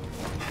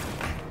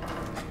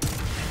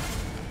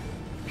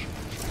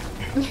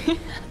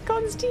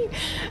 Consti,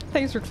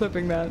 thanks for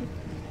clipping that.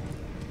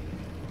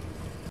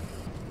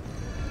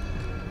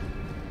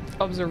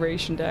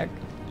 Observation deck.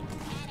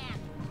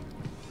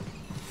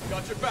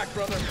 Got your back,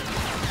 brother.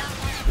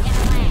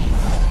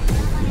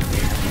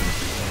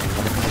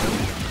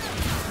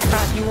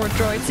 Cut your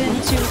droids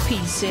into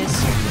pieces.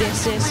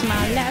 This is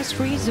my last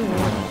resort.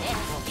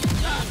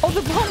 Oh,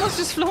 the bomb was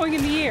just flowing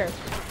in the air.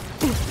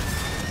 Keep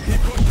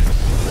pushing.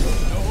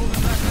 No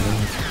holding back now.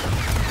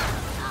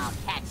 I'll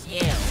catch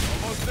you.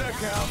 Almost there,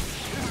 Cal.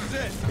 This is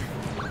it.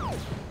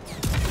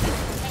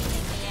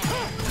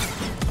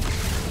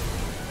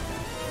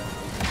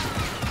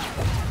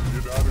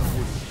 Get out of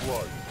with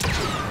blood.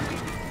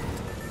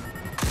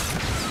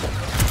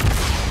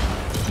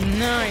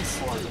 Nice.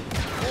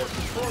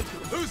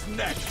 Who's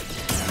next?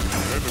 The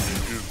enemy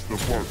is the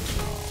mark.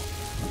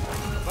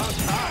 About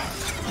time.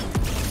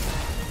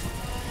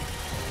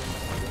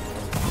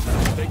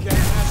 They can't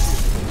have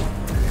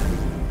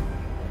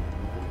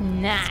you.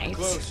 Nice.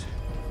 Close.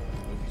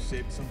 Hope you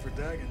saved some for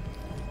Dagon.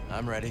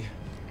 I'm ready.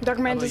 Dark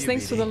How Mantis, about you,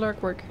 thanks for the BD?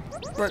 lurk work.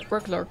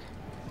 Work lurk.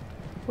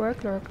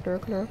 Work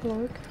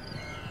lurk.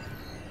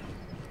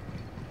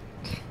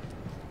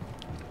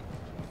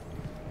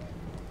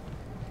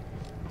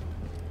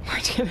 Why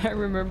did I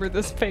remember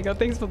this Pega?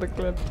 Thanks for the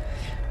clip.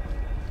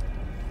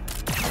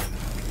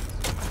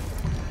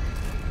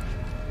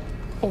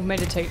 Oh,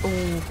 meditate.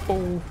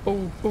 Oh.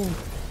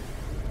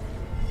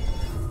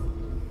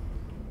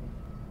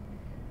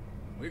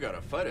 We got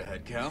a fight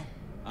ahead, Cal.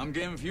 I'm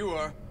game if you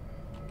are.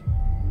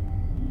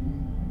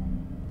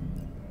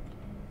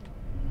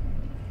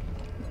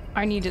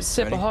 I need a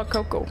sip Ready? of hot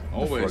cocoa before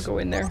I Always. go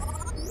in there.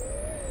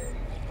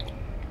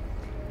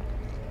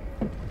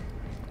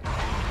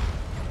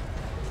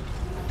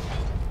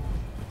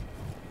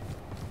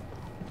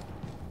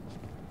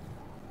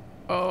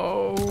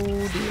 Oh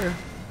dear.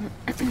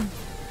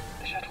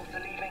 The shuttles are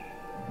leaving.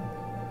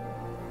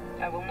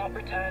 I will not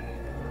return.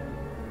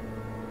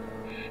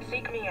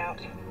 Seek me out,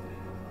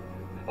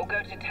 or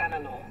go to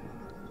Tanalor.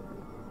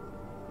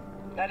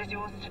 That is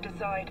yours to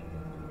decide.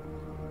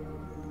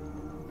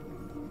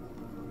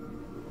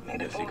 May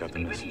the Guess you Force got the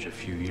be with message you. a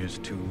few years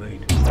too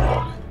late.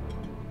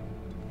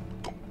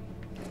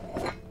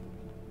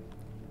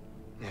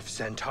 If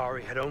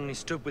Centauri had only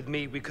stood with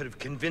me, we could have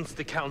convinced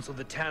the Council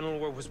that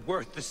Tanalor was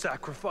worth the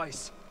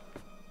sacrifice.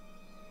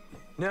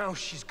 Now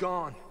she's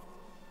gone.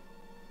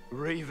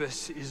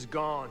 Revis is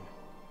gone.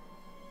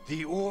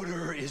 The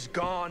Order is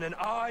gone, and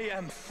I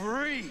am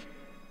free!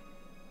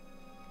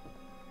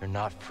 You're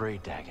not free,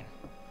 Dagon.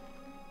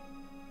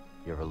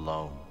 You're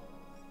alone.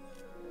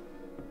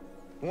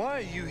 Why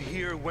are you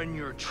here when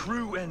your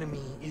true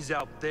enemy is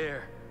out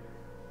there?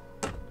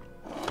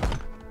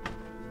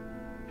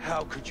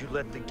 How could you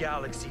let the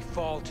galaxy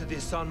fall to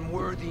this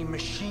unworthy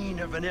machine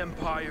of an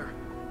empire?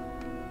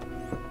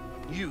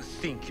 You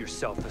think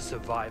yourself a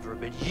survivor,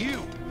 but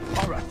you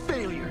are a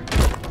failure!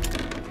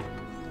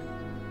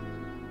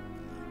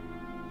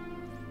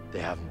 They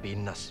haven't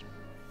beaten us.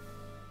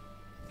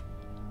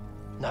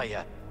 Not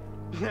yet.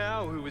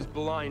 Now who is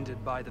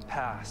blinded by the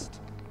past?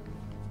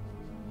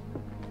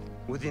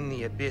 Within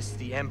the abyss,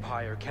 the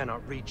Empire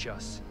cannot reach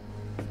us.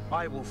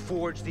 I will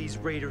forge these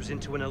raiders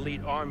into an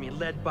elite army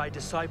led by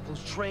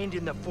disciples trained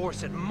in the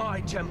Force at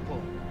my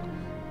temple.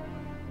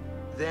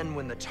 Then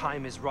when the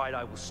time is right,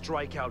 I will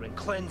strike out and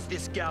cleanse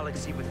this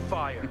galaxy with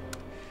fire.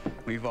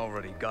 We've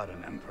already got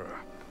an emperor.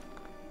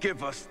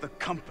 Give us the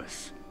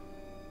compass.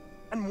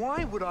 And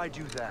why would I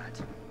do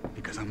that?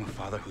 Because I'm a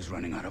father who's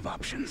running out of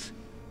options.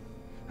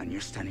 And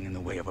you're standing in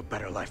the way of a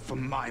better life for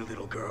my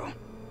little girl.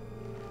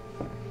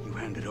 You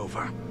hand it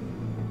over,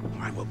 or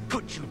I will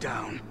put you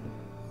down.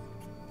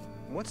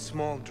 What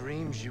small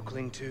dreams you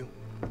cling to.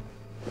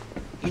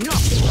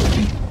 Enough!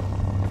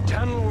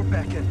 Tantalor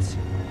beckons.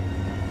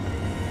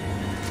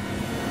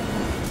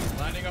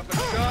 Lining up a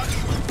shot.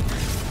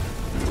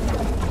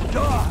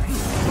 Die!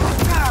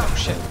 Oh,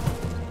 shit.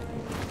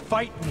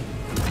 Fight me.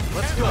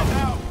 Let's go.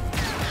 Now.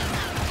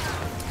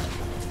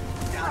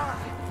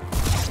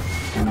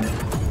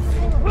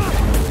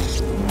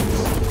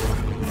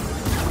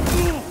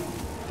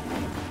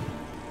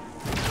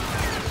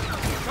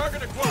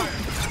 Target acquired.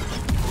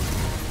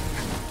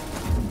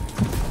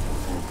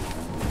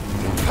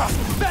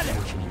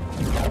 Pathetic!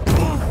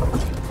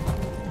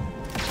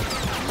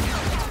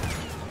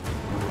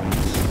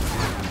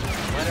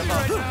 Let him up.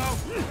 Right now.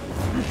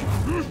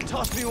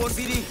 Toss me one,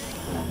 BD.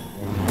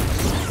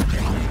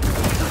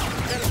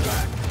 Get it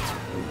back.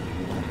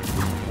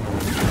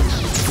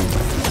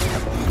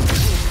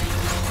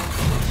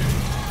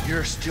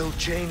 You're still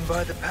chained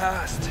by the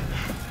past.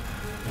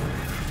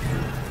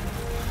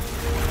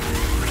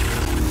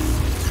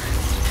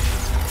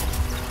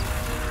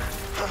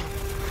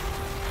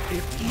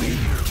 If we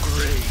were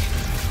great.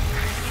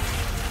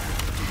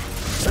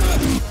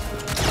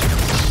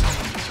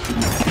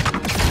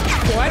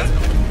 What?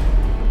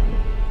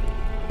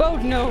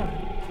 Bode, no.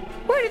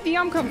 Where did the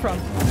come from?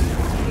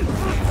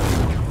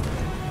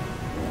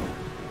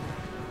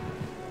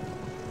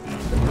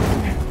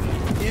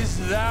 Is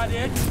that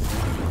it?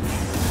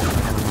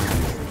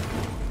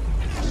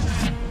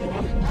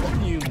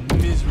 You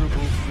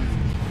miserable fool.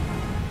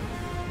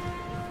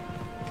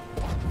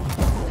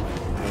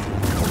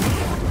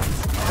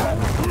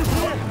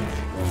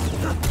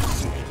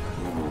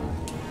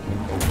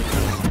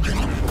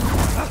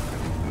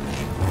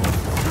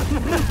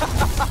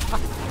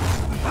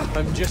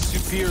 I'm just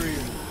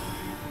superior.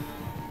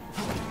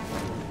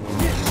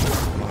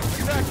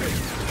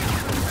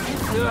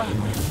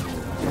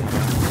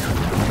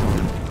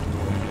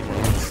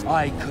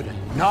 I could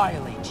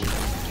annihilate you. The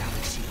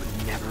galaxy would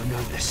never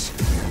notice.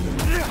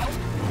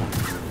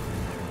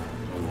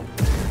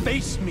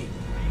 Face me.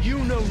 You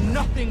know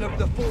nothing of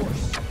the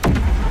Force.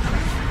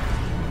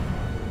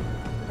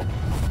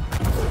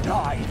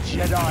 Die,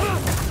 Jedi.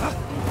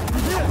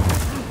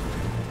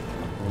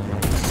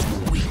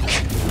 Weak.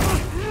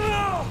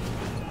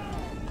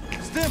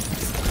 Stim.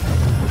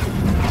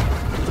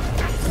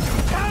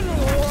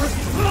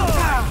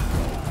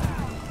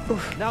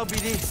 Now,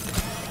 BD.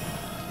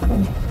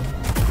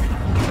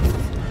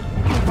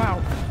 Wow.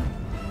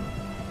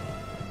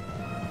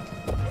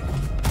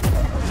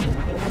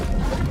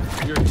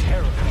 You're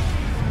terrified.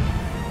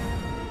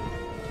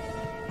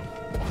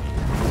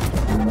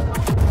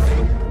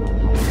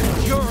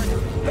 You're an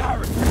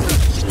embarrassment.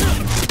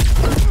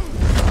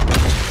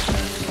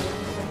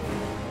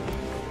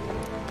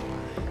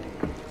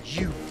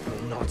 You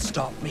will not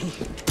stop me.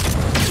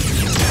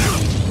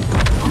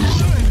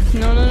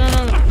 No, no, no,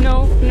 no,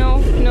 no, no,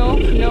 no,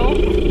 no.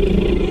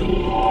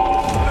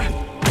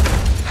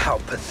 How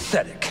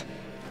pathetic.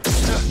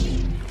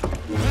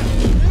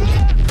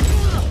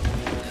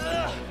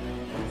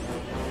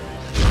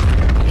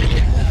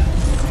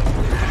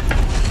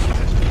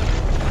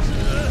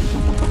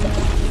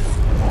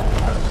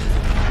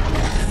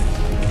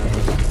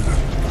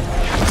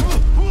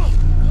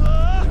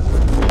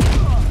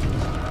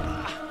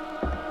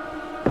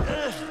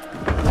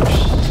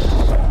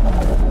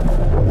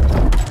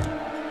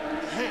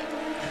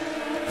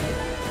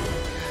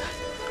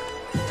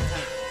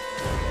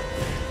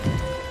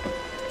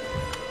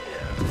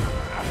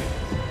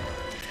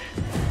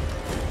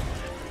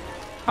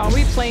 Are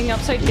we playing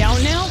upside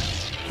down now?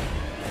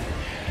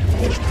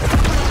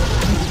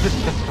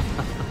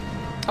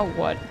 Oh,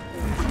 what?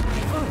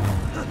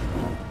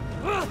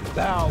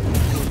 Bow.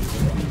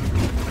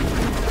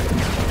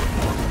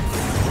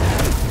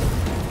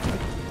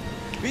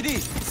 BD!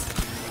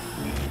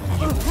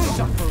 You will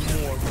suffer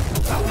more.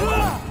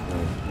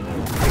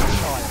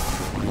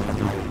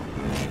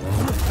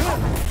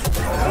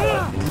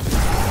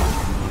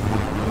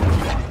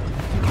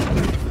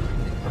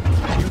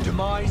 Your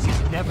demise is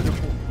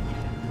inevitable.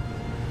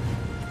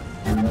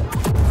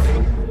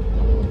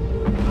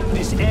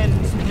 This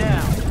ends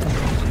now.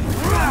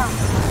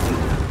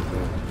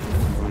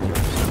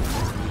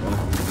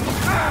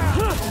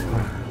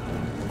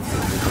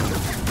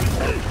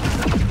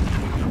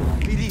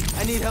 BD,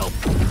 I need help.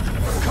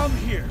 Come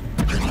here.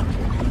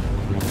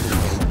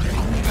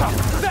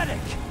 Pathetic.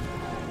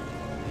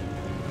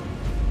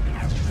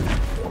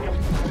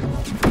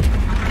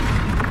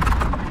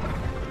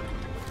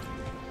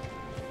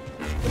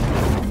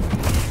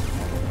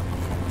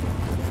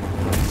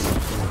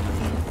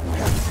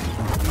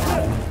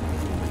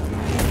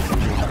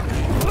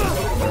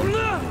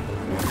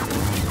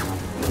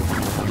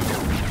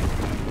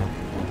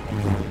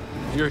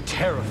 You're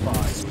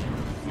terrified.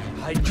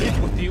 I did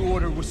what the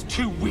Order was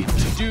too weak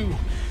to do.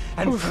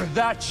 And for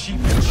that, she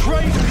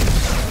betrayed me!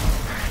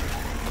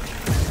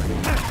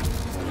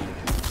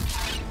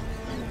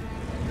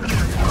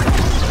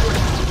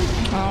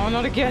 Oh,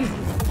 not again.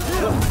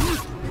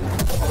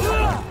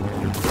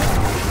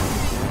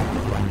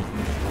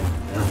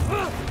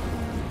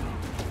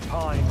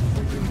 Time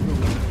for your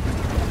ruin.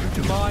 Your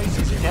demise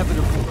is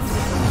inevitable.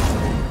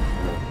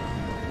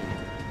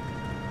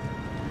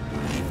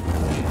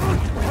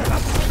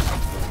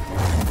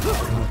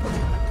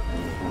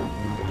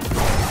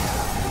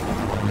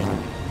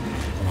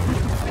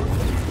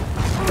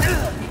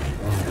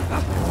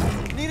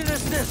 Need an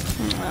assist.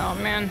 Oh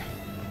man.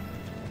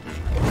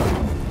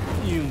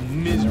 You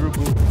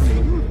miserable.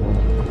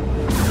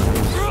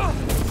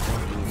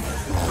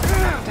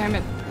 Damn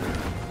it.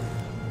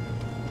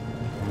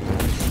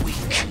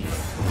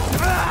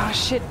 Ah,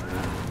 shit.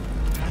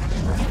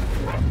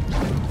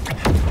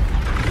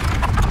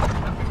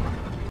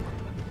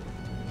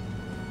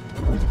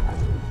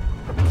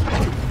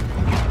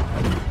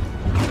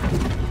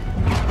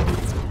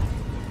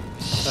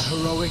 A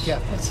heroic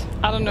effort.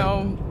 I don't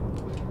know.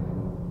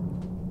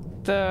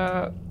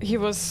 He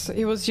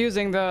was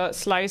using the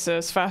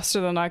slices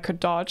faster than I could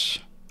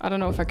dodge. I don't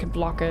know if I could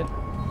block it.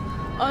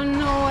 Oh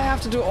no, I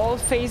have to do all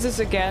phases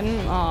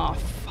again. Oh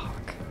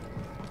fuck.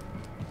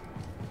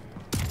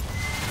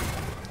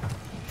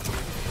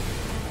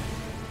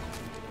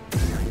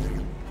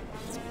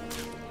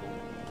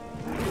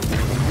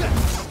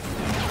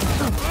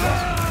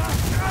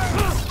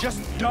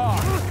 Just die.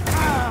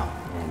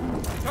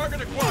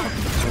 Target acquired.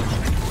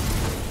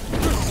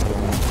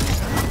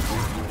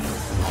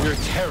 You're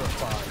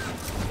terrified.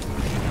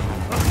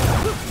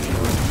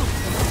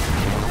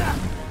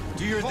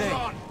 Do your thing.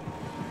 On.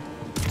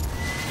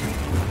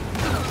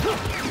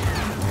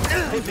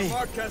 Hit me.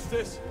 Broadcast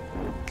this.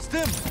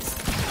 Stim.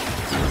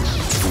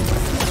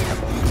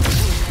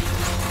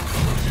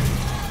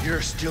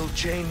 You're still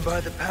chained by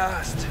the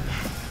past.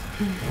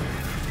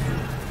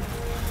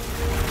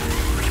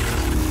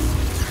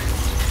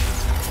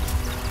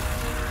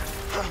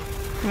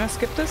 Can I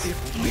skip this? It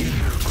will be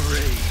your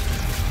grave.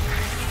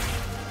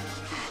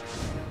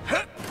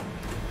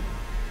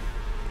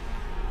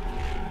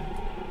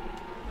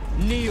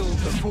 Kneel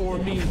before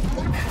me.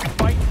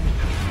 Fight me.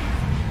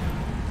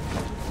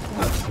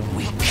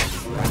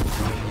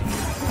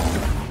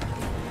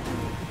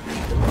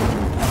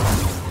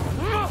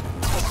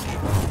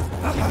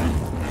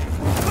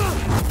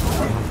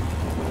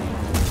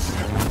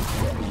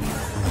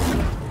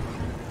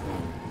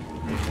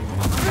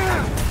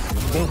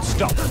 Won't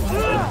stop.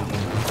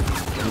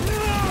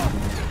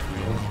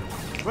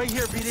 Right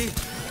here, BD.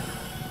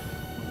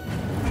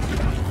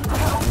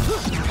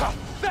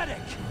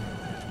 Pathetic!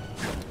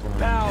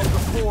 Bow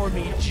before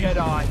me,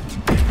 Jedi.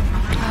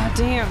 Ah,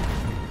 damn.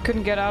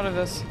 Couldn't get out of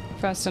this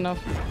fast enough.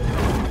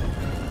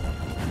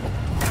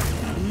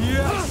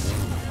 Yes!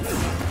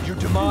 Your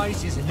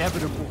demise is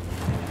inevitable.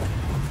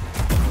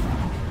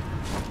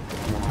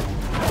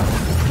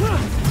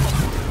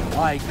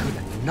 I could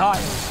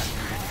annihilate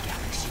the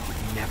galaxy would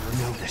never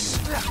notice.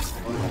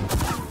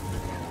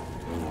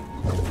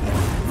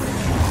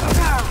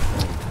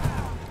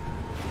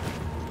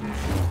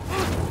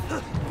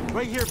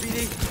 Right here,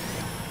 BD.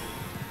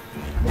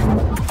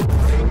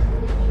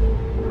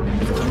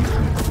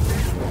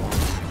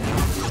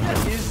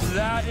 Is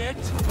that it?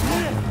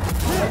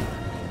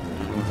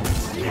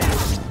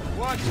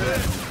 Watch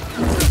it.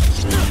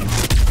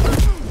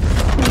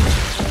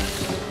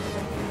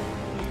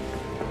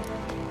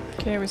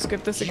 Okay, we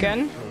skip this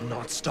again. Will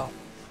not stop.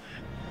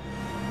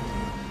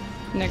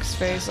 Next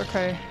phase,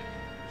 okay.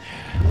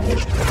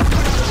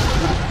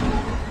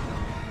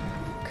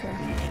 Okay.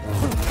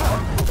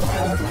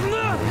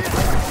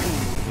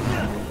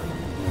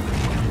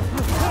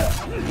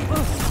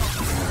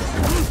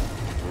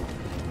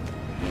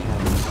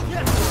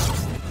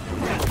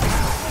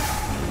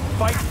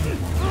 Fight me.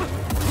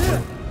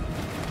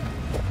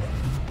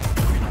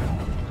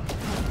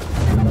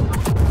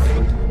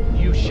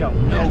 You shall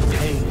know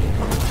pain.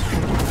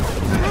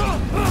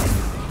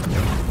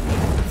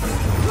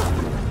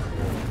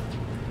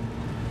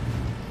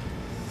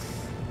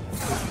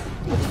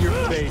 You're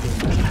fading.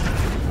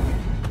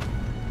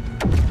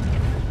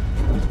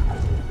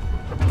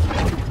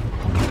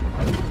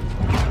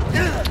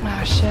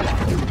 Ah, shit.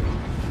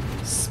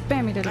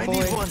 Spammy little boy. I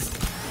need one.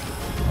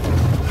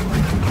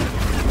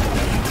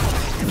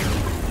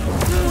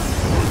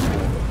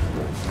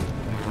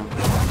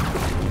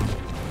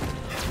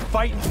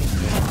 Fight me.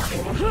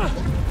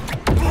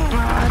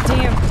 Ah,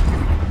 damn.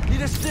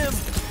 Need a stim.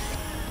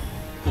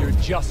 Your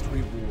just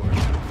reward.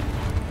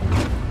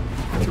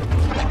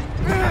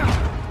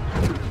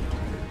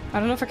 I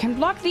don't know if I can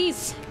block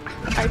these.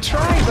 I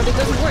try, but it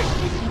doesn't work.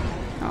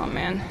 Oh,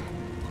 man.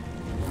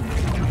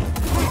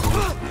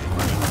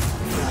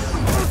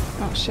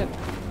 Oh, shit.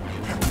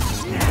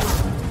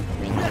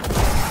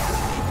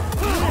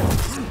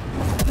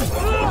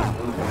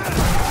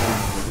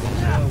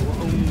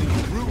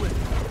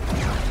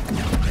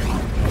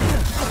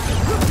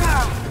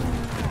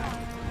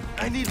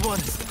 I need one.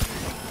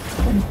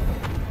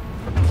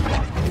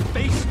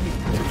 Face me.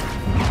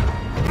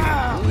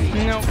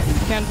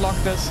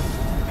 this.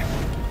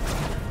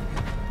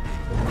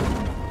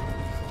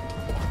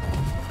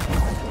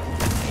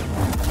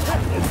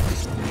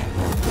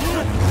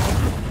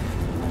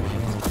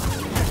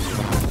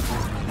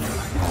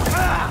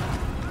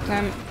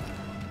 Damn.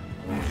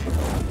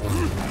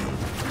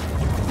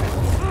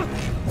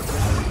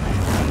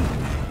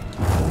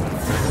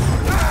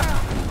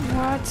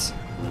 What?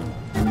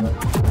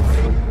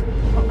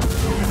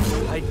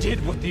 I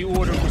did what the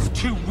Order was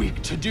too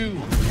weak to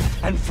do,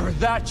 and for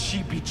that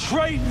she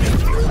betrayed me!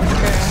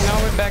 Okay,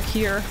 now we're back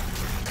here.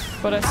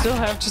 But I still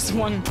have just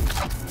one.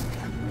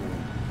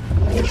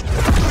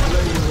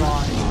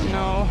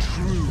 No.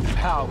 True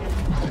power.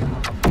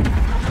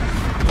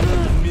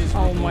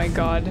 Oh my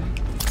god.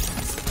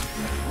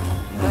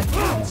 I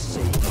can't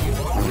save you.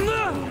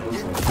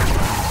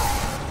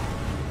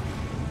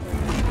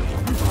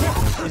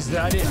 Is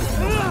that it?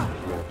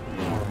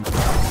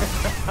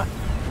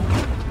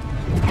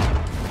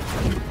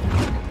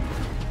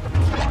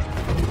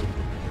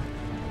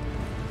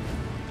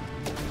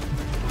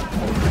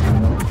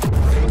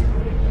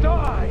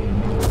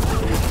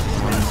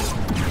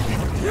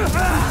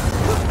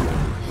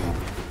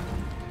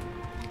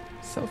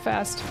 So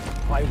fast.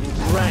 I will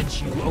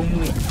grant you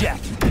only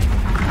death.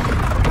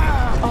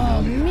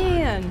 Oh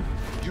man!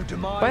 Your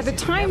demise By the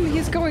time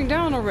he's going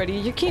down already,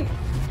 you can't.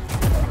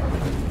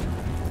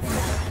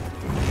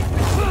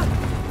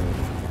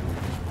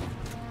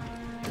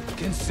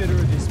 Consider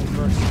this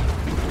mercy.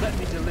 Let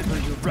me deliver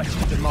your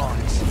wretched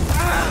demise.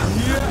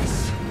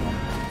 Yes!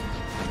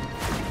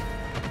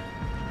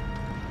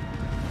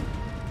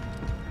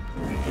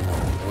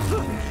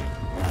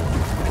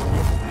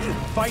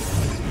 Fight!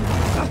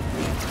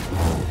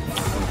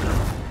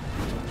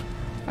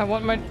 I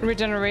want my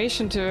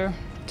regeneration to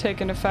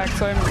take an effect,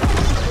 so I'm...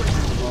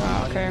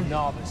 Oh, okay.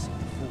 Novice in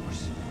the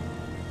Force.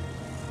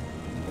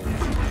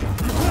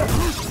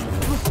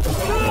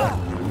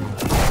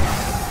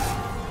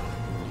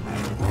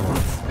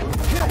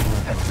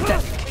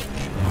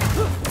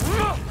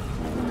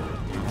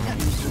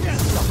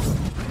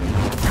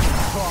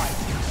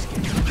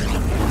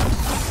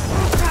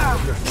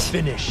 You're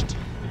finished.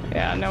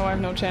 Yeah, no, I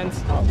have no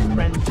chance.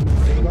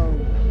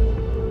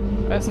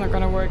 That's not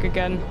gonna work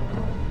again.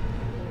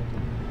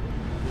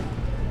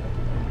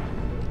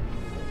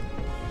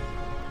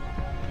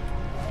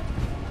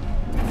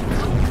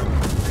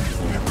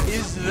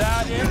 Is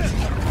that it?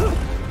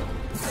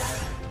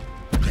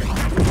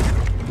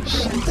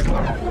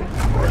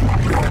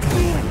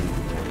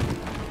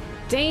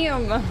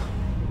 Damn!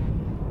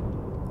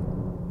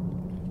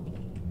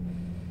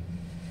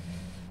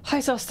 Hi,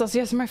 Sostas.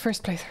 Yes, my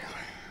first playthrough.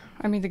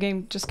 I mean, the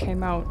game just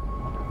came out.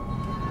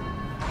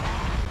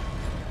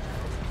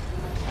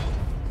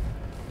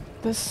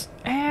 This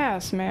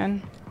ass,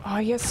 man. Oh,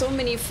 he has so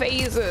many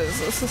phases.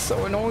 This is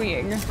so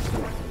annoying.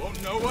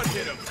 Won't know what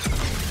hit him.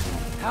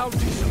 How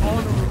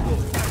dishonorable.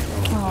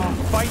 Oh.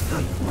 Fight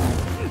me.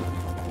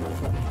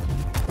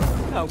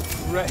 How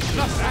fresh.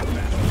 Not that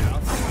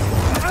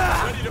fast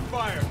now. Ready to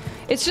fire.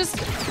 It's just,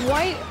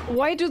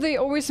 why do they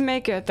always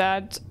make it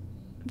that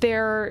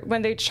they're,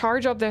 when they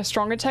charge up their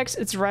strong attacks,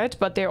 it's red,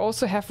 but they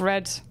also have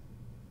red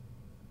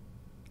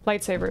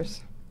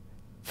lightsabers?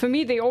 For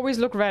me, they always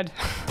look red.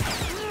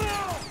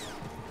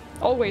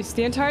 Always.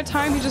 The entire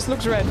time, he just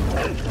looks red.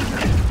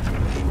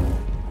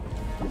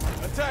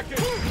 Attack it!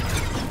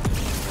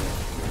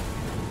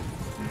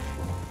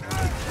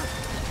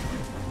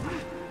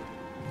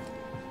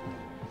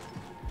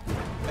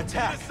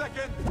 Attack! Wait a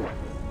second!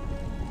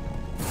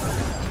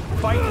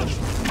 Fight!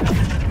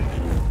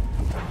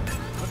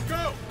 Let's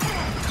go!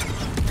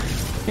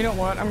 You know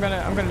what? I'm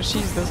gonna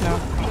cheese this now.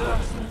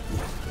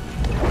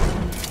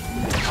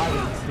 I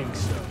didn't think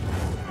so.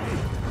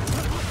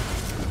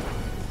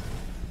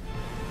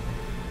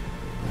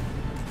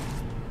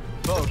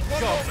 Oh,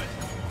 stop it!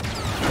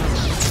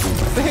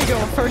 There you go,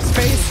 first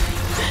phase.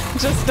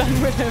 Just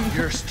done with him.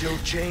 You're still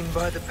chained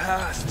by the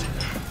past.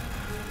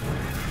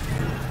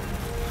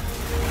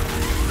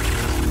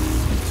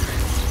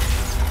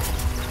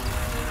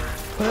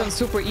 Put it on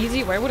super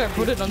easy? Why would I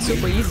put it on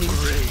super easy?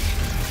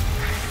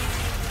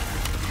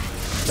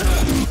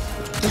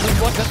 This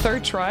is what, the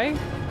third try?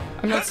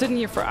 I'm not sitting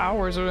here for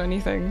hours or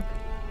anything.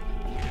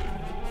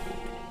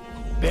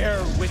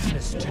 Bear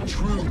witness to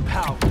true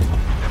power.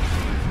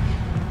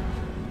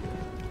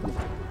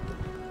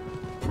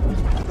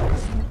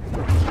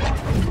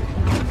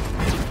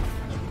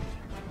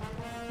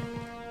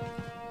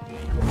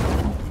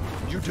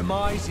 Your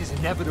demise is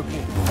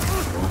inevitable.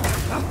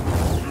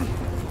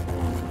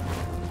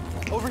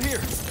 Over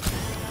here!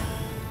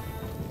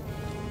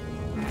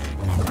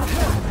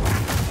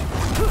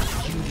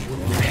 You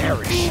will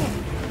perish.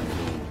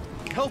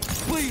 Help,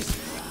 please!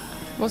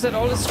 Was it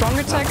all a strong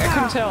attack? I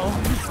couldn't tell.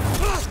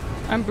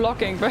 I'm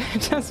blocking, but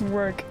it doesn't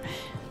work.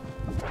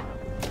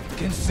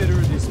 Consider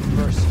this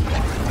mercy.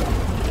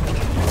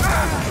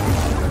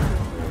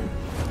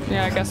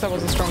 Yeah, I guess that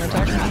was a strong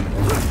attack.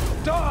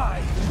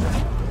 Die!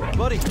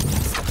 Buddy!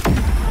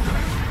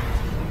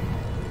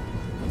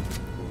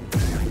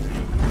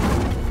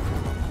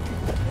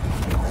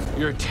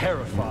 You're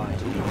terrified.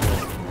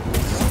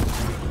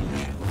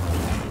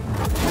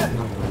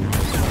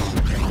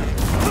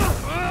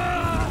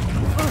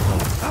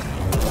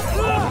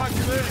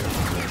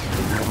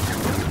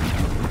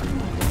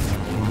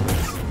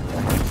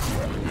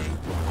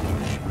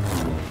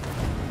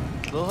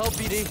 Little help,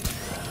 BD.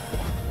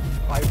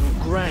 I will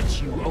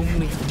grant you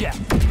only death.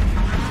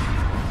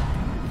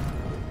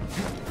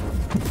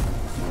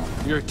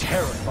 You're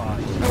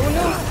terrified. Oh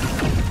no!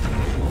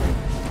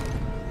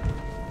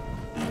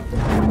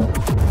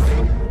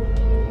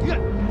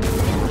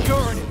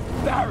 You're an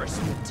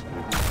embarrassment.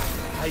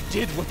 I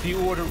did what the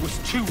Order was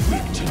too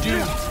weak to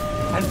do,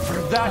 and for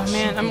that. Oh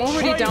man, I'm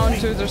already down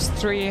to there's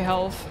 3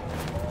 health.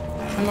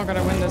 I'm not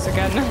gonna win this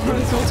again.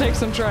 This will take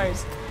some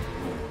tries.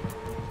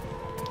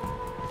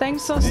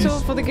 Thanks,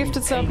 Sosto, for the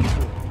gifted sub. You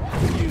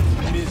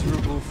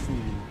miserable fool.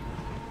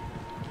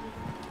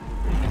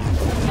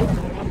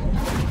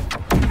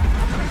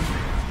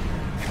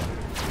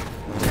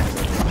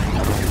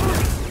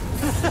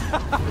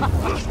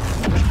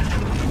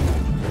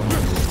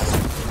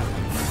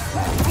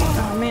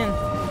 Oh man.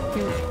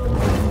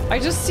 I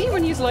just see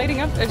when he's lighting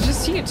up, I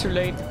just see it too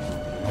late.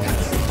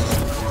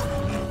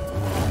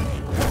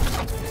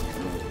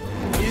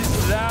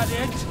 Is that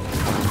it?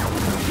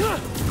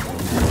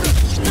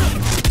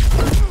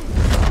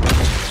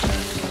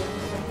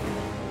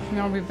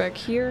 I'll be back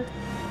here.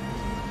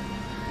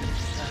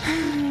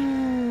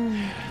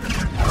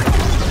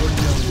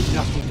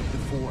 Nothing of the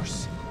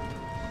Force.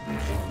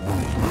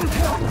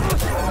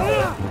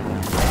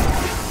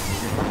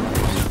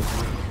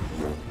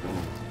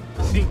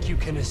 Think you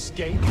can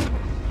escape?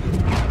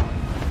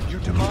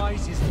 Your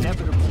demise is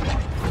inevitable.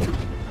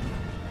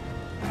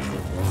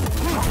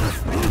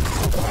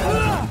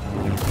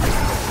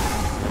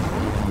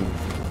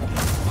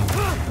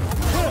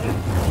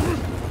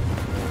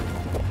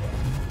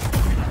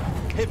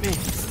 Hit me.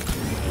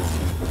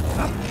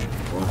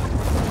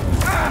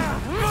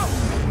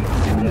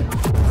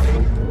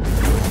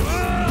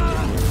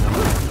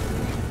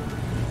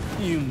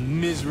 You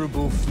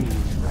miserable fool.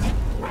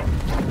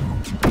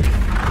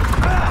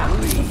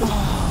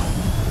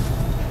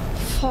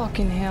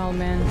 Fucking hell,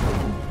 man.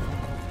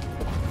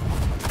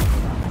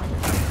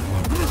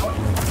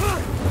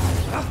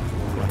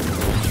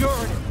 You're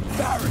an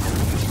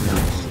embarrassment.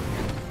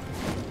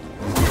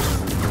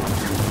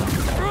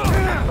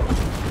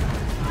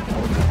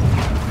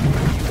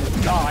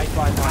 Die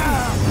by my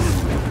hand.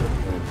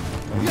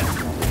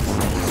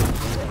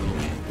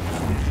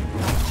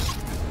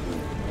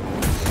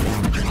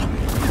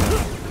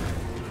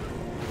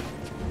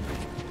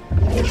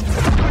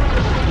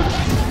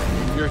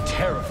 You're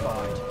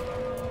terrified.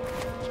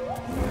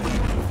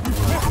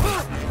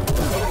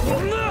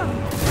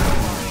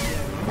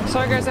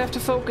 Sorry guys, I have to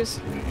focus.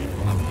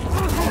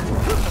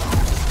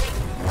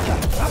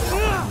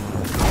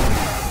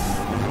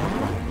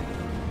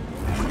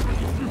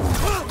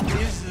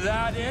 Is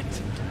that it?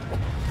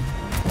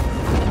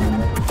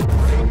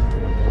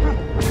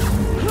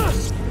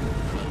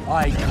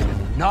 I could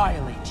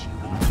annihilate you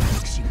in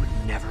tricks you would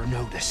never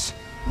notice.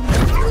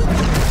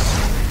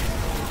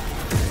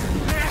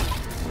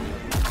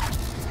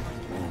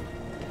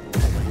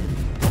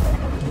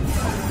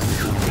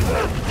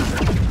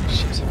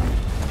 Shit.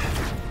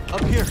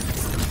 Up here.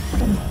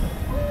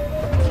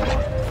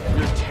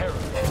 You're terrible.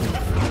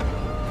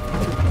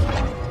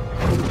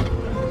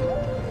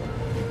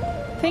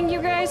 Thank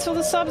you guys for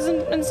the subs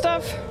and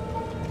stuff.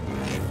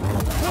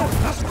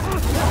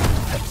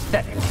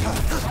 Pathetic.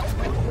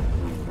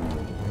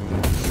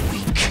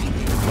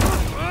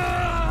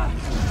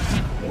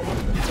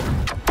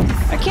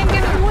 I can't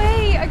get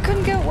away! I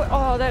couldn't get away!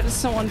 Oh, that is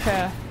so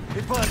unfair.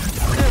 Hey, bud.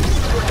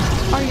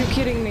 Are you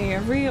kidding me?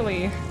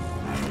 Really?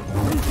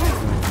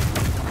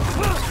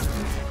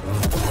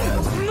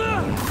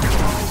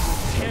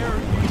 Tear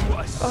you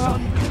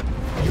asunder.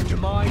 Your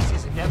demise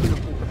is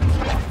inevitable.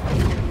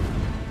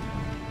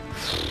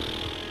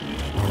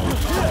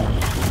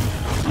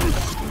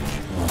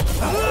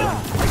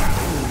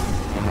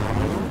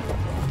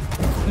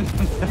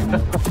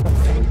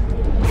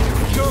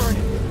 You're an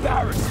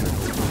embarrassment.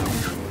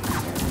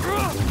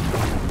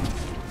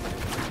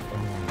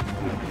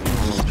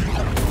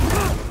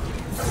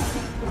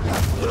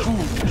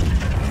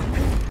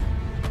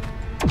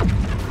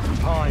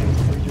 Time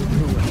for your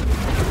ruin.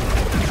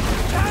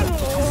 Battle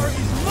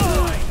is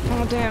mine!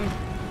 Oh, damn.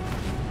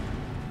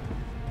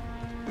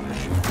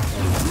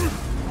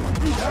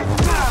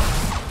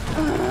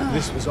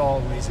 This was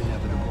always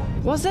inevitable.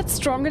 Was that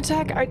strong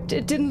attack?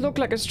 It didn't look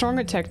like a strong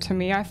attack to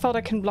me. I thought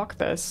I can block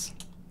this.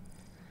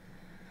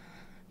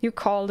 You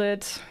called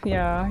it.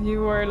 Yeah, you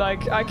were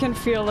like, I can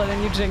feel it,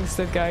 and you jinxed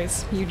it,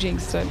 guys. You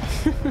jinxed it.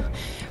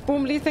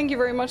 Boomly, thank you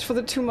very much for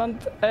the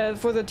 2-month,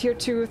 for the tier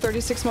 2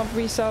 36-month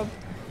resub.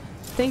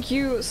 Thank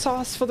you,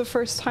 Sauce, for the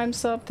first time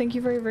sub. Thank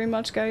you very, very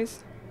much,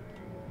 guys.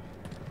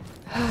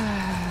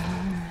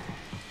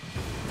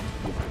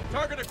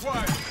 Target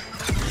acquired.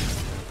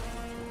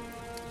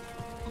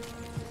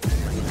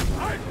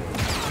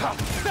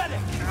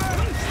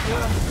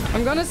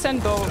 I'm gonna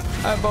send Bo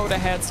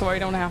ahead so I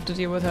don't have to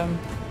deal with him.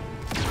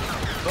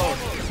 Bo,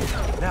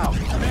 Now.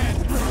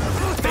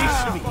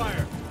 Face me!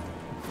 Fire.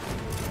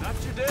 Not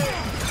today!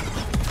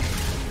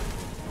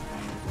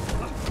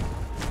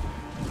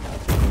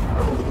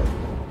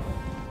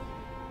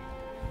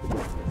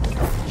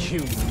 You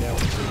know.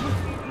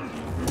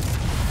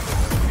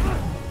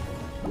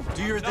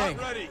 Do your thing.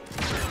 Ready.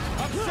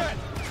 I'm set.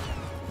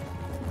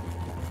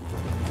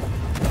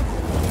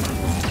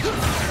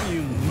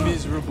 You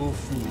miserable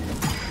fool.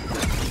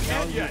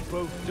 Now you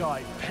both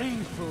die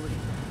painfully.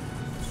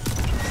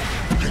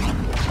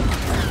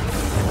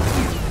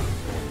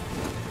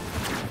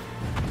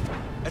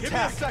 Attack. Give me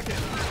a second.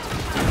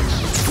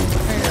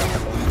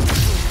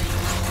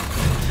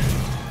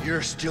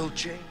 You're still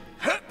chained.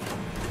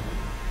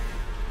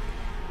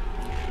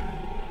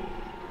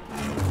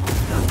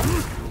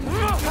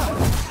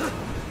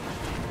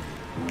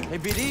 Hey,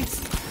 BD.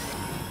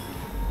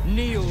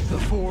 Kneel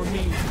before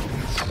me.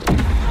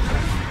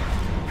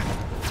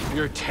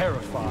 You're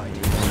terrified.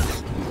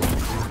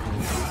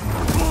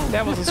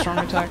 That was a strong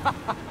attack.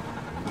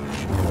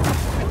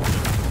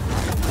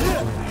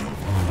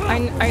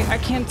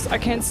 I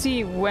can't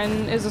see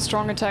when is a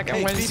strong attack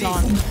and when it's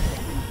not.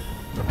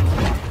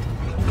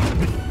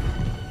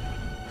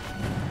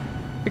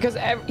 Because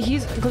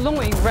he's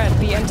glowing red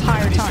the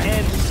entire time. It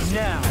ends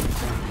now.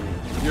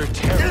 You're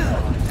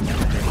terrified.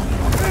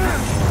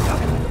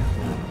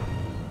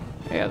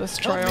 Yeah, this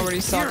try already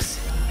sucks.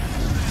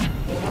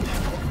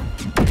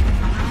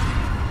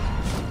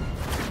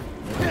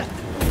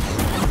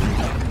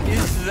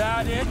 Is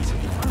that it?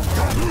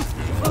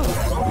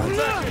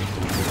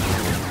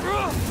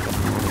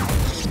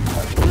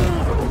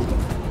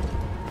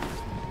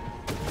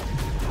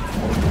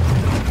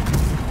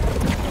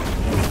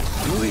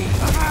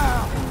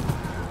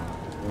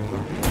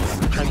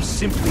 I'm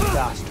simply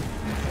faster.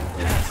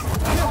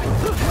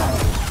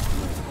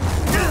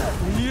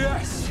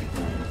 Yes!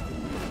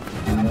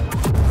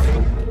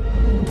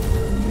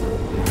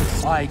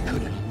 I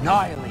could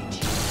annihilate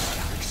you.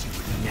 Deluxe, you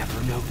would never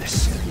know this.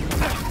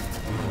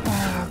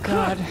 Oh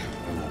god.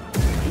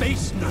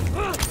 Face me!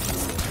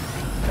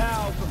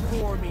 Bow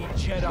before me,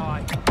 Jedi.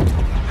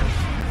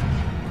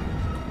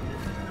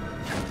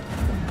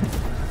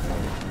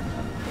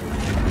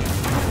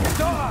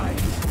 Die!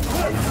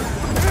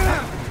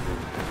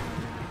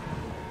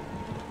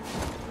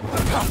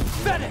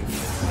 Pathetic!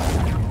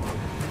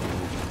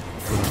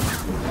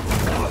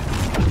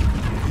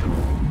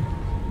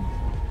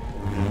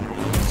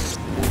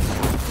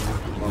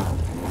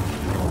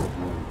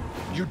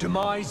 Your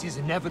demise is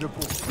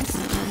inevitable.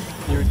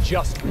 You're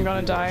just... I'm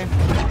gonna die.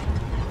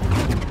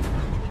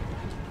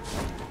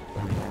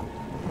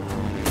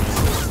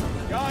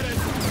 Got it!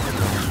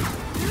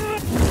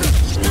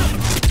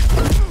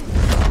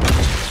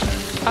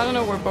 I don't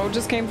know where Bo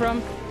just came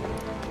from.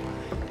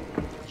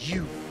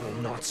 You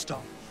will not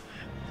stop.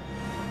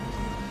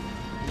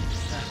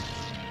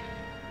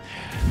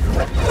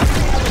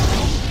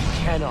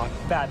 Cannot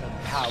fathom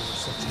power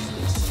such as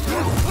this.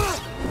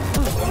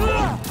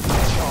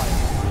 Child.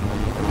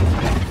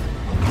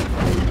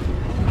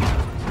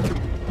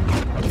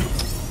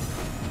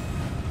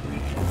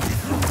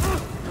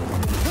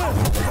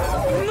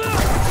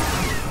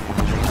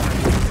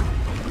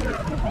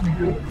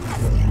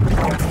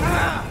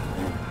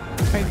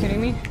 Are you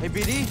kidding me? Hey,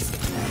 BD.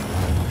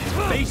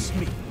 Face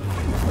me.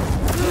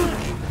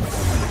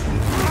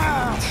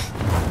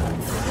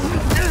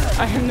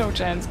 I have no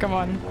chance, come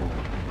on.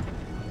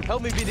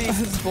 Help me, BD.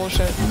 This is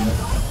bullshit.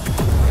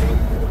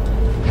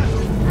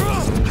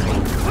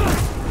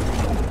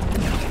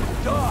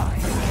 Die.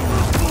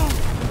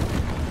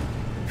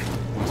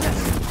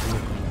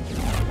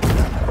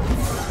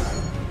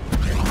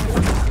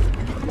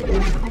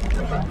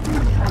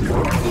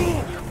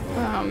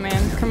 Oh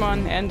man, come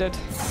on, end it.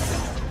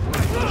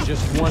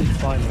 Just one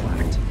final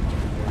act.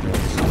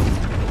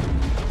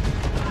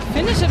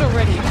 Finish it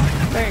already.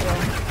 There you go.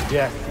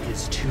 Death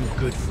is too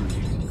good for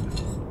you.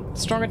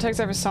 Strong attacks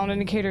have a sound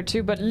indicator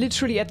too, but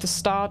literally at the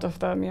start of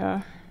them,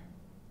 yeah.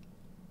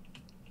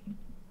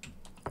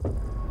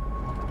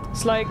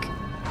 It's like,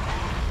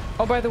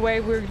 oh, by the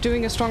way, we're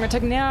doing a strong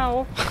attack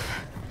now.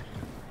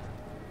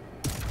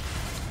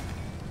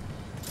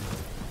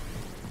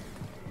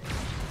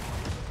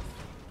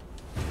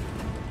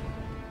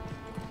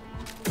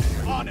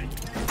 On it.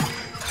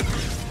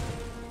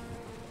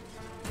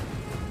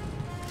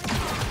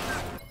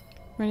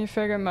 When you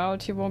figure him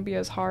out, he won't be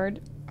as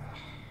hard.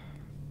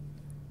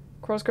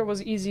 Crossguard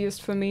was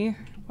easiest for me.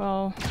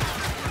 Well...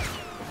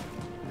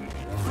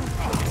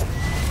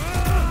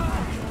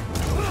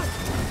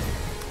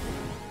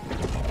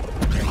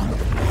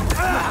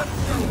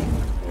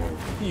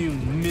 You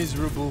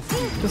miserable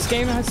fool. This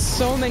game has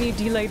so many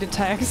delayed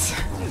attacks.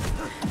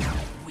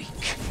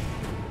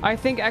 I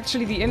think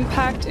actually the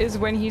impact is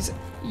when he's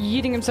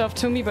yeeting himself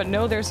to me, but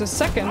no, there's a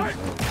second. Line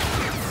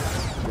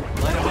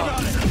him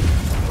up.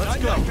 Let's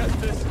go.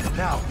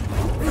 Now.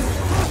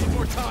 Need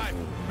more time.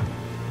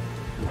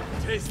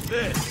 Taste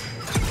this.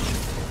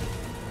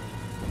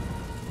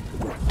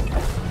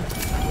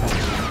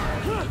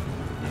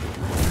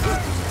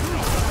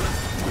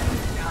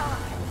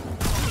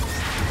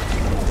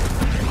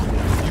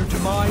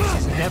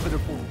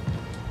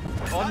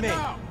 On me.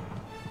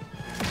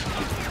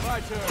 My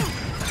turn.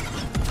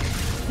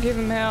 Give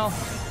him hell.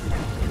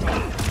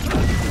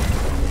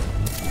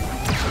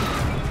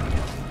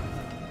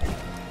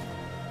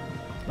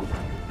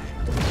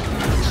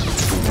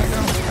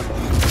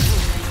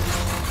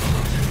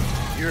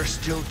 You're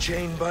still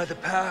chained by the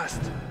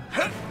past.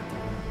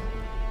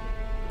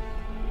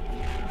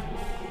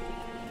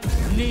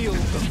 Kneel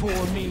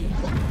before me.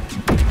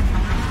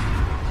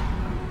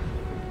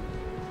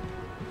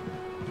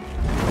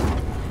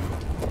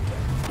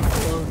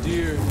 Oh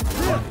dear.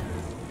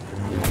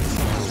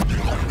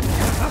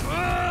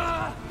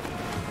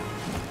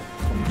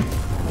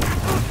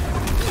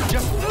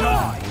 Just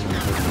die.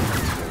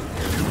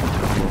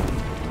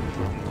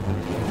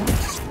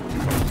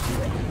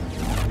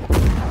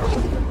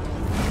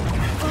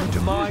 Your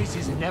demise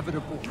is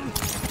inevitable.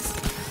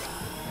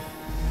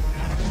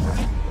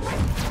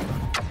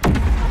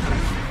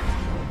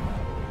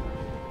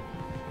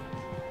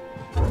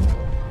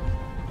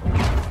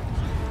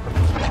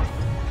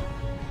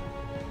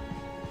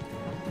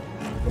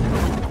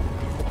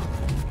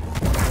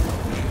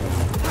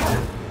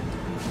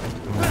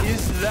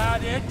 Is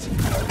that it?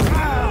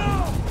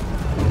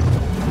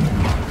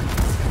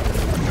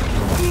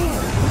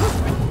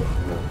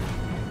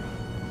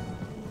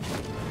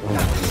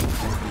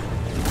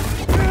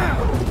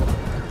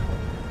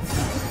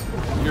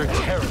 You're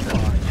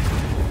terrified.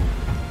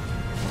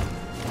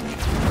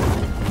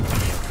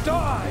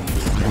 Die!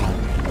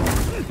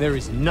 There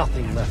is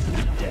nothing left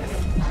of death.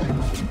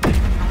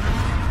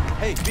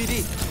 Hey,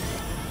 BD.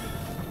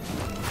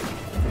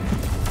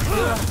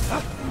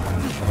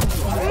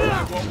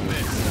 I won't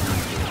miss.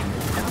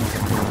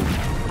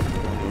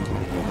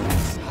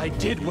 I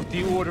did what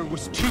the Order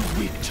was too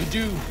weak to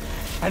do,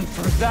 and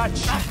for that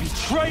she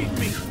betrayed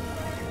me!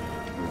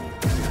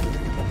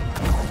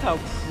 How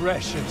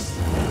precious!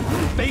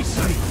 Face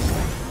me!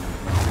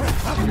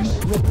 You're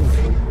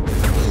slippery.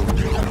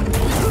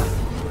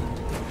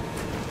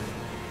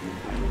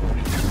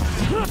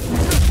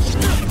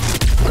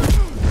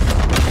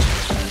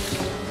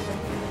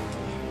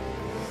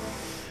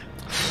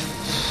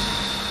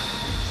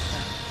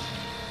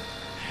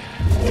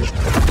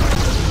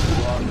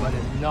 But a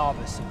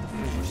novice of the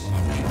Force.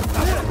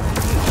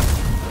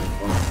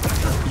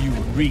 You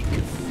reek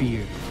of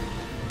fear.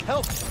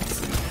 Help!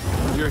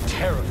 You're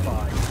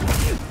terrified.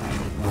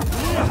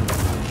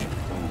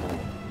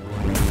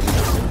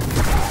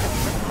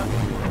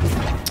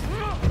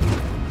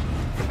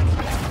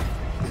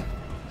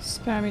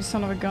 Spammy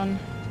son of a gun.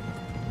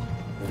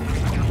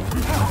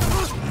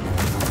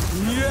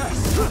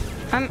 Yes!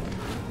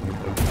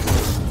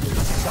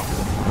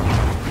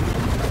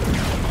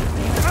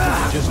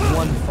 Just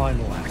one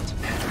final act.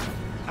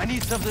 I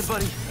need something,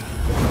 buddy.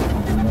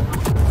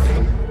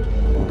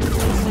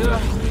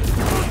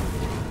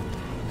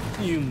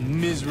 You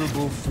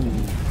miserable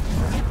fool.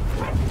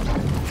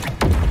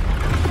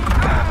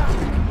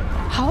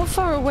 How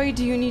far away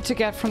do you need to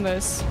get from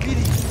this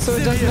so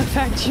it doesn't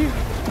affect you?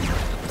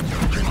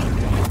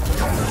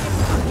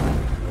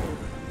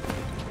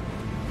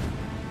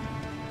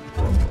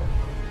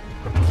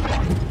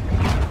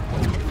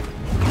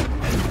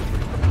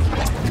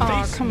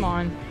 Oh, come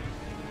on.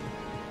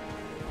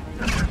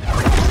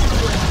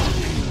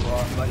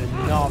 But a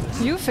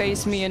novice. You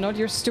face me and not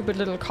your stupid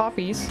little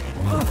copies.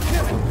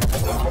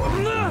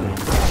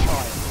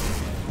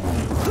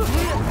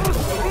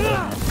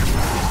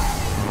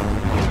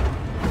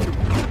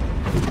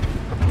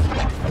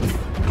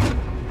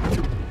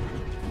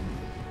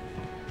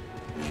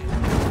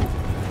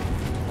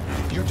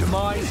 Your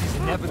demise is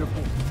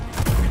inevitable.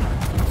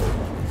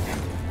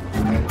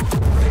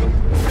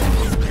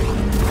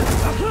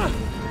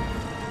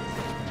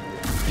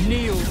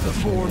 Kneel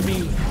before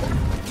me.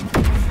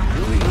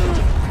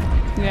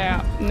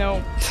 Yeah,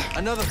 no.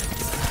 Another.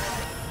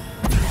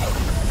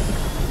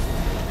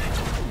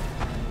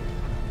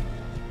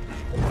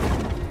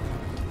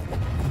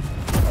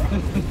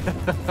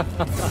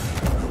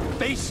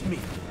 Face me.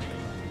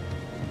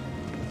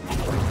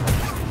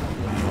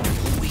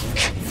 Weak.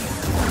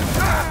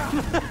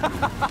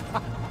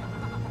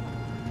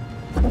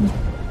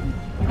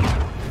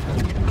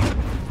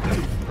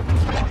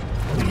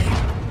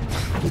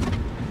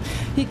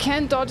 He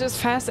can't dodge as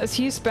fast as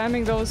he's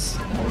spamming those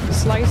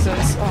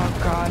slices. Oh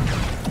god.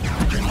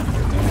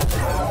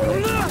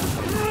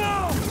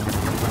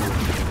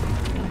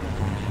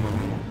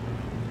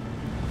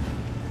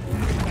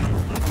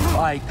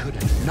 I could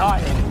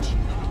annihilate you.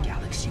 The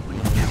galaxy would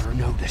never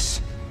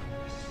notice.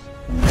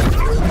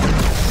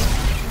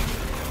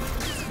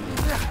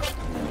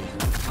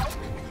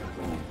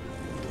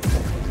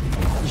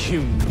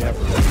 You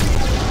never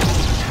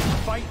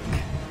fight me.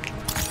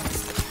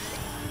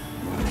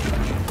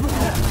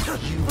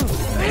 You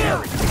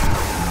bury.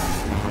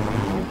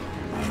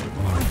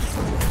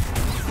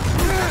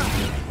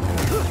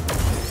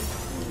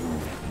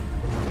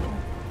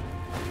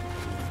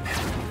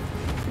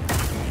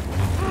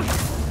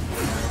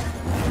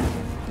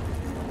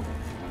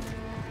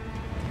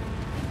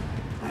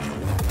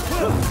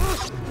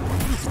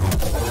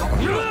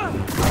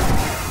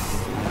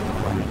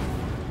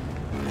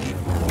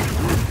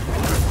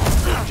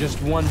 Just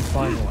one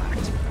final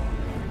act.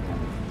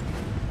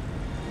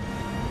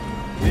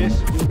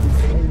 This will be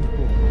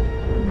painful.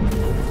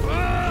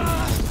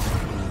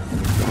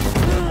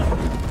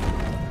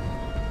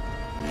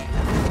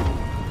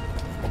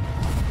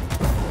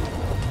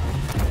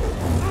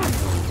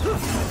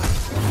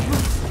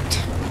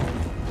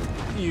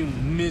 You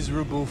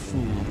miserable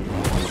fool.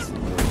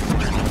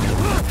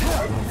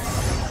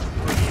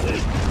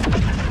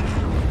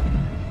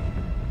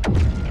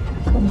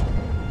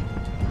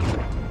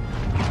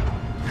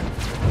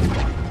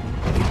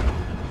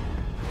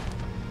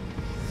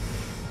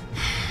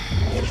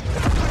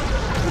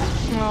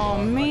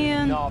 Oh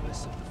man.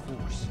 Novice of the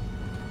Force.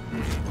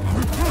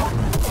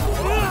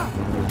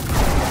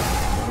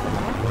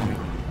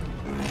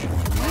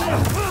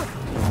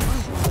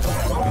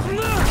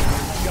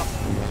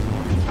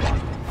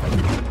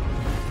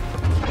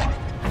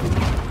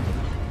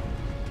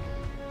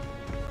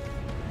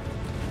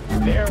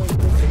 There is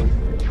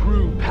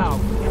true power.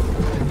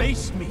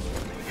 Face me.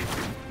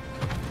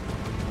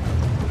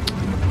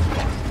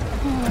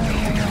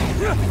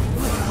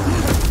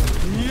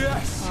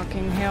 Yes.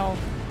 Fucking hell.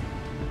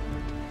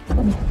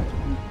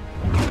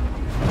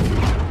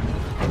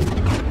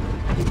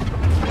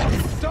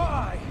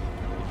 Die.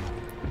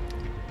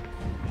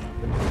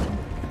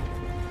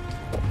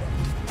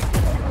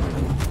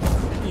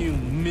 You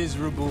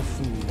miserable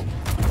fool.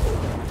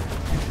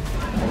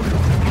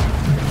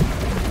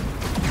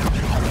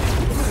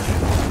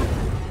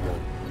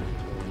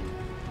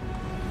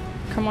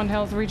 Come on,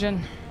 health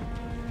regen.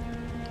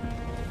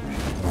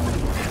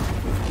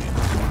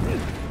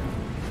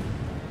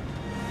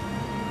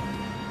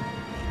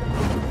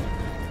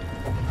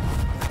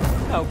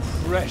 How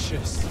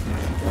precious.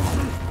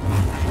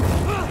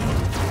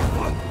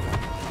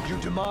 Your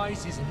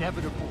demise is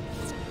inevitable.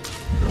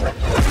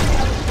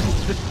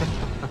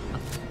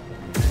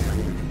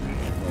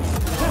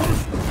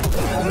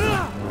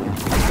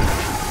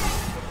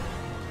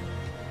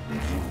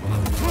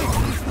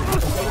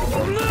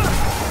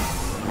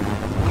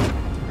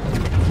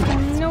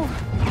 No.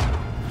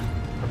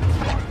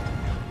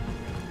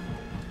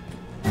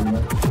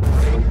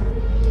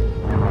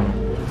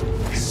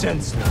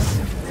 Senseless.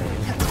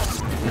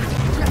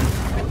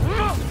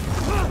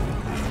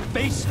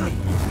 Face me.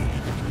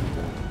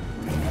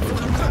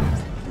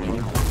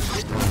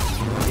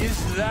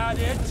 Is that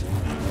it?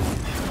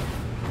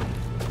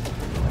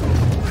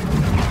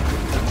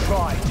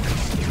 Try.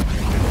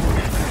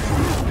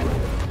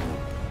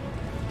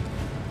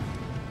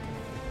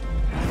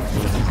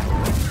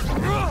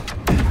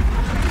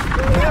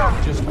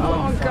 Just one.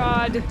 Oh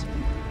god.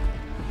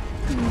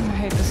 I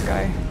hate this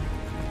guy.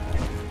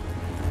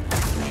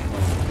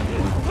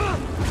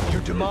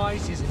 Your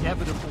demise is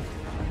inevitable.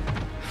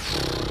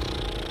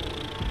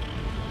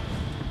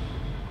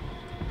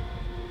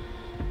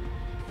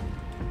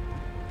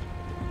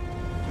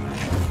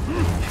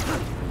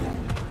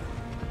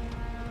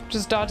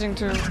 Just dodging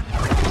to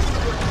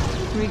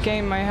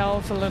regain my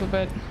health a little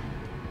bit.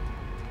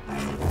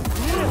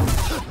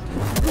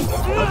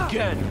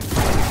 Again.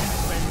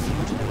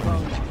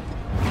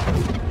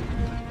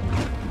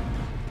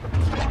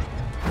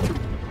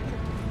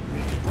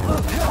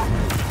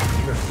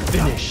 You're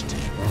finished.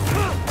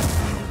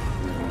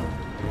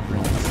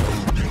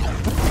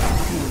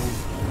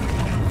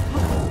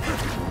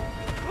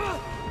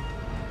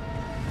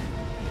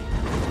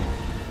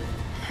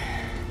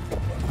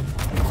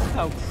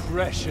 How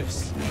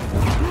precious.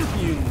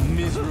 You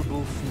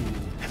miserable fool.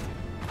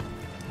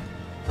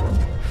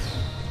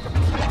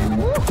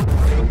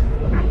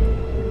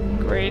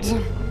 Great.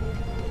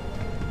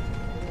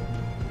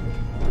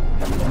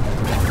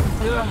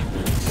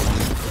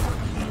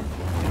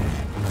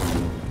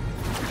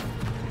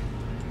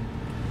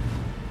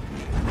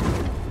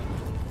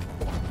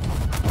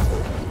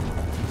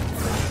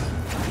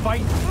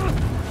 Fight.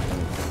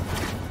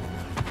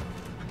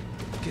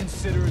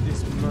 Consider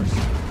this mercy.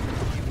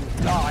 You will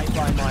die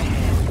by my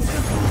hands.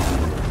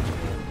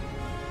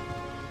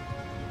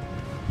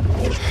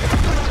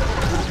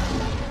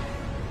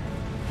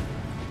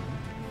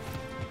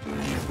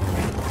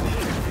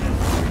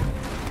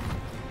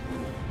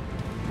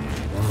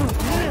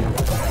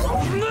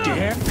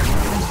 Dare?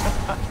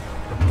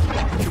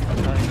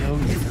 I know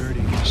you're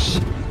hurting.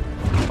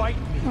 Fight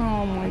me.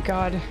 Oh my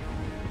god.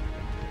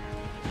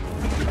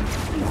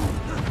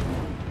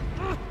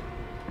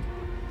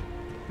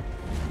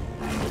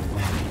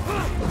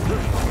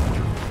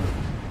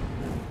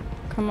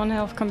 Come on,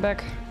 health, come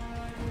back.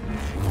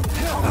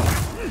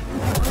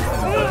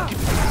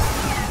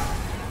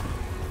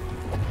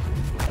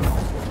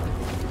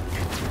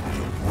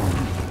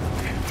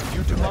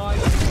 Your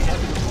demise is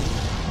inevitable.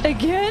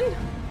 Again?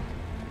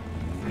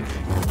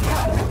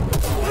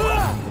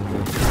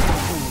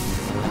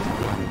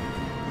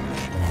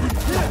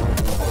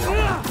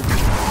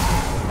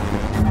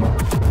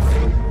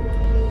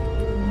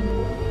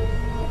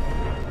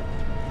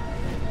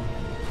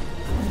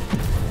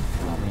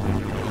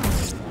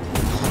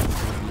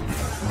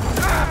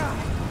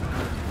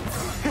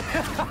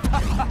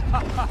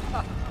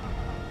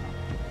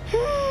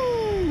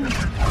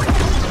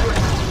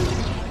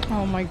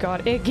 my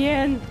god,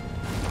 again!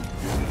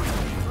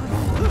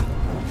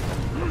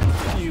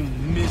 You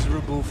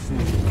miserable fool.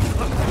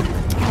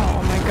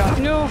 Oh my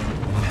god, no!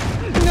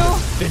 No!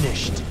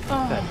 Finished.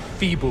 Oh. That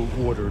feeble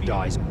order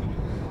dies.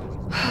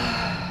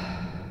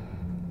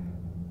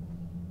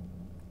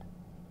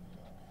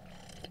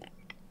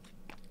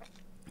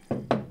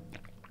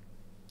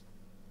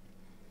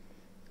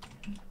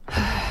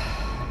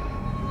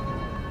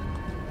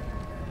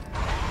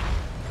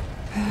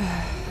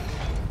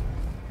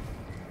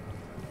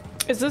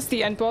 Is this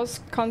the end boss,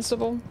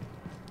 Constable?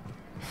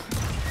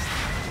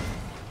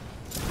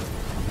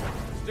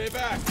 Stay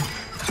back.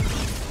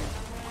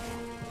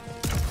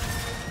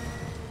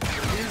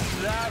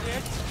 Is that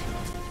it?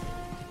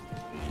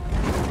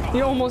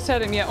 You almost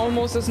had him, yeah,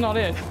 almost is not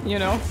it, you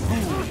know?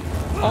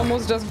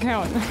 Almost doesn't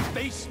count.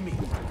 Face me.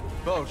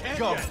 Boat,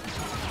 go.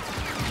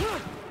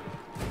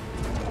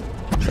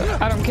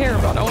 I don't care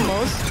about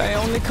almost. I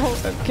only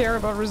care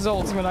about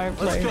results when I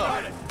play. Let's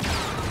go.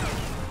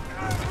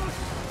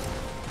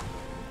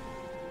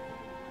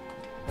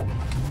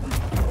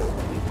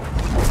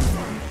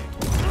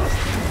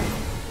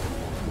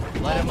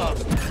 Light him up.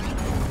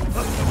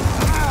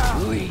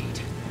 Lead.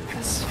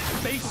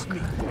 Face me.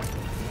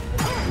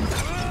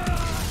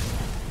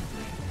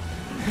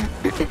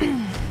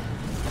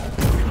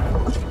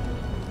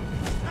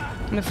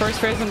 In the first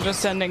phase, I'm just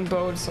sending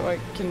boat so I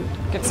can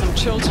get some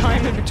chill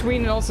time in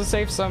between and also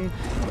save some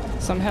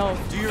health.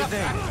 Do your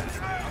thing.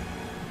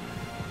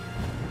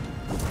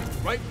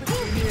 Right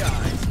between the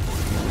eyes.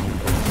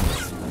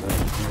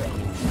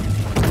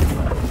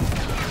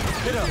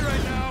 Hit him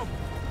right now.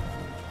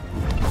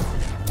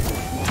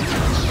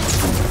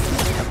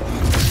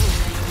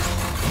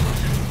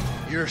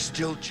 You're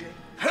still Jay.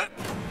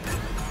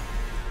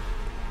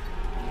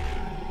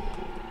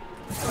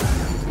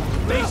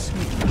 Face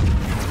me.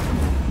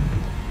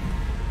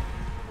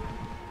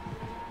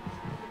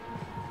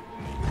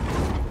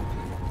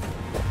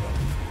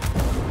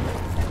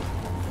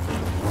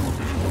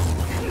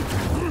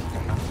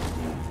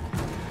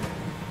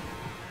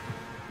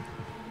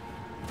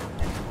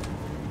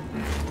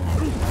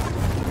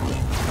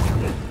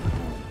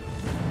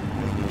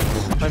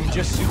 I'm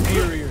just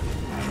superior.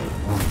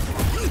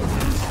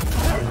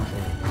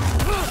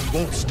 You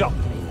won't stop me.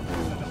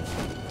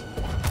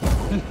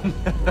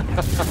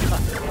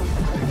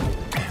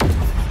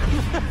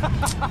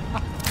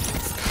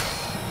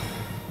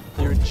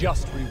 Your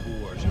just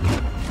reward.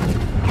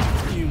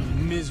 You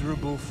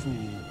miserable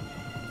fool.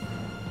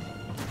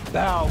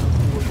 Bow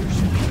before your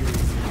superior.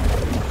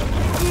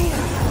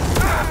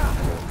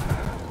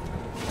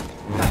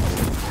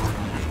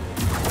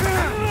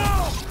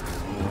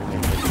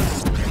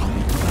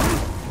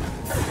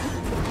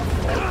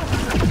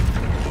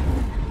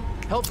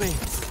 Help me.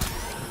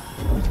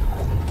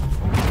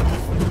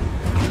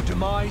 Your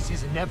demise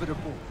is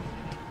inevitable.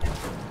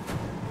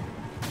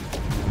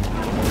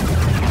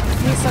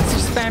 He's such a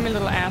spammy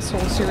little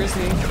asshole,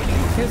 seriously.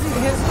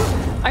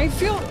 I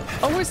feel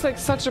always like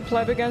such a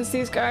pleb against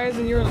these guys,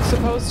 and you're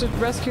supposed to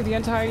rescue the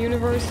entire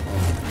universe,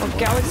 or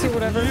galaxy,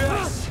 whatever.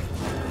 Yes!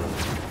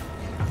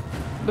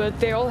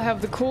 But they all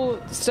have the cool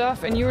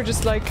stuff, and you're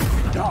just like...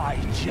 Die,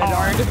 Jedi!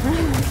 Hard.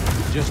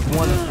 Just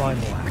one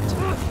final act.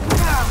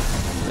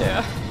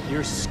 Yeah.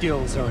 Your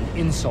skills are an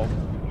insult.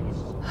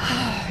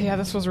 Yeah,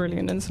 this was really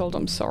an insult,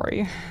 I'm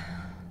sorry.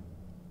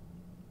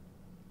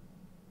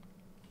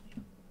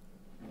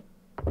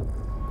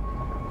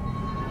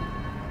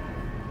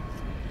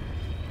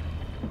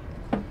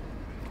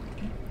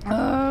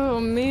 Oh,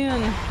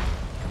 man.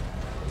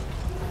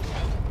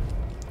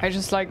 I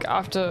just like,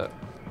 after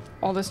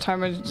all this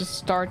time, I just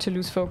start to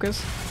lose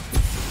focus.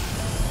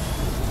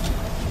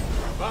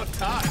 About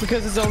time.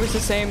 Because it's always the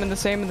same and the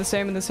same and the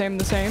same and the same and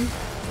the same.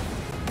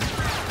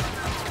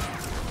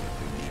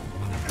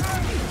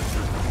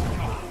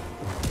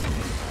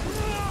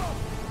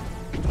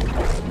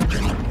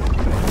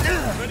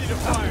 Ready to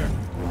fire.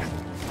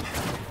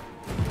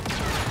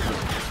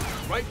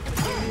 Right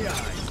between the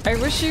eyes. I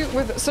wish you,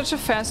 with such a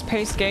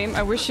fast-paced game,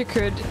 I wish you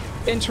could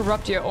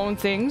interrupt your own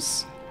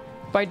things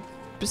by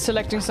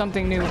selecting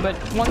something new. But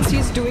once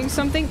he's doing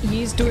something,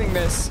 he's doing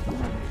this.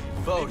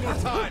 Vote.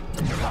 Time.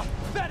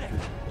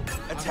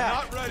 Attack. I'm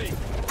not ready.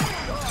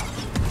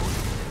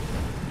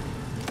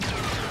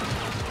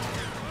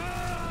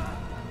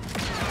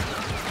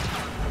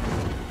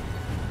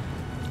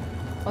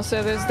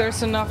 Also,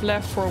 there's enough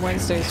left for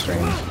Wednesday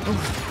stream.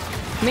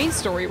 Oof. Main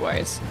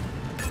story-wise.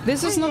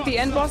 This is not the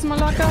end boss,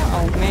 Malaka?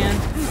 Oh, man.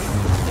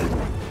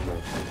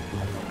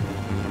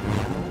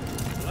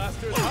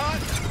 Blaster's hot.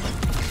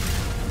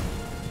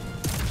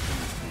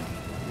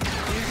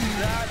 Is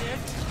that it?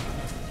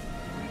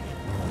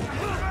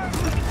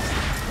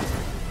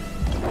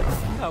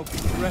 How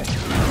fresh.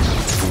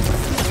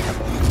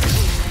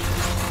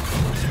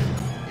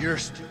 You're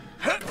still.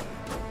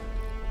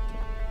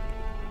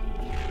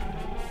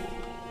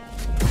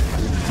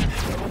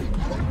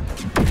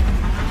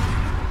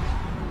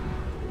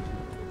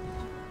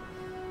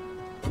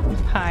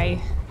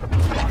 Hi.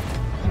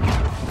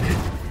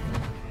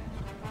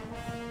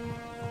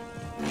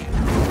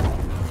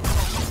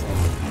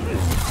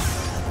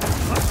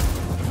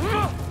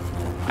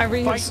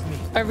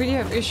 I really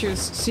have issues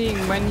seeing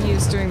when he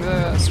is doing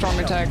the strong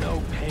attack. No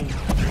pain.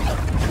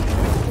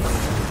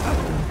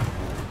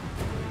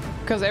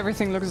 Because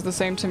everything looks the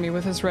same to me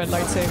with his red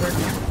lightsaber.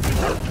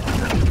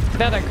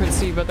 That I could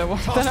see, but then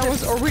I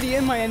was already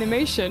in my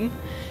animation,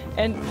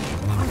 and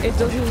it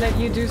doesn't let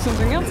you do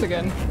something else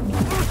again.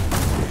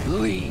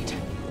 Lead.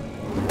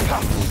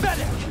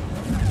 Pathetic.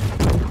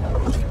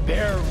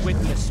 Bear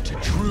witness to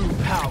true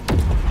power.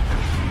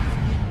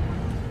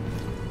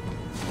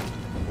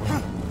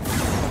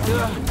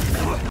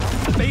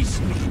 Face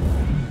me.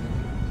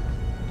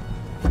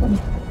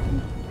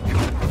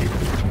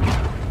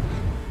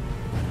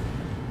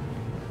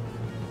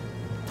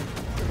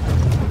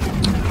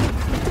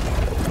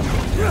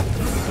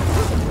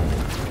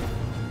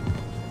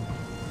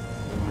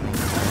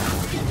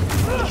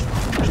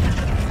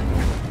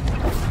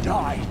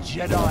 Die,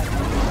 Jedi.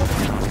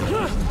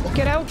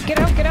 Get out, get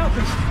out, get out!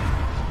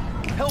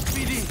 Help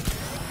BD.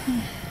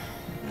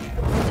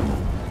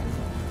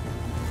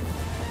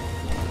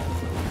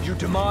 Your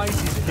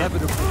demise is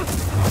inevitable.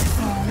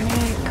 Oh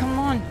man, come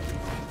on.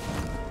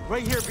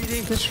 Right here,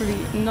 BD. Literally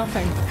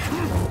nothing.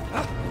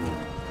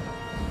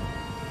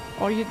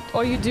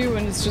 All you do,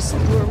 and it's just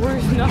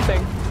we're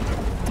nothing.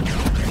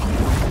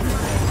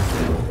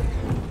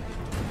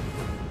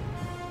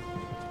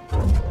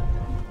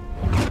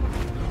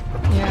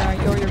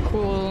 Yeah, your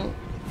cool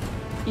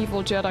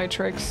evil Jedi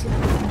tricks.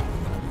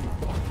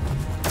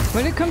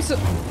 When it comes to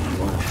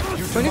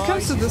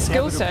the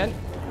skill set,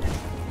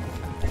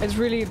 it's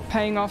really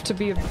paying off to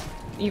be an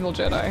evil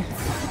Jedi.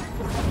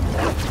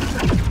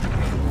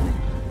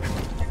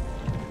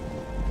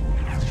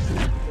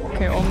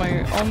 Okay, all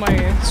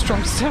my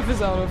strong stuff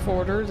is out of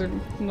order. They're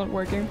not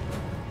working.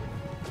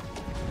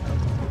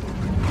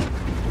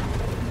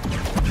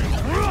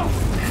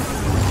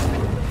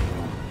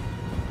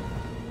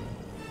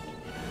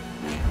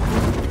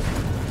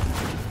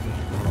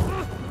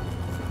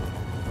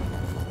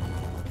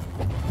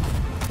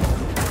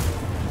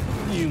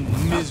 You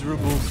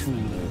miserable fool.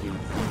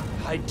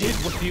 I did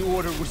what the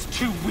Order was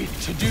too weak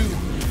to do,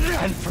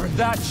 and for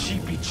that she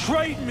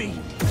betrayed me!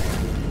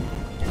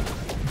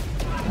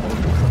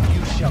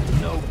 You shall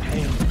know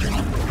pain.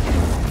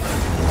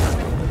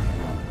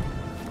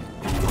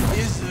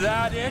 Is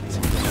that it?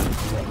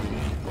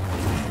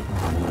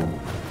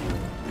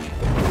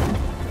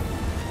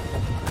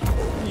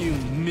 You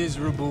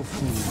miserable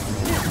fool.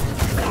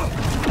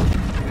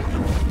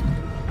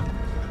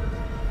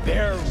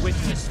 Bear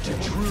witness to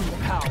true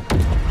power.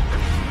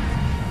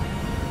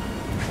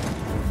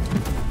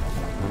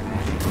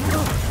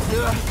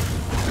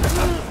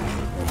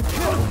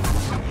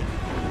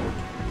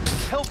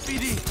 Help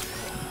BD.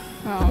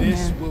 Oh,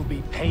 this man. will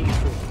be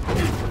painful.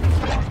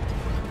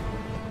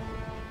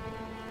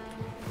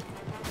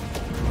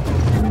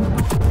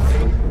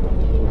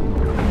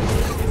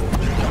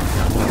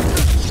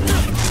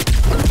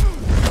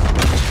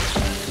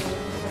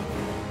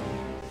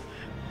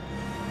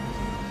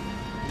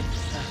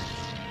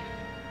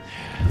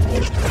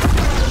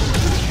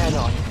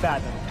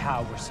 Fathom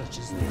power such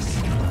as this.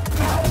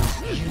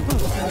 You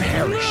will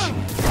perish,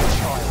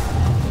 child.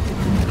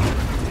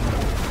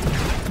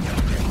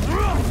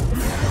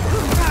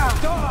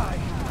 Die!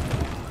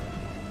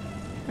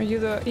 Are you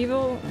the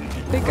evil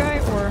big guy,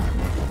 or?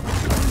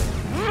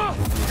 I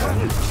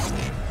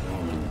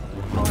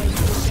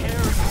will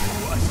tear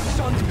you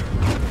asunder.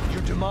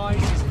 Your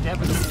demise is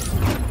inevitable.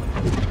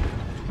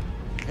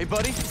 Hey,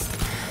 buddy.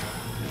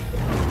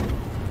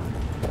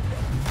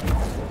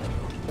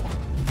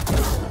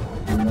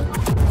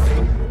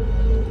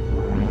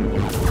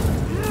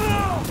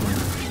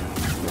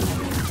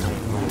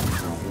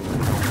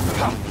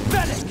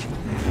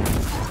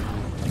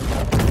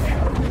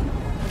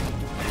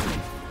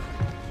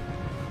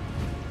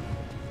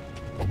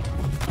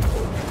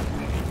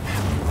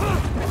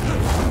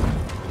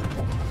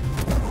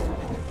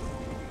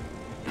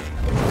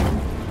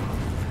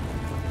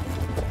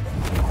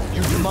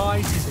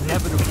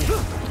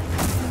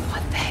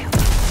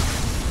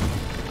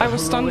 I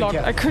was stun locked.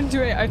 I couldn't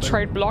do it. I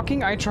tried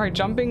blocking, I tried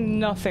jumping,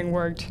 nothing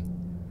worked.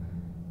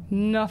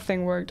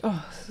 Nothing worked.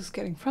 Oh, this is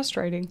getting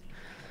frustrating.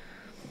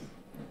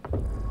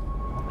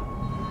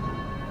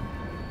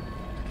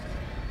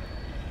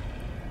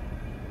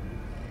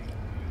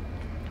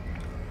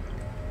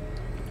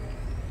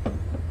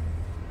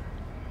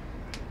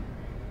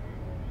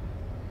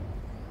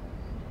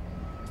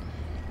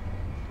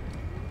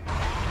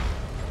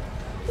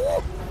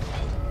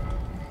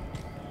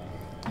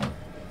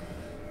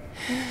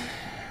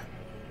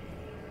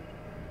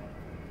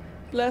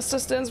 Blaster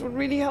stance would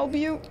really help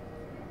you.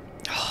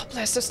 Oh,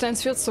 blaster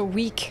stance feels so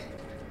weak.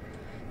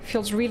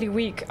 Feels really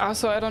weak.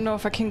 Also, I don't know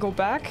if I can go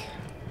back.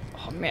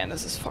 Oh man,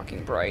 this is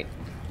fucking bright.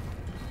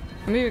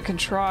 Maybe we can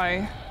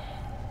try.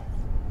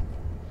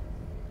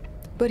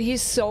 But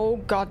he's so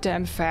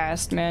goddamn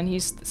fast, man.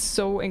 He's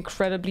so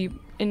incredibly,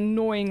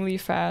 annoyingly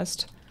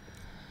fast.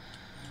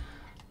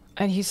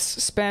 And he's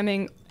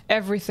spamming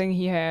everything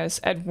he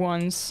has at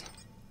once.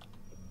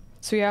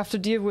 So you have to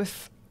deal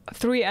with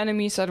 3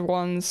 enemies at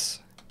once.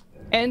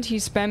 And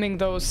he's spamming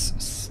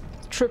those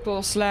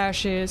triple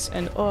slashes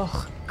and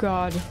oh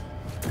god.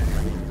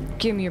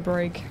 Give me a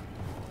break.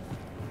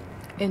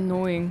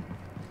 Annoying.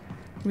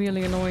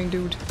 Really annoying,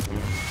 dude.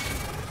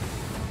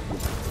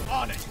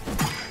 On it.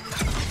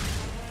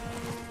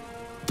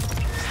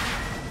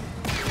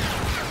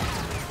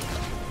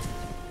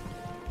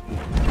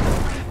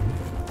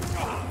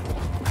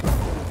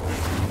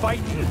 Fight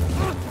me.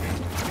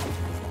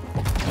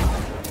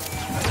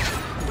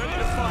 Ready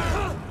to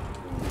fire.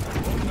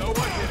 No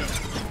one hit him.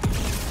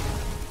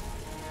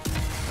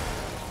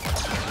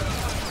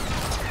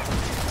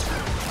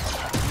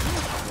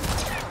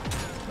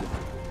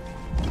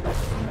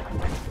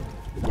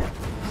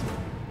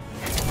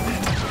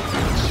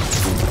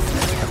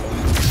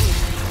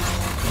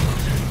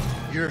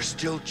 You're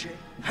still chained.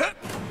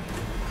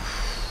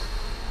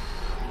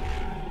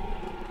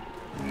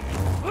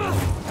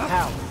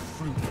 How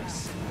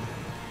fruitless.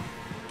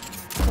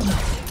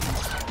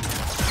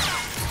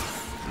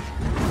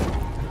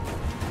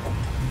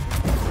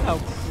 How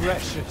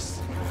precious.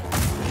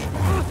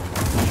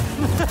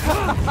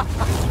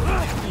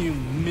 You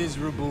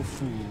miserable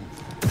fool.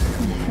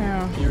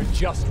 Yeah. Your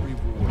just reward.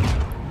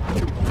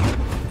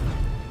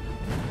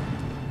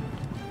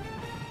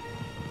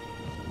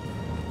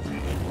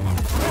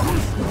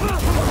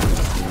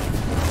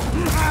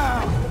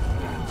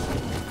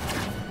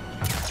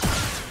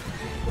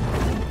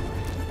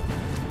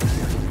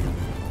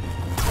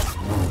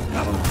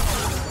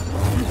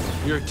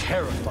 You're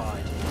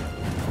terrified.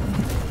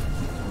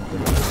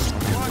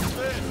 Watch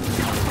this.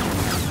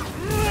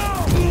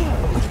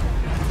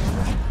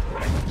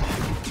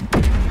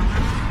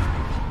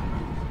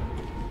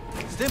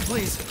 Stim,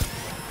 please.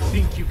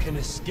 Think you can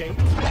escape?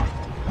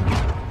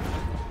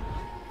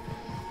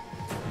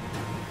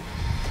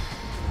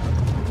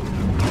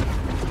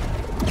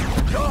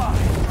 Die!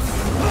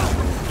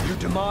 Your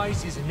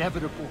demise is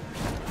inevitable.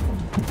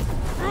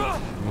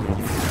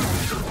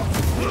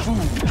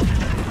 Fool!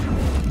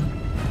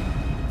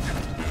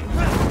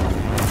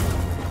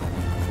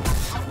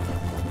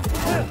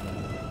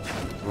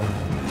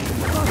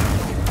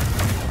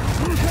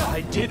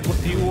 I did what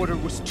the Order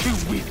was too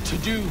weak to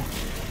do,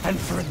 and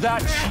for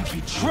that she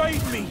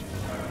betrayed me!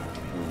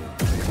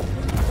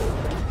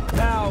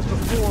 Bow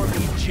before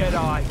me,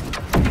 Jedi!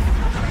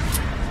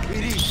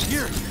 BD,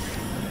 here!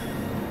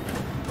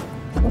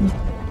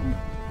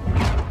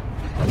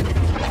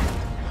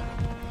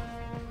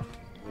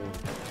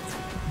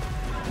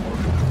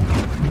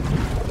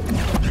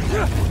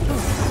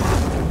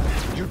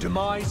 Your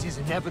demise is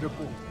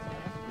inevitable.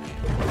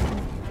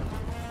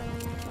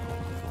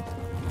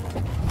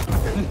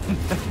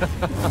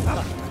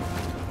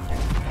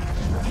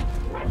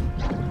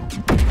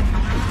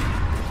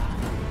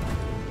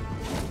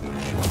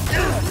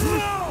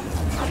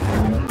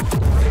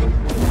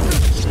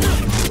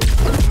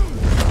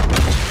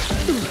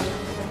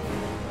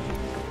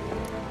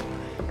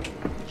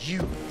 You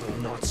will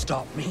not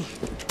stop me.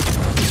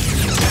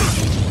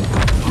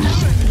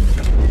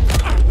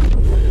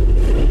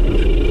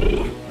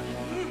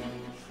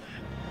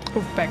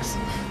 Oof, Bex.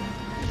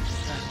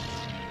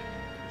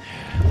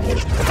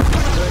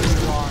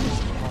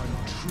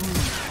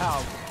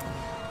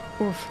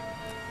 Oof.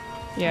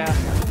 Yeah.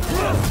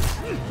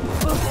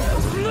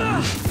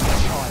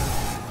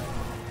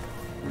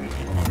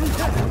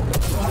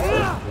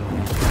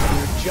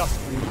 You're just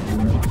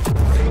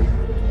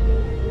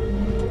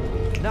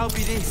now,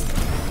 BD.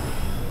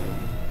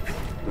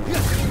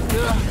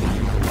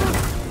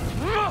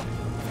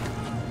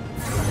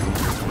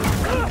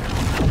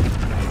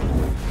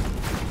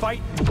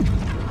 Fight.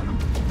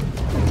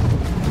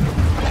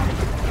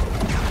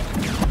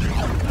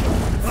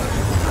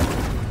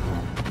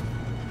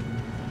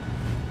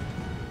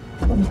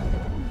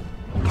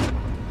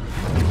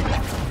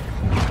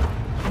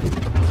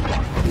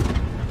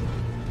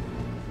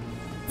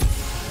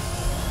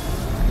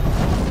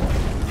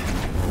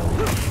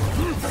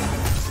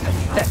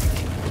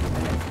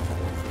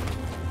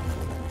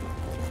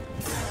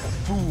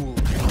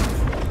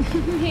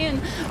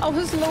 Man, I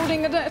was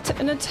loading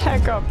an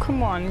attack up.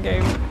 Come on,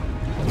 game.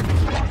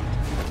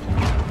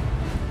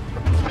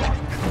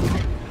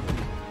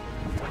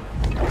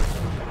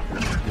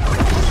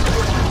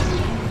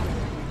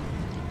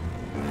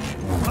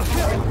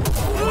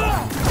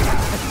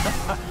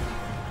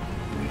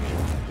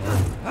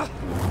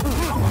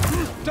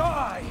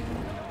 Die!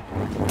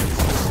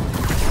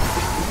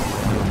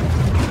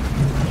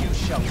 You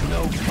shall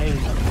know pain.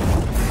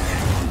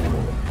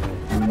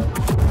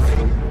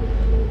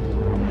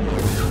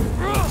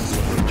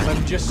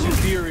 I'm just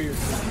superior.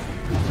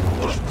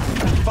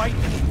 Fight me.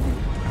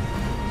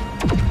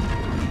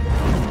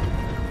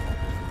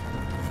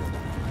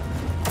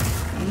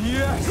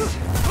 Yes!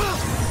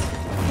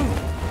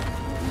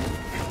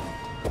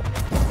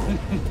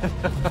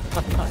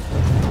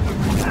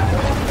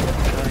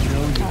 I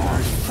know you. Oh,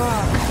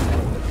 fuck.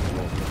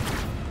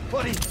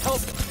 Buddy,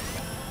 help!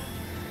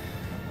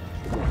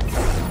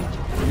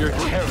 You're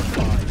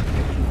terrified.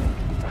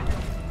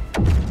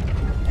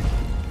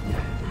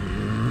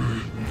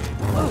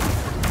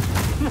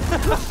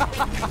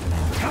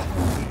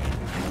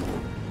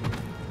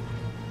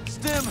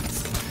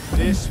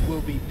 This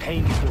will be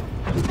painful.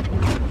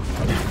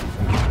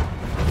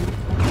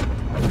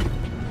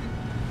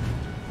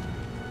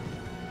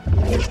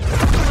 You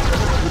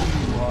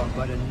are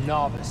but a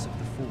novice of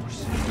the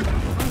Force.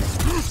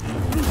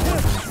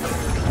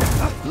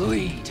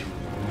 Lead.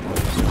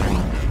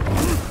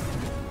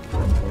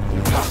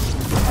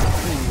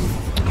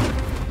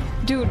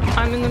 Dude,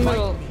 I'm in the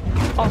middle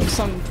of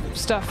some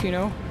stuff, you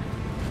know?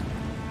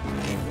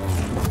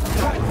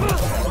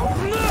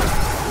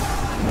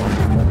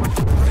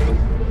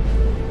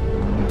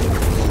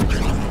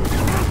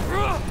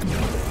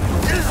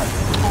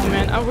 Oh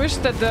man, I wish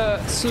that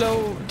the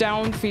slow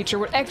down feature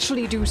would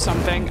actually do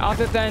something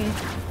other than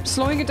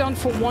slowing it down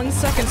for 1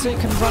 second so you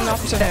can run up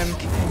to him.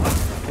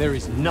 There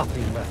is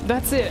nothing left.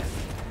 That's it.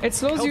 It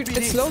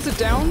slows it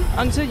down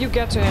until you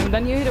get to him.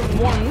 Then you hit him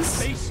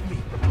once,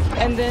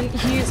 and then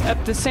he's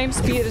at the same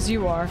speed as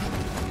you are.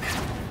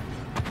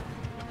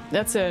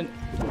 That's it.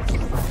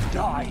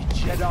 Die,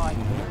 Jedi.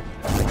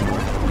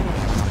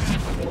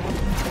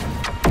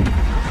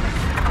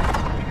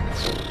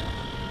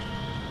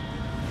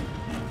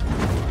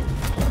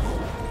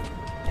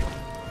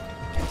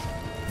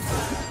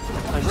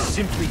 I'm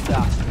simply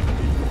faster.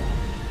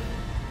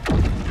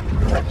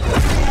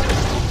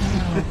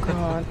 Oh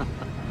god.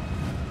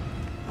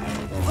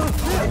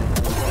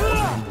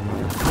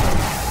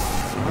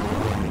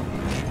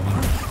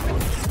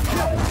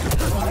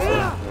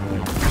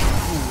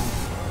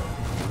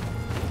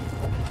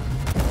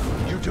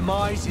 Your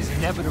demise is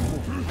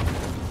inevitable.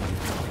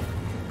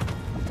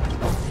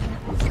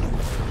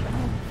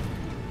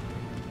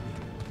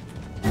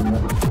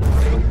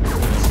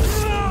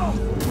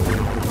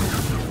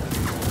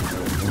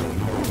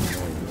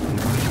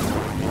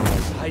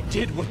 I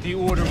did what the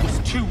Order was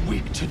too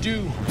weak to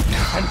do,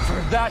 and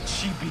for that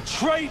she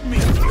betrayed me!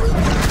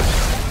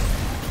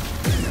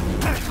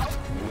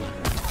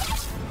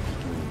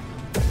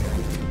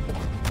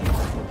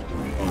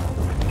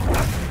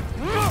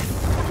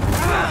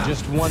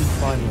 Just one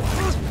final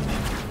act.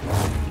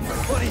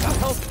 Buddy,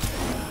 help!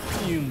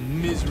 You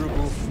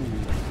miserable fool.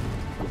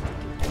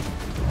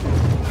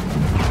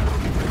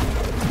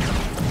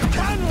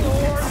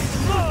 Bangalore is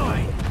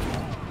mine!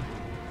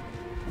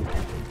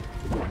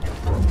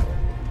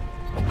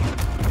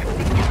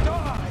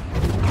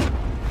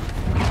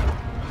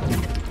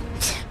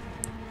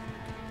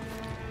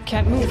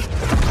 Can't move.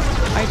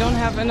 I don't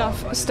have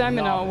enough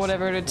stamina or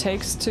whatever it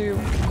takes to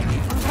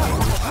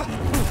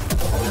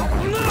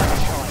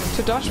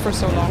dodge for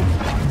so long.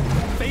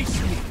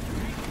 Face me.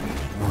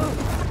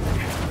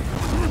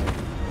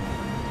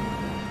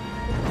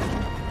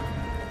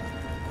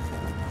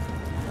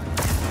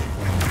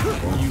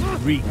 You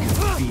reek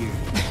of fear.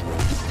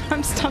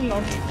 I'm stun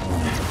locked.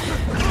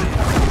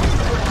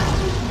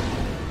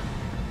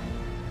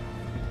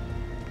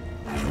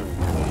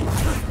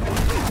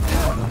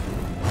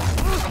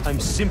 I'm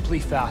simply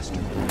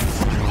faster.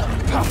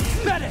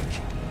 Pathetic!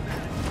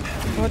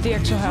 What the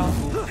actual hell?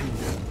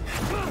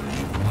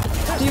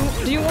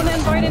 Do you want to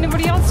invite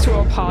anybody else to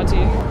our party?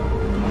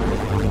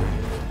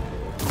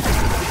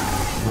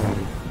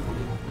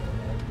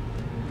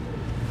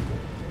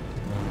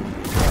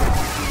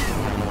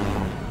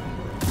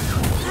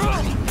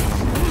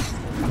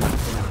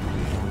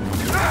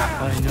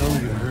 I know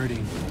you're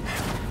hurting.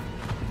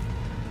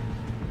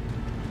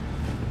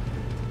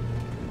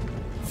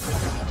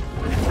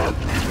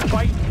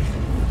 Fight me.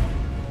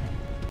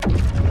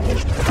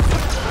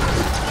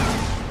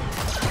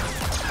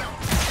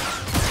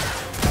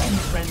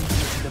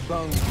 Frenzy to the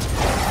bone.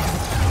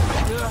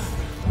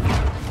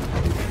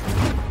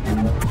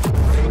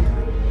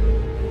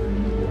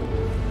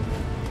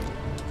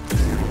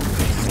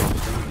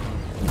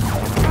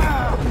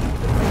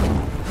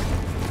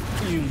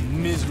 You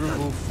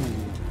miserable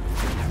fool.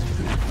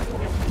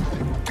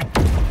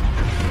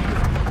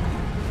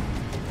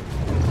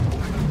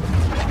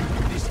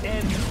 This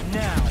ends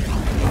now.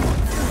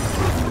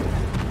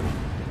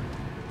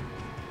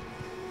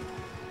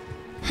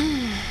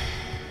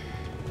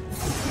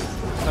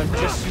 I'm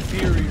just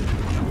superior.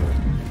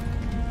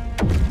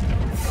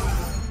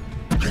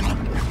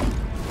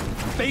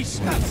 Face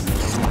me.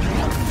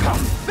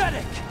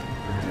 Pathetic.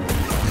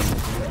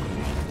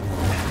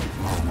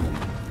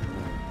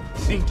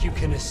 Think you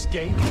can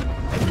escape?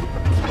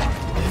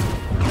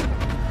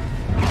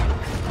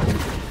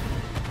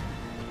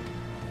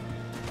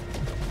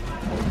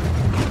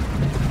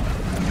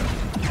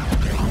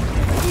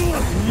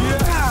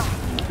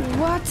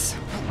 What?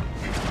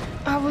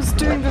 I was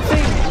doing the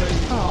thing.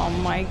 Oh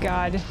my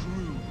god.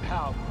 True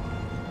power.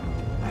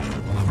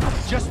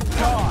 Just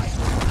die.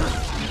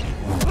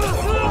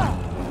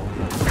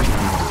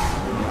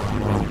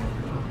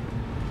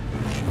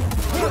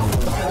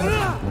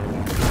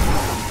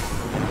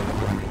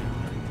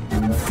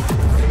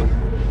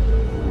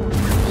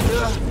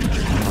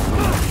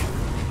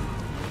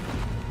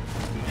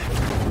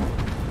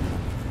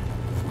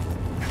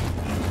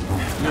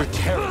 You're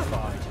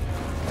terrified.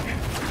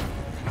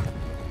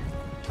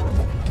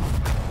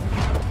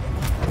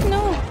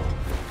 No.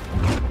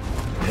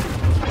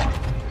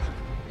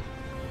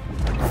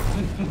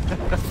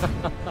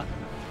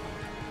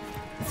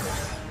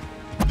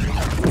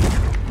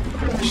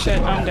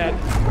 dead.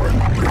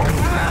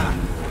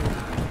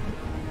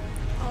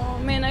 Oh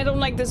man, I don't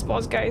like this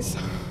boss, guys.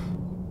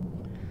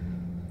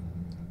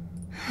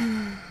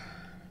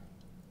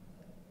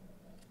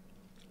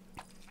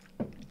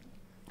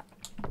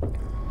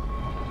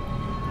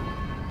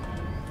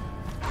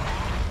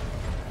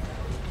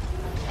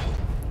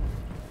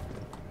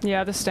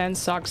 Yeah, the stand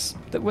sucks.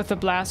 With the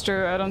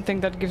blaster, I don't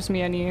think that gives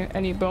me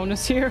any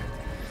bonus here.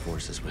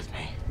 Force is with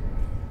me.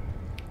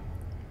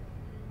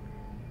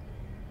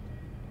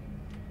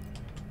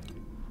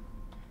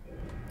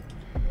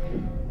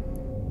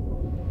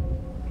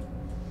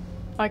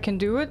 I can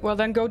do it? Well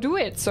then go do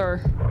it,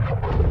 sir.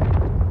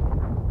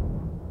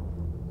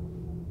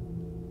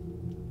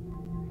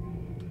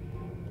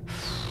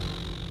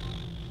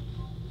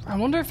 I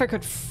wonder if I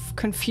could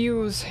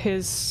confuse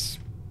his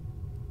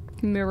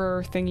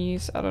mirror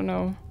thingies. I don't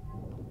know.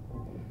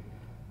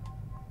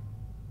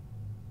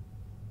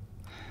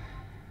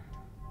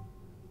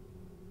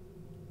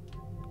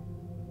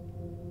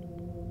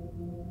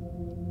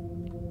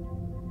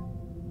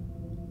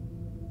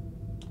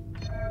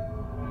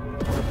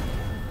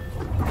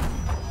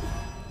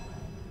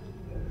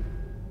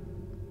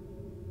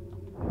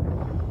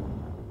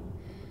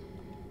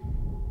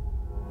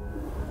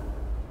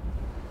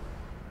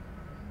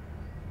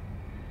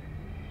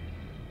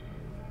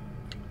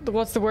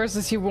 What's the worst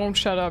is he won't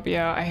shut up.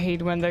 Yeah, I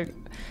hate when they...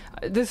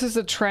 This is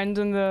a trend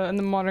in the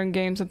modern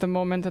games at the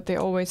moment, that they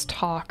always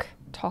talk.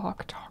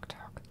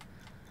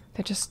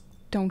 They just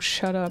don't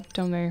shut up,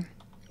 don't they?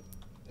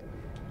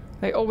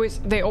 They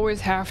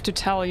always have to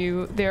tell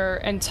you their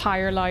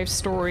entire life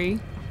story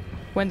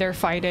when they're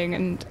fighting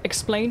and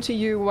explain to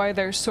you why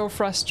they're so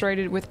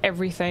frustrated with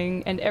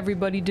everything and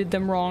everybody did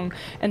them wrong,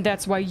 and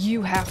that's why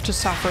you have to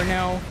suffer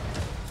now.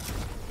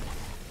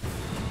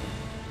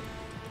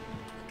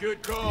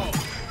 Good call.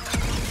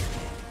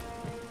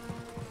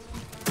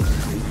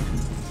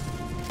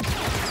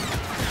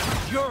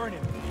 You're an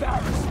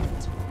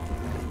embarrassment.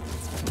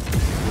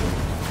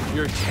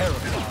 You're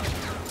terrified.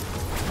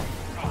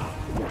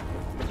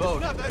 Oh,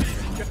 not that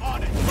easy. Get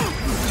on it.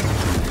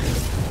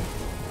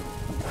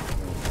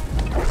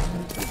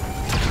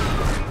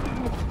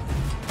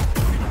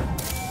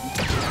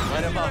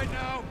 Light him up. Right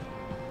now.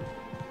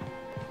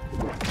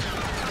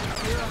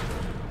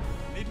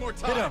 Need more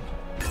time. Hit him.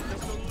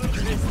 Just a little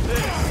bit.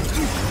 This.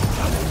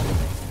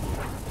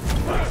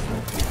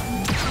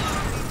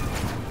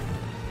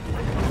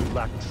 You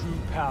lack true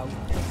power.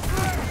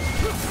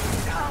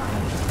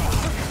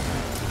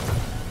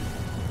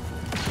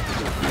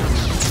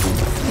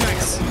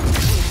 Nice.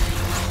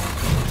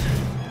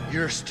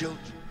 You're still...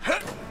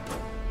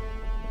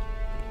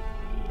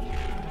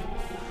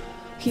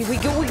 Here we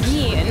go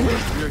again.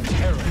 You're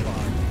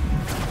terrified.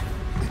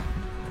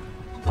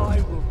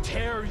 I will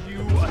tear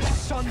you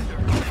asunder.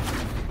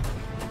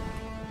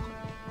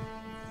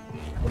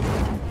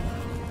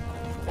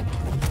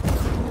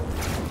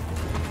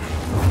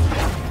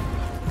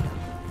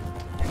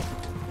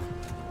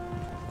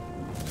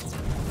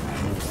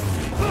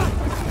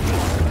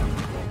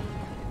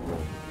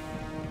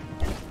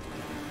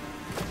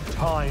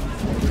 Time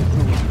for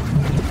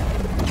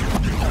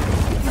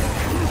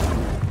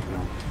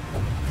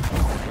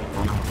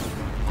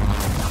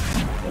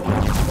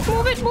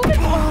Move it!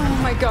 Oh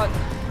my god.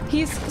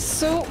 He's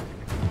so...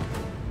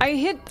 I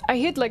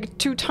hit like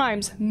 2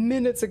 times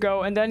minutes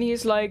ago, and then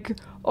he's like,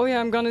 oh yeah,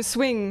 I'm gonna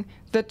swing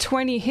the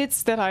 20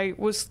 hits that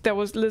was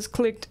LIZZ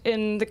clicked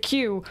in the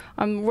queue.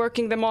 I'm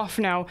working them off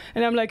now.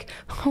 And I'm like,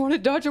 I wanna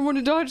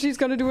dodge, he's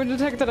gonna do an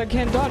attack that I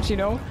can't dodge, you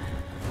know?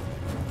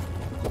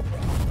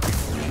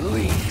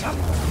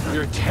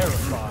 You're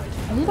terrified.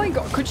 Oh my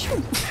god, could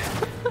you...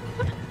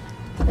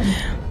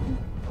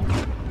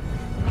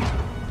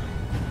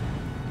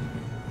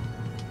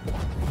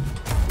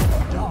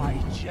 Die,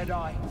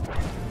 Jedi.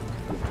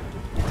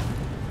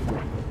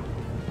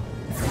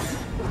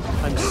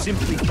 I'm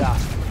simply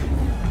that.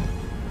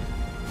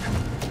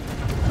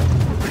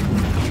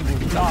 You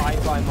will die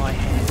by my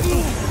hand.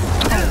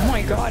 Oh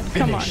my god,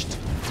 come on. Finished.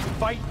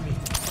 Fight me.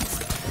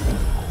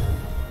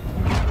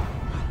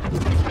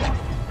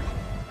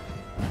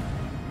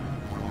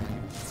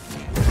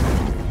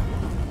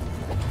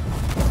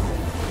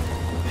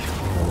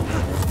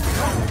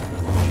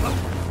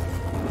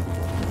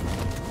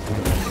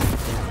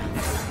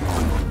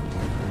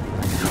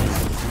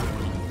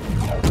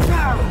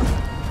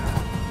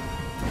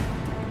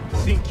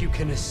 Think you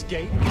can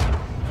escape?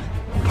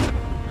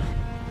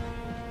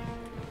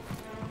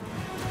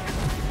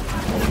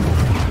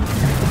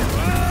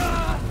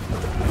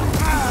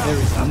 There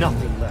is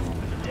nothing left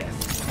but death.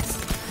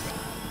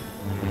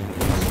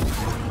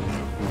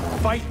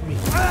 Fight me!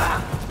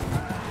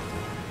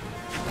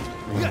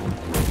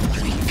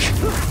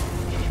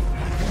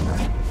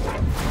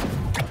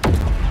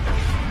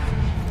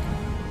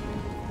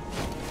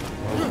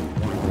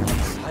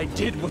 I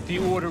did what the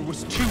Order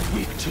was too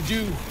weak to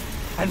do,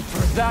 and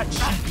for that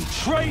she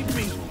betrayed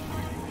me!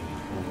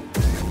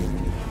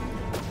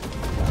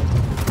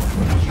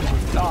 You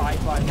will die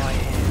by my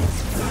hands.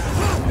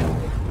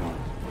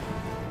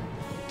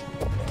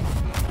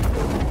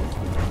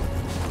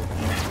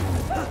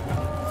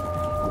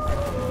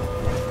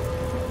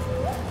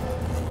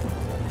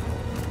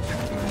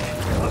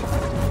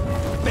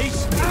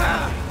 Face me!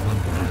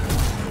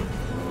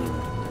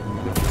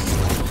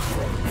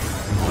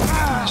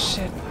 Ah,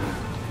 shit.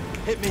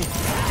 Hit me.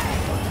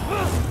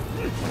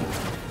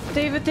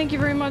 David, thank you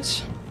very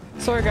much.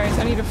 Sorry guys,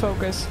 I need to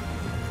focus.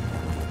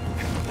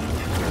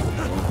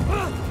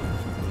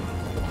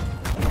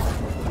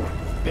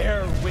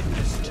 Bear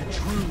witness to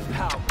true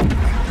power.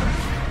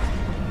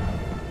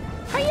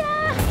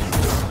 Hiya!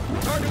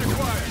 Target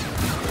acquired.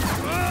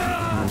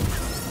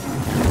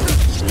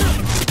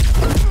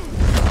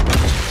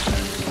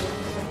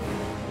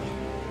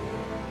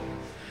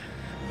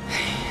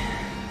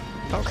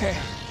 Okay.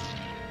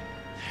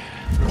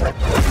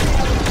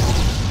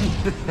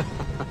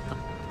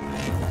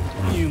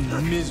 You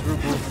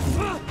miserable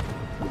fool.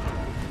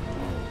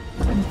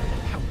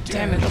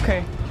 Damn it,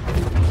 okay.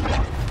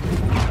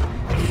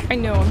 I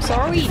know, I'm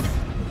sorry.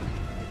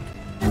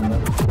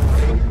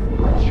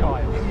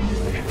 Child.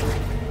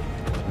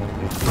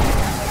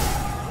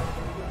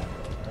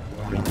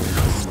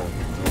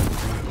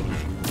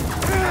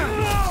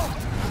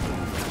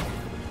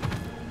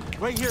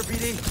 Right here,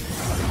 BD.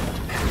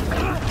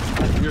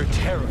 You're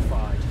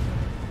terrified.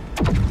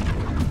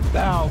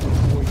 Bow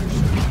before your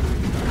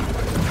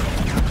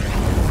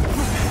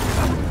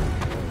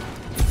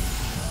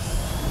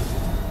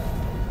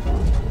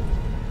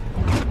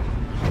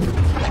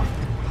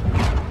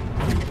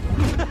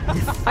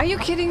Are you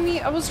kidding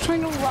me? I was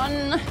trying to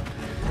run.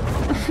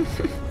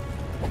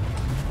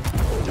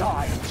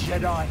 Die,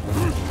 Jedi.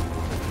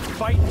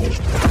 Fight me. You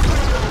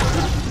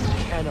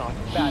cannot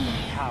fathom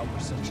power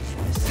such as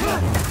this.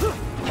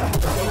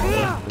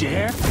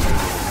 Dare?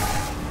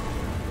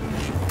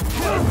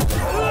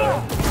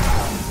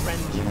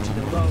 Rend you to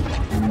the bone.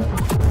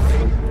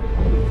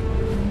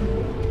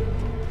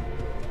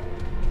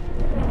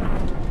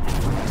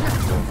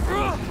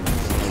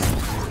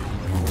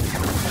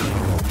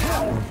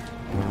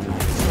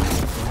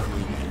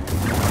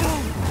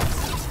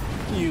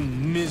 You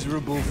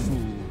miserable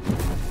fool.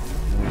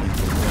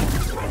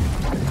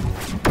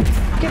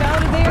 Get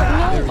out of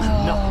there!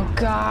 No! Oh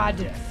God!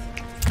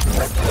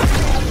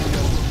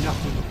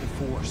 Nothing of the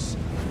Force.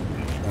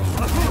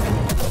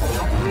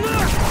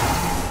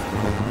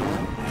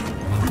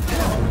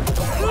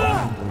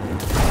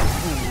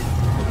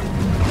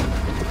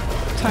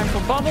 Time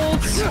for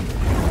bubbles.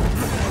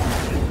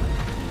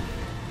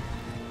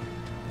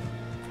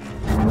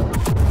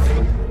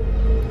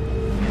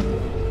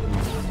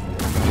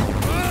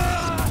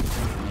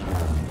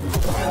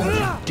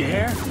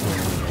 Dare?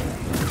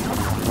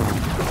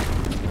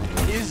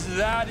 Is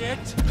that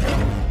it?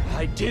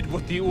 I did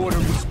what the order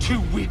was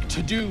too weak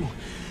to do,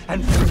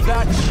 and for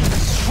that she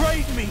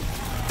betrayed me!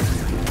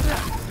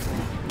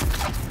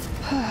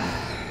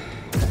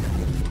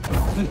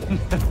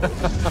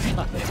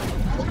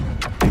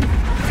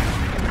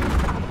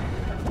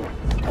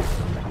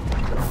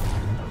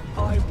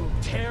 I will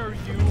tear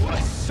you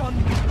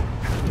asunder!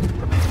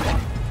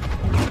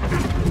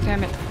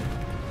 Damn it.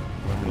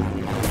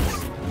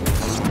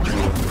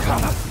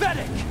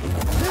 Pathetic!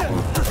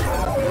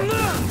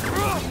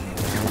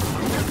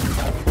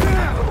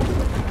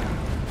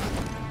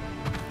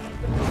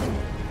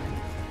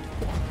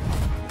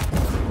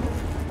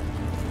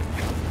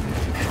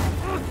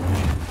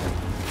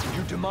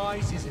 Your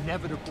demise is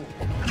inevitable.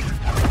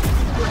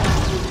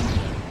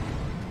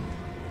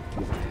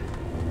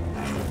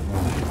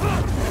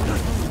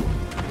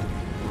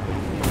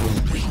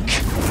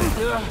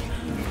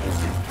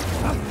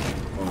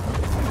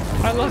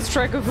 I lost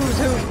track of who's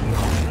who.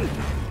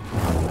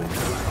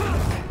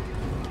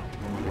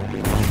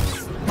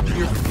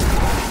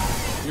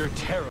 You're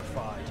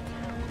terrified.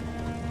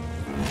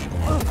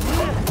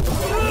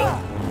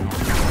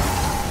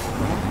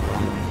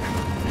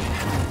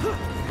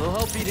 Little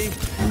help, BD.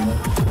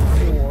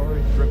 Or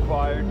if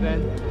required,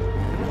 then.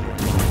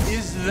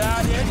 Is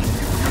that it?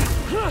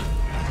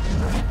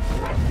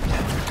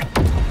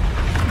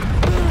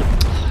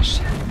 Oh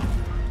shit.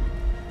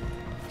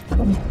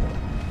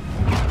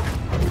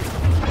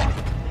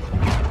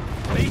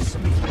 Face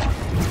me.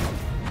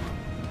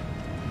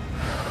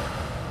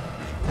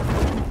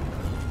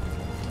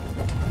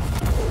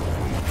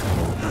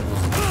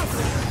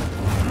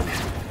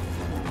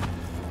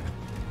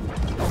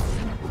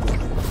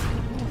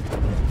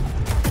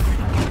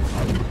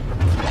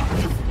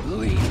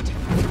 Lead.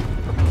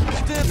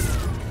 Stiff.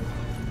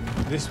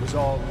 This was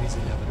always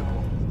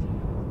inevitable.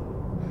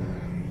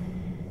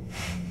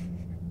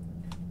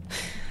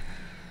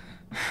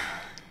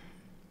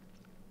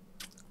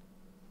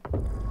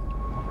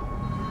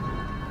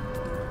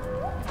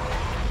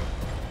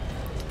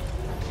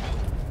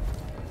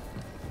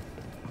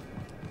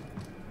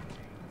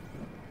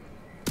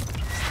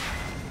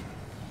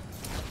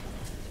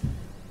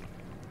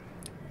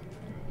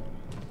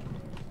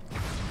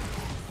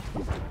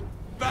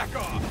 Back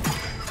off!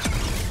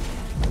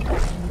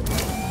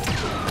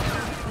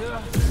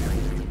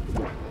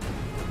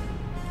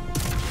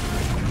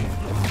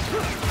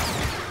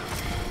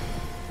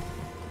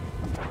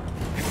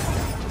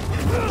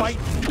 Fight!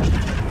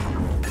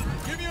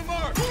 Give me a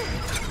mark!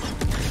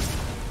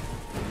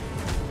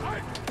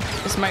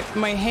 Because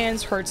my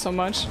hands hurt so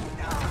much.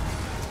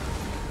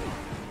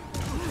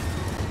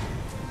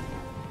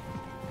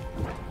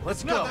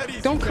 Let's go.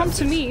 Don't come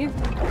to me.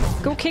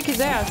 Go kick his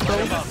ass, bro.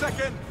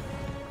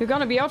 You're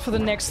gonna be out for the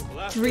next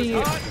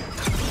 3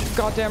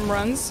 goddamn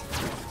runs.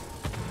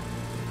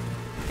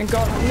 And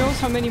God knows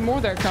how many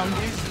more there come.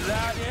 Is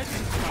that it?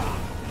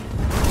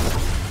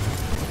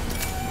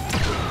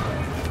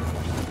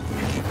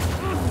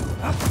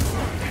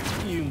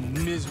 You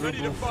miserable.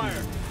 Ready to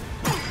fire.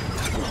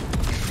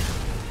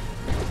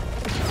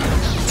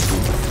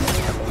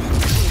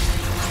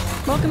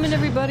 Welcome in,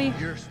 everybody.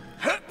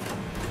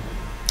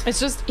 It's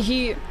just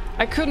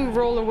I couldn't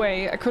roll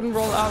away. I couldn't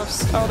roll out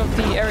of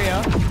the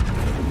area.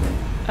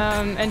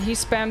 And he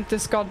spammed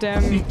this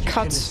goddamn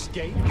cut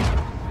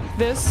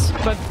this,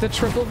 but the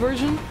triple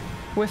version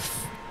with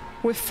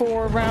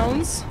 4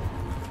 rounds.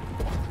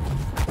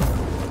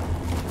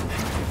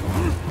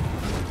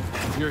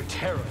 You're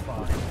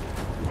terrified.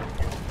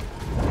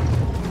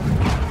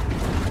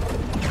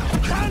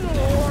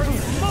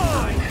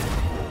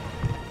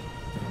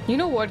 You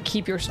know what?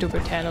 Keep your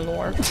stupid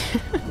Tanalor.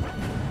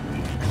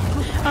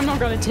 I'm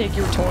not gonna take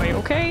your toy,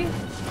 okay?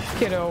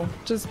 Kiddo,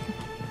 just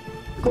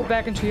go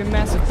back into your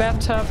massive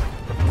bathtub.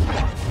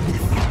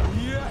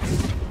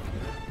 Yes.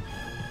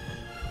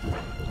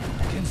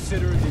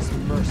 Consider this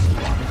mercy.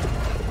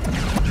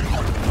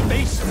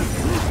 Face me.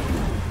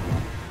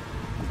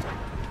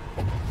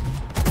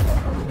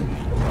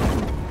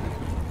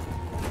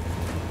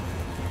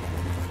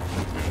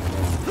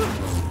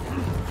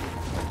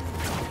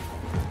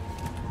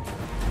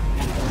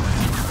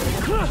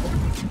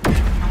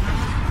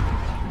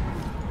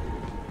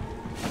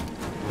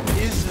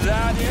 Is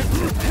that it?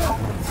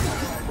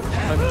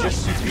 I'm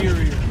just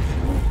superior.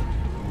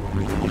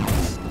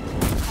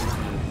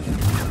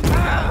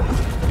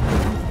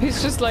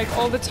 He's just like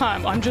all the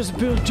time, I'm just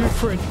built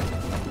different.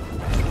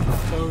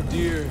 Oh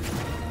dear,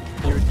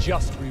 your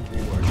just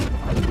reward.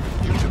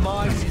 Your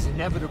demise is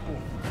inevitable.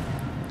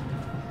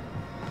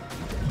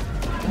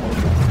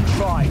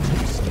 Try to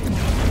escape.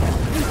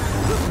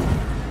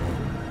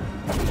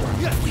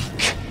 Weak.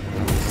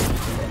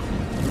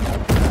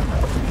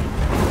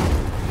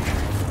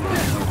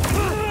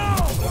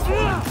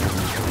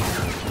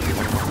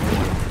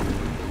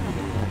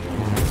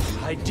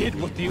 I did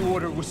what the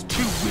Order was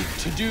too weak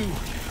to do,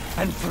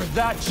 and for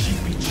that she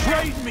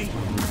betrayed me!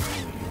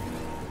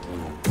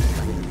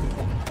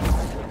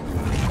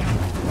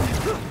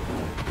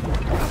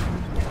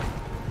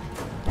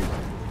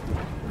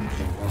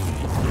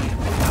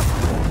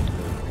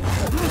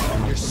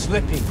 You're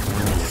slipping.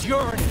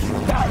 You're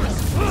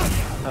embarrassed.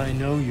 I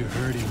know you're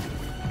hurting.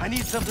 I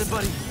need something,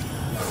 buddy.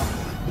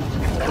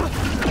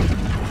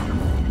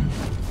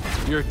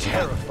 You're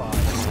terrified.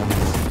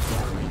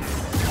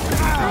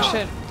 Oh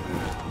shit.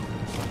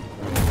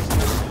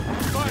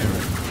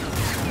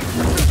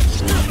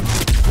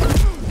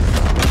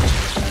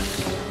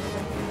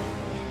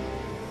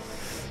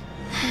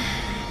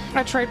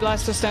 I tried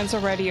Blaster Stance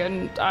already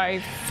and I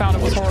found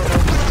it was horrible.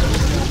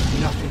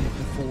 Nothing with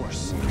the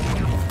Force.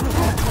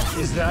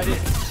 Is that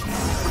it?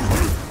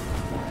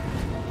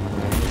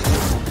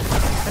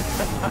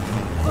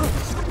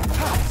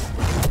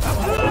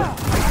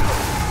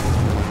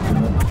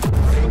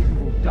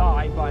 You will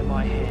die by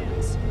my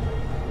hands.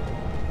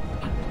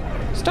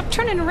 Stop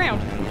turning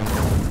around.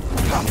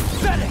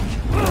 Pathetic!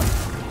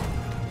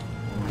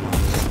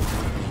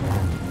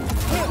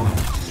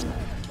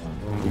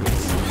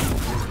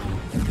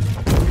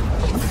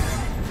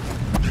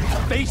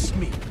 Face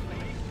me!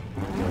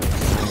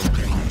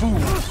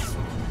 Fools!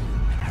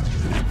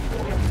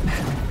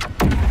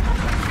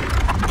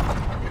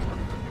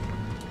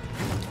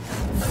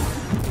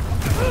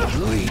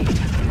 Lead.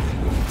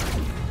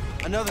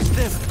 Another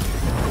stim.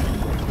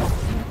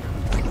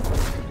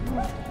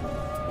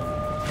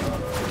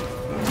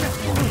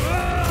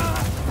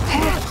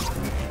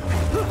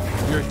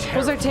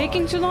 Was I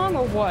taking too long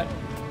or what?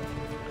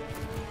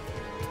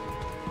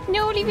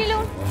 No, leave me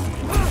alone.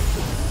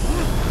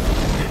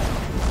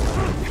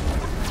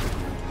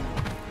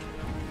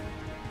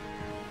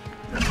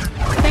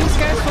 Thanks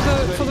guys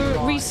for the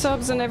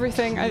resubs and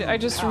everything. I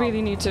just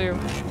really need to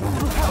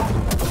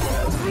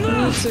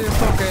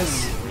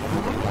focus.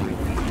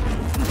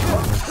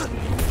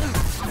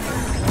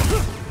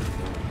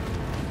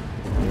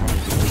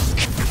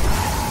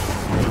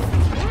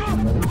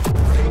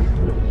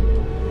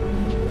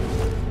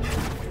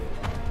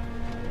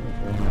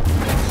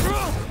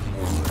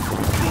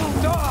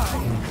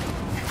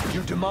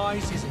 Your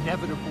demise is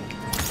inevitable.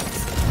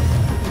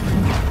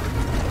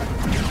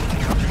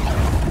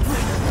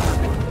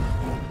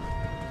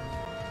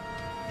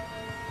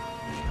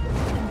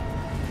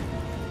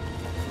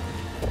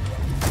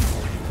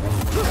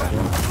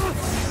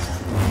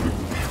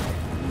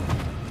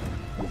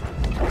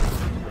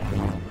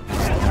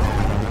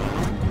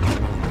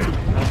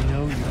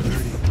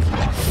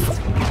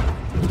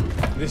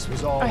 This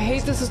was all. I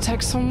hate this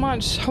attack so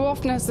much. How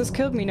often has this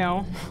killed me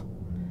now?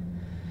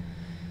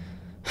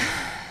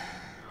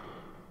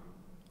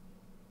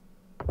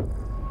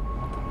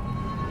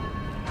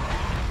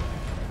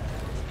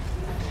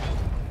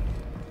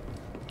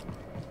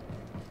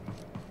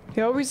 He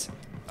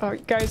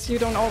Guys, you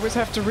don't always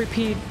have to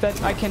repeat that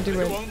I can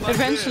do it.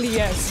 Eventually,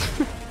 yes.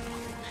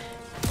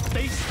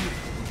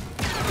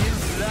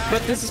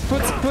 But this is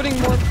putting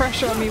more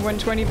pressure on me when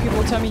 20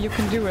 people tell me you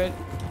can do it.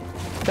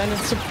 Then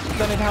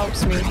it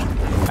helps me.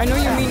 I know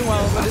you mean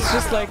well, but it's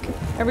just like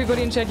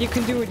everybody in chat, you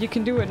can do it, you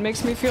can do it.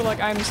 Makes me feel like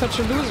I'm such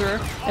a loser,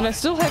 and I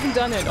still haven't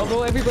done it,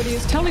 although everybody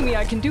is telling me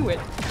I can do it.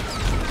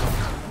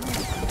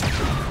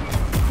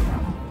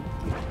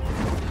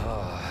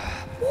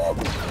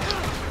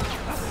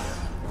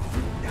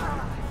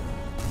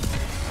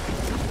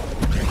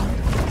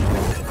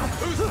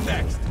 Who's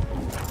next?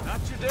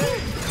 Not today.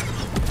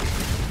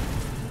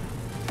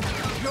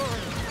 You're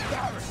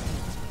embarrassing.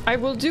 I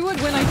will do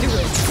it when I do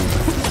it.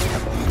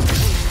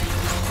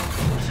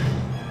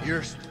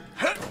 You're...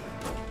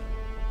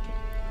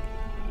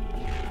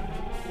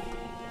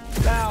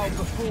 Bow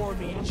before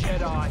me,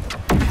 Jedi.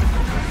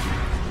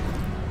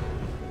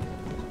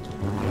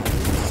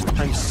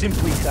 I'm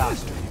simply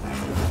faster.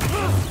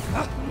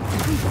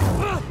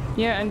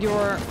 Yeah, and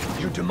your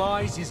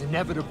demise is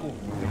inevitable.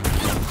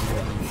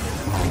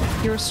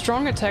 Your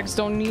strong attacks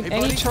don't need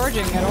any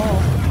charging at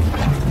all.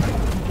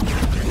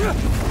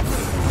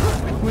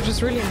 Which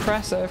is really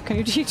impressive. Can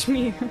you teach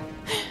me?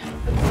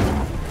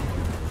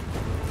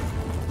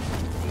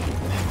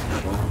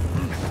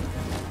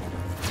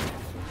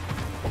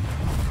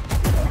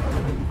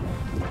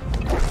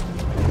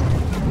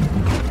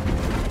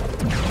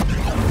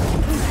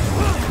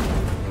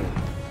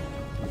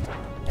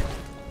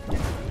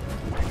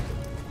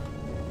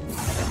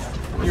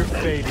 You're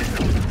faded.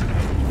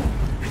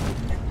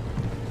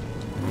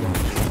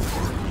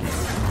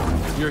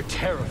 You're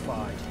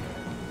terrified.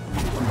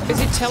 Is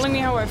he telling me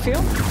how I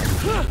feel?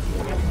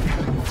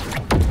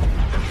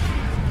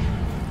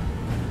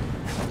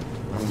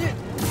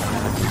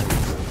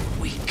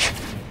 Weak.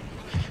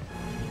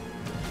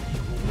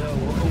 No,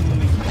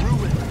 only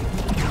ruin.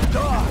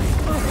 Die!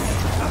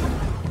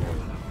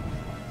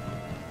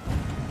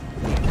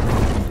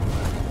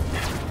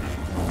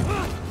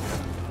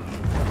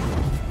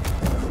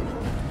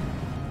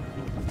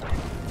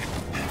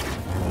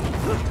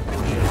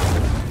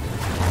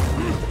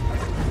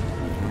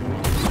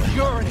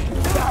 You're an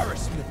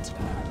embarrassment.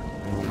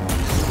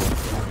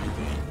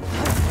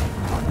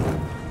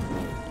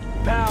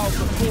 Bow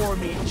before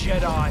me,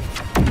 Jedi.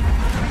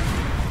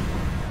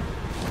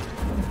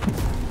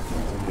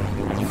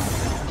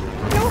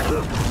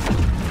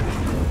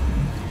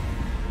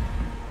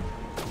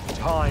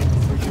 Time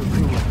for your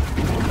ruin.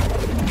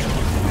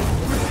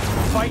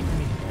 Fight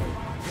me.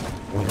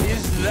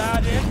 Is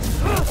that it?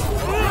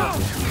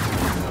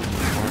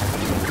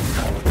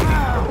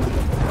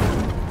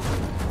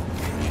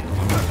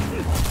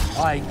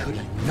 I could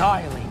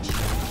annihilate you.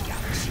 The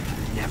galaxy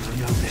would never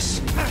know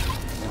this.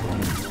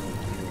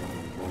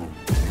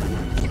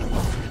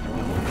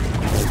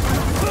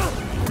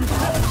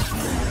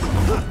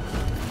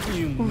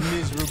 You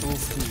miserable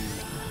fool.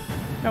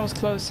 That was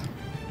close.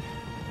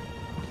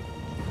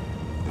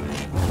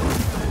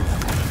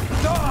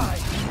 Die!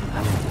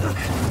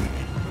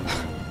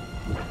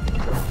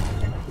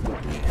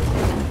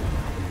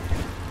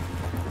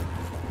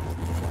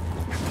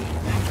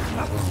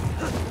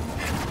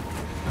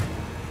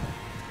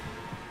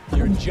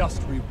 Your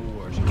just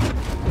reward.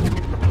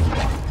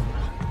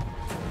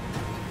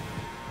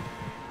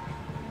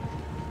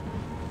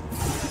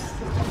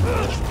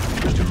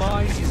 Your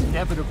demise is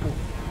inevitable.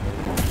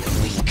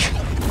 Weak.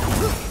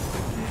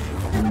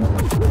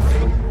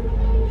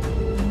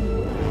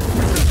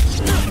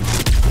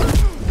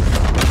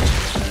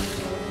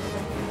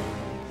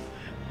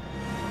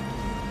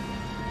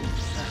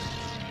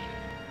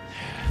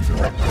 You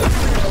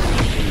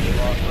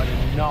are but a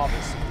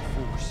novice in the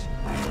Force.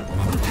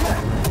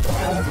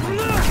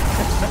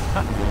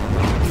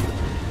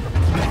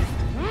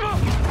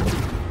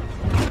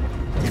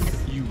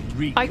 You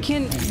reek. I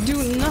can do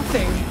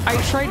nothing. I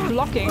tried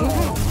blocking.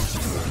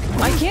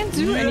 I can't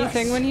do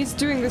anything when he's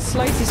doing this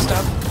slicey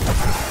stuff.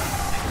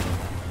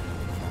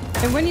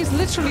 And when he's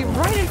literally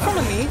right in front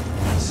of me,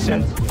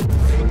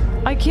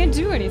 I can't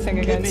do anything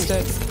against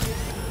it.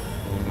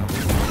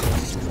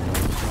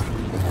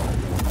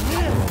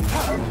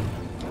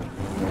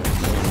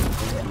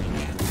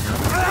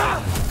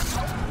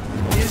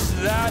 Is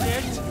that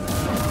it?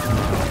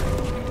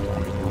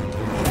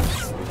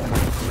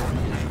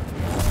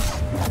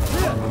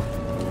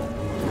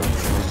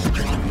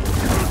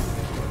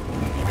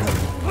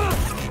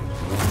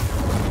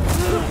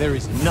 There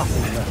is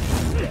nothing left.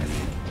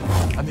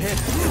 I'm hit.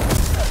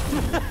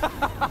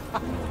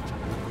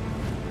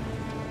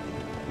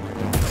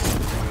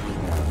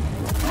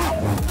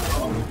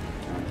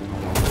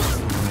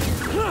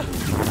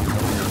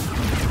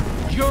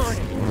 You're an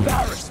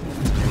embarrassment.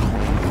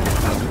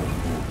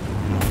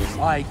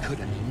 I could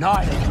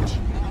annihilate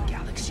you. The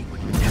galaxy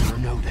would never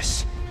know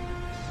this.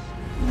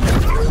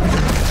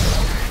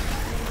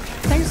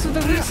 Thanks for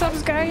the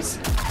resubs, guys.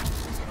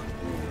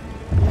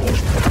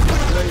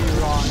 Lay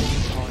your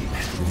eyes on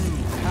true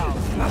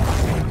power.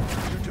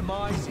 Your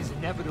demise is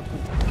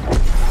inevitable.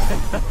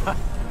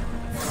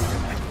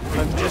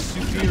 I'm just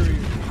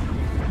superior.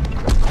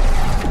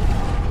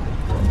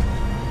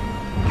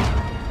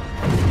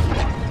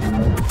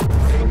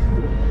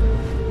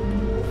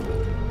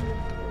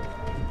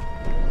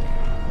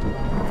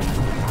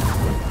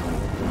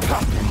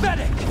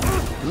 pathetic!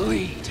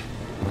 Lead.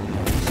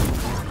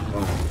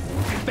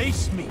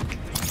 Face me.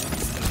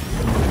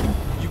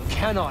 You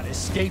cannot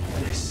escape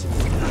this.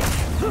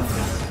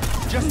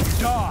 Just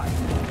die.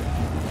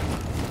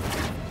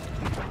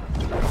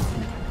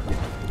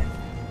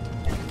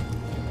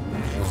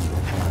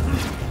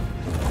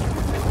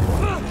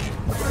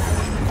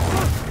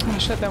 Oh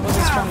shit, that was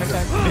a strong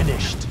attack.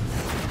 Finished.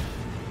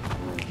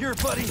 Here,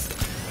 buddy.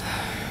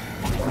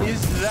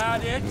 Is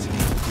that it?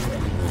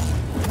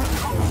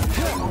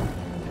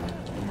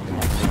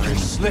 You're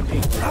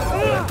slipping.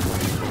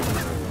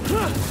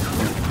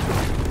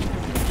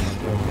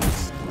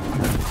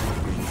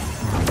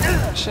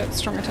 Shit,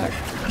 strong attack.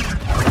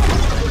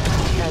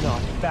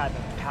 Cannot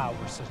fathom power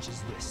such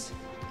as this.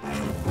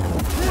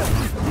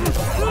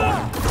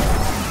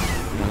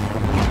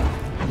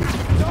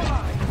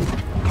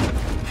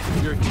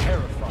 You're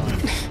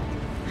terrified.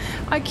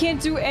 I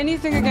can't do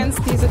anything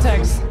against these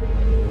attacks.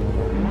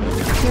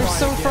 They're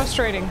so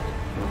frustrating.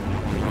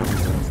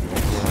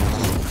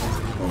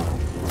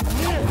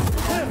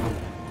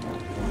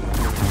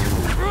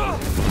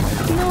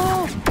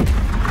 No!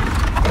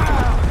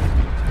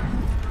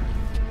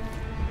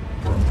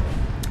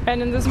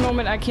 And in this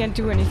moment, I can't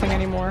do anything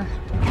anymore.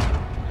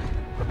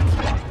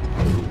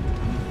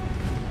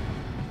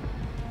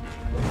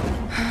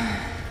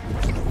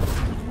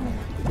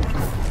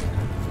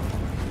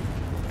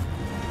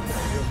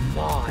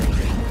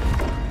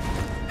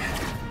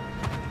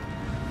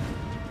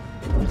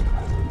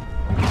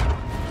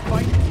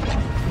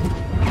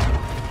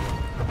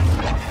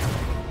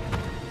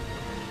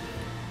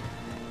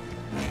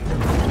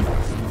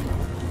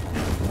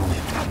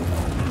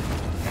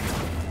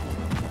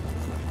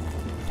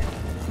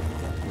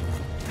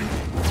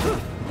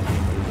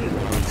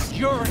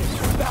 You're an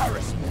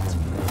embarrassment.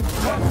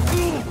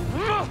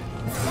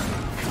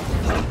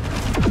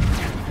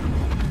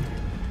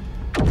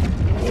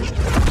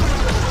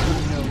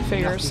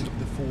 Figures.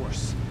 The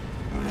Force.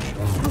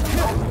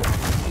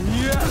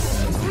 Yes.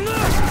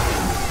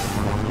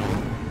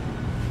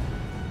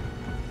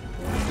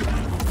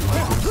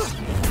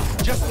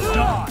 Just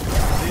die.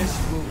 This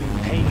will be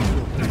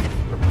painful.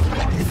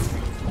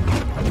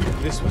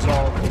 This was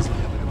always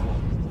inevitable.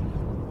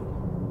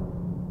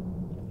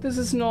 This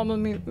is normal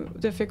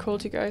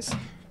difficulty, guys.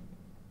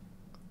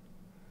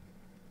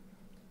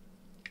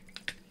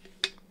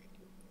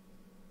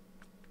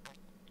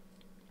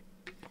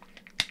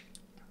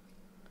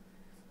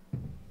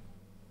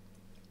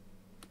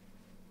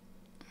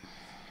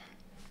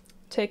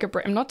 Take a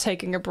break. I'm not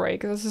taking a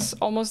break. This is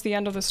almost the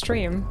end of the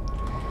stream.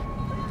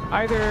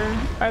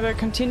 Either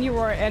continue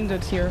or end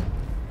it here.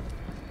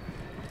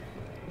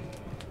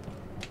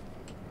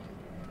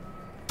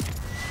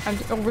 I'm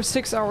over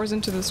 6 hours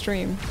into the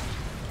stream.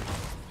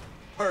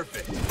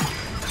 Perfect.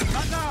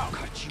 Not now.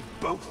 Cut you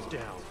both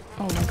down.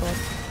 Oh my god.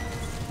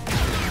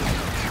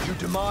 Your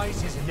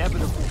demise is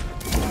inevitable.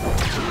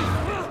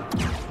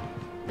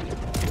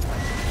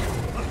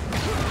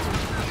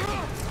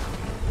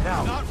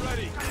 Now. Not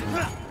ready.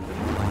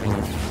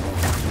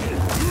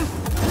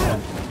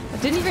 I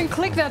didn't even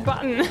click that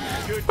button.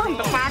 What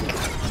the fuck?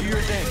 Do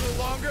your thing. A little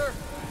longer.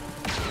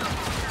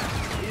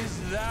 Is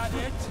that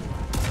it?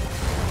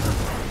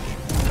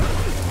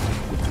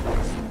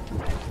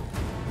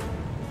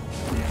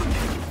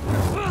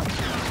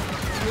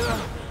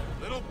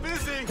 Little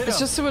busy. It's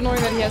just so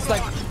annoying that he has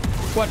like,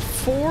 what,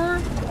 four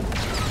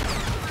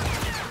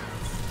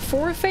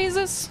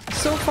phases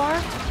so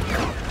far?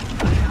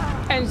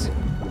 And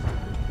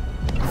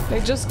they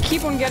just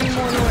keep on getting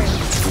more annoying.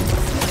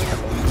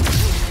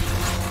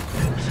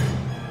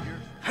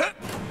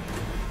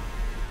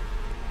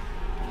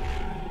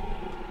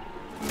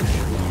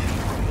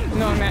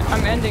 No,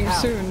 I'm ending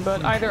soon,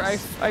 but either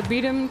I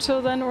beat him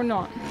till then or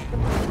not.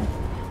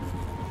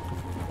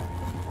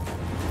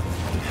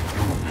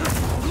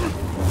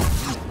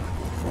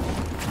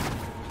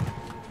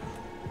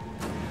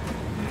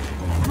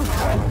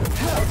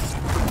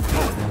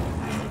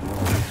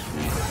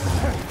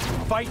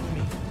 Fight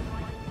me.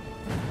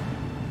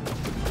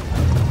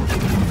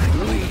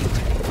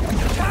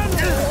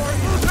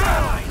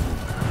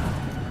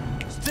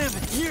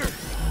 Steven, here.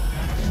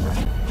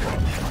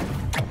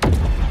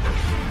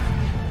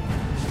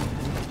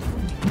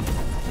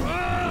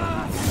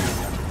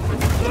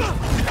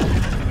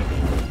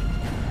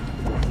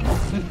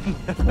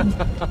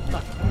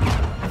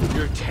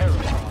 You're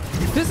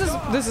terrified.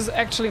 This is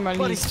actually my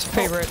least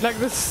favorite. Like,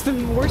 this is the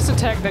worst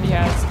attack that he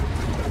has.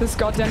 This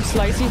goddamn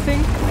slicey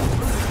thing.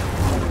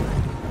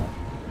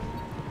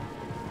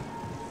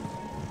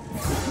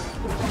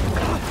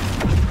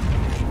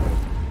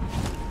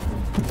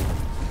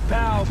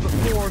 Bow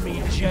before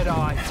me,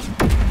 Jedi.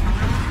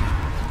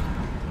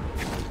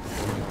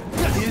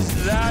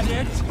 Is that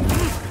it?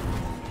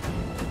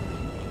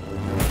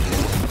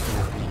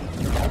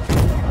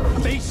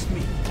 Face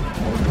me.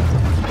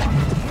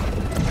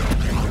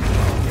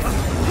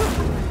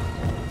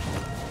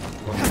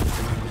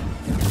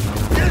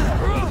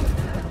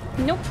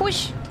 No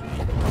push.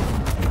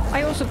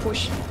 I also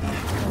push.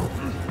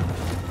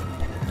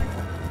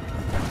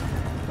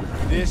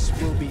 This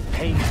will be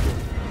painful.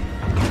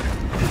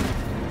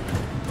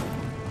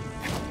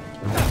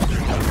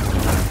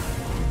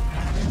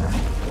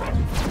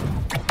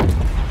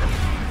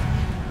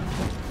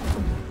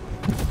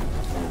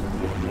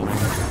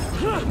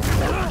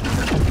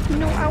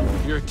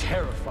 You're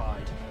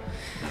terrified.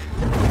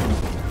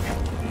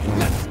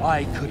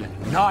 I could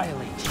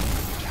annihilate you.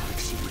 The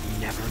galaxy would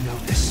never know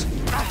this.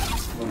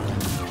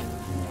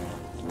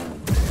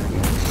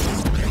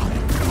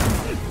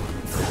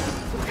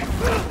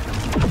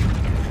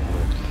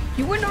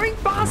 You annoying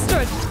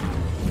bastard!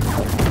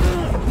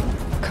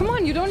 Come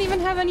on, you don't even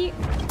have any.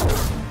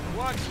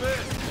 Watch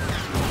this.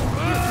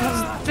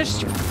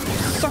 This, you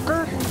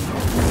sucker!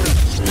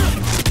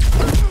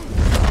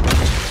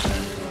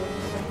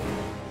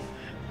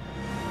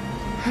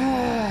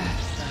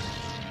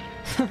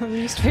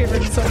 Least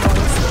favorite Star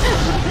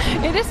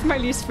Wars. It is my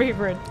least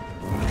favorite.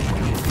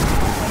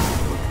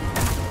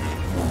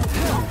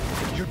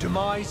 Your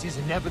demise is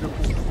inevitable.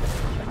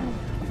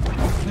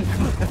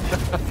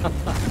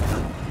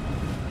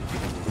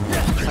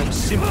 I'm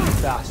simply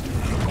faster.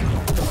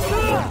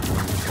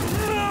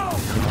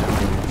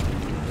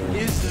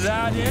 Is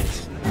that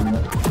it?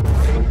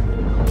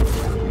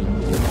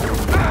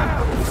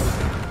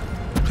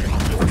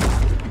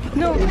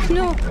 No,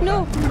 no,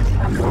 no!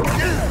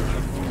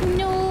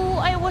 No,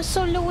 I was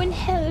so low in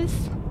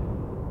health.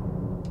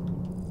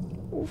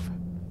 Oof.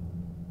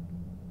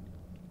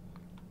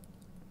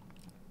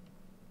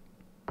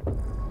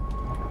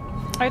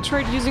 I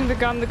tried using the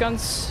gun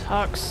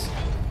sucks.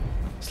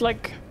 It's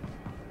like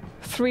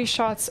 3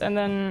 shots and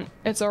then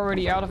it's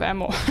already out of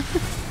ammo.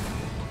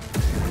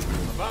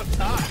 About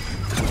time.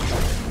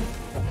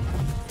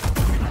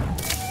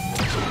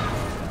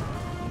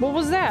 What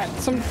was that?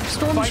 Some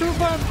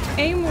stormtrooper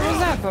aim? What was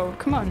that, Bo?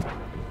 Come on.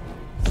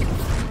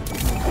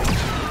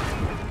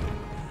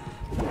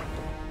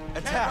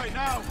 Attack right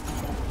now.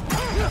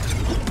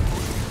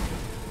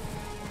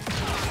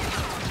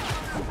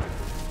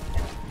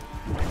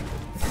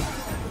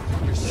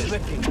 You're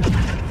slipping.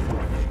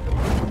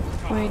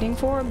 Waiting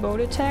for a boat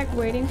attack,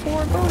 waiting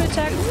for a boat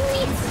attack.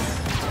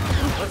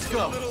 Let's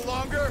go. A little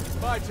longer.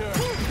 My turn.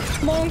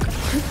 Monk.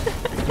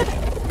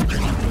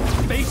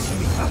 Face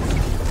me.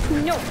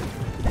 No.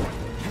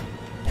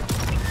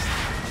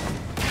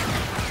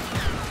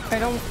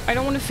 I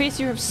don't want to face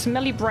you. Have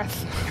smelly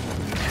breath.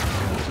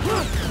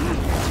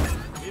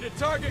 Need a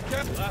target,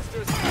 Cap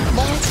Blasters.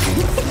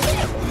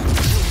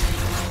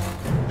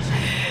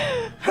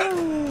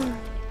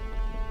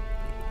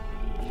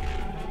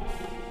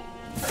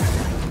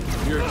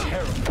 You're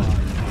terrified.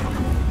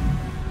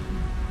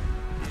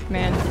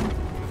 Man,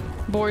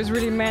 boy's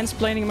really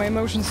mansplaining my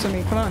emotions to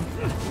me. Come on.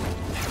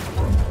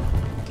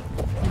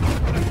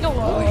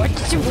 Oh,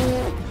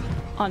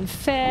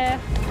 unfair.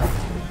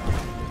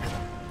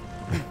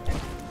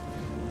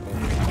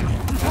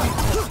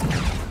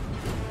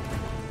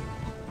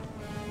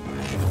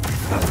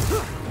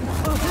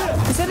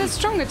 Is that a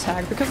strong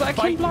attack? Because I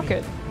can't block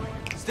it.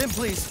 Stim,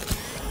 please.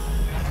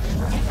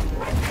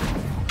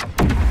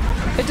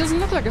 It doesn't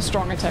look like a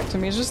strong attack to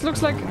me. It just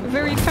looks like a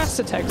very fast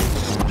attack.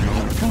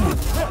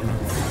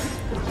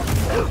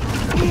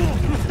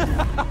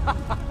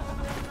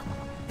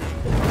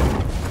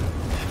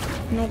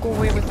 No, go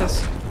away with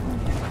this.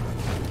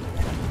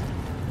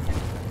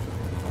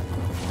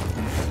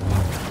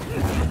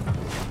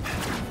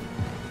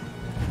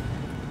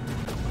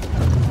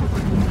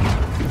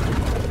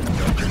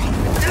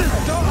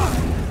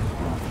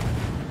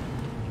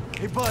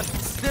 Hey, bud,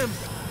 Stim.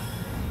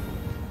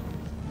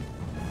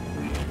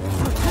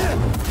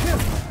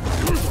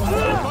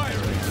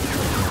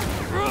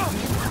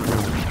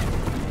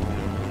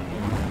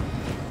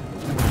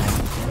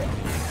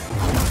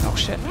 Oh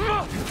shit.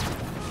 Oh,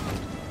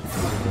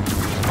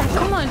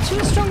 come on,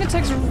 2 strong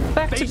attacks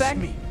back to back.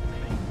 Me.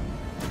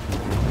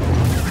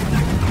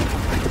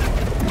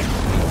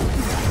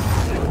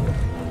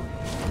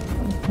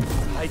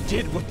 I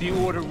did what the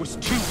order was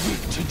too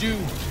weak to do,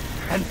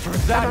 and for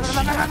that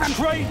she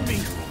betrayed me.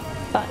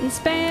 Button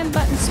spam,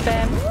 button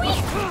spam.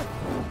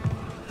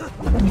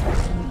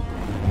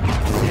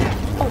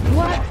 Oh,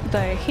 what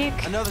the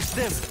heck? Another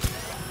Stim.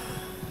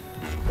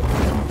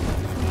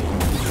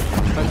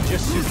 I'm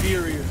just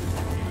superior.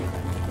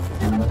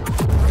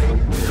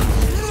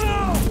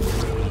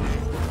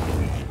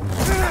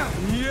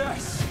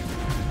 Yes!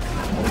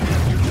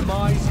 Your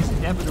demise is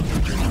inevitable.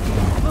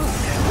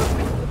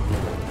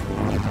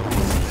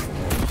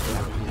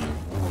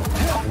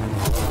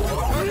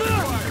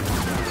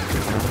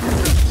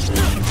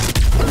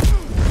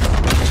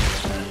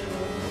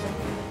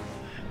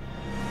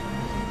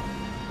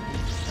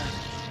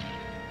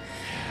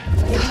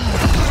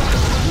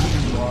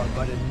 You are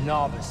but a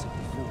novice of the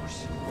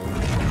Force.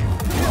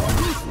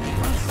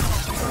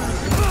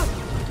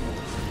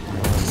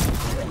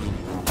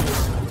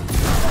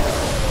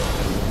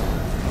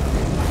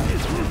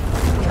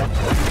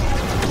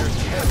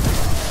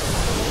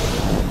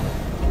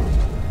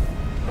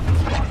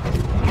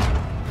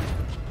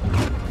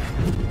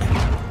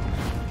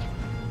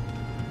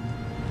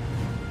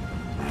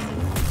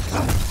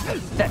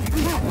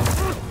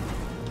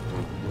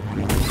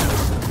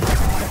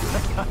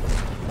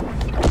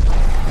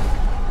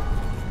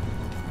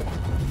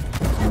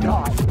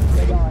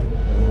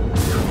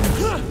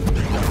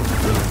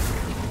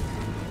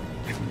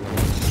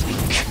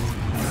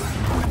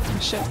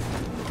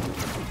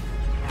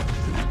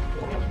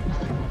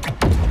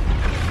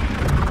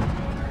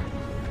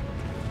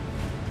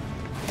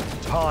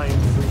 time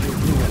for your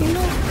ruin.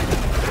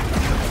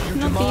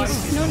 No. Not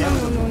these. No, no,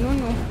 no, no, no,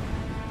 no.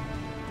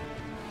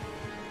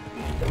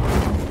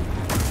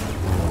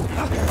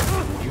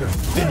 You're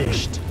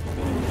finished.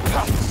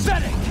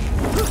 Pathetic!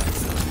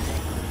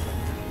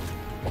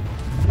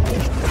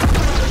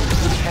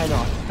 You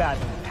cannot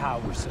fathom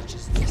power such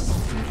as this.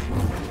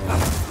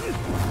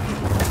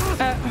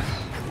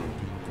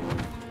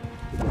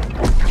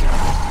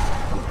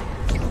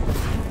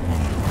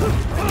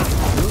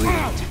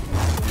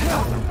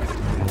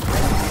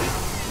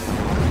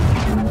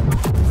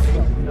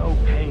 No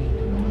pain.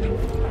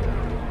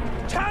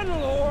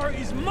 Tanalor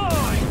is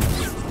mine!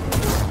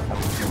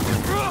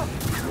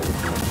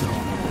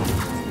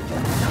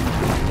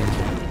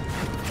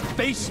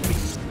 Face me!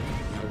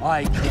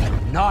 I can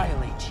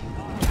annihilate you,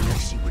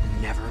 unless you would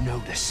never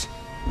notice.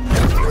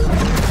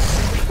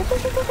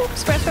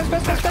 Square, square, square,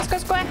 square, square, square,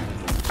 square.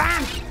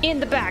 Bam! In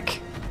the back.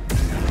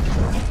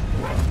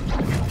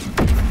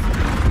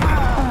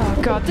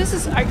 Oh god, this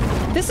is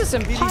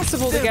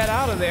impossible to get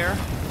out of there.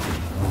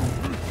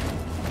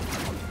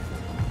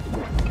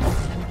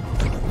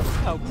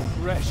 How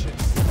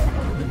precious.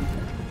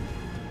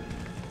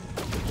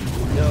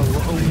 No,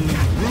 only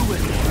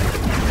ruin.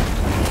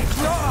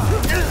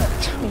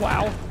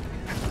 Wow.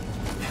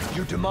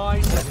 Your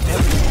demise is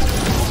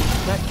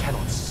inevitable. That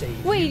cannot save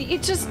you. Wait,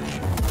 it just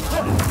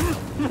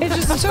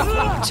took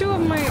 2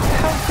 of my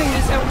health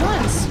thingies at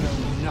once.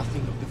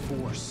 Nothing of the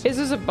Force. Is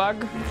this a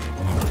bug?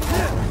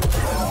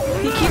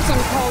 He keeps on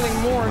calling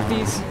more of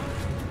these.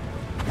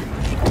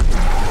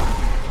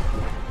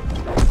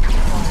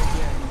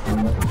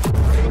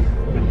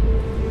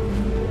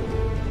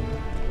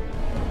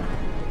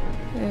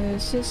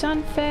 This is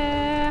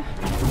unfair.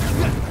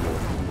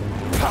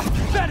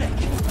 Pathetic!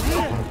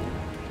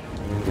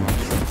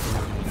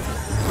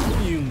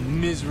 You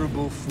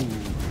miserable fool.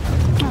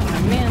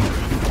 Oh man.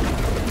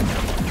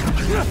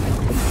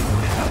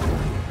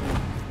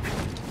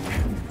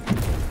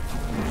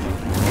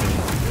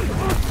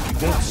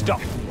 You won't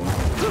stop.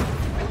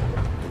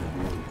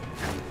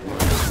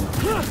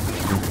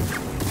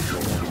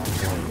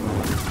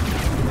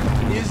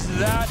 Is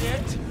that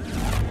it?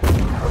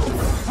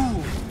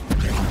 Fool.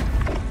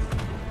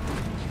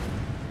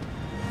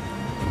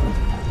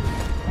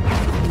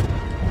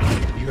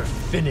 You're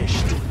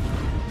finished.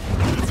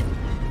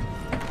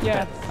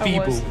 Yeah, that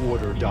feeble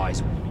order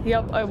dies.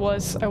 Yep, I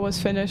was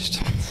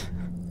finished.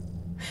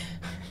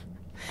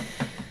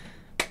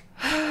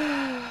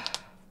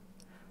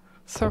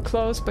 So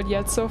close, but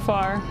yet so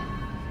far.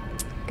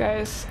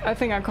 Guys, I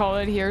think I call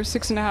it here.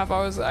 6.5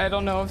 hours. I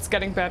don't know if it's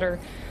getting better.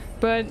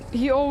 But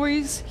he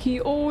always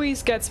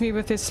gets me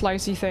with his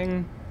slicey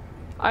thing.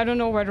 I don't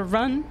know where to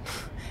run.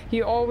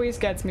 He always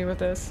gets me with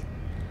this.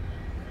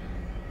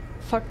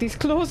 Fuck these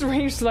close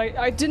range, like,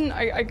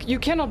 you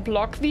cannot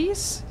block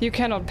these, you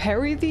cannot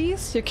parry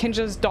these, you can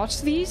just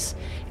dodge these,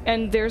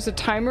 and there's a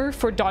timer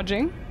for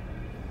dodging.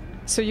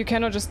 So you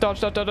cannot just dodge,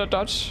 dodge, dodge,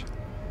 dodge.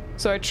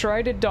 So I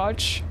try to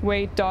dodge,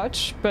 wait,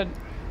 dodge, but...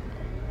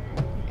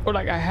 Or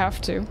like, I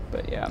have to,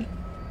 but yeah.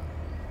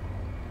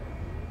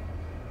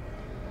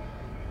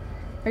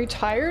 Are you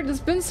tired?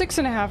 It's been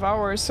 6.5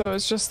 hours, so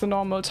it's just the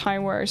normal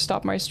time where I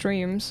stop my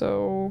stream.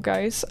 So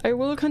guys, I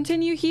will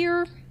continue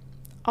here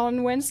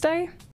on Wednesday.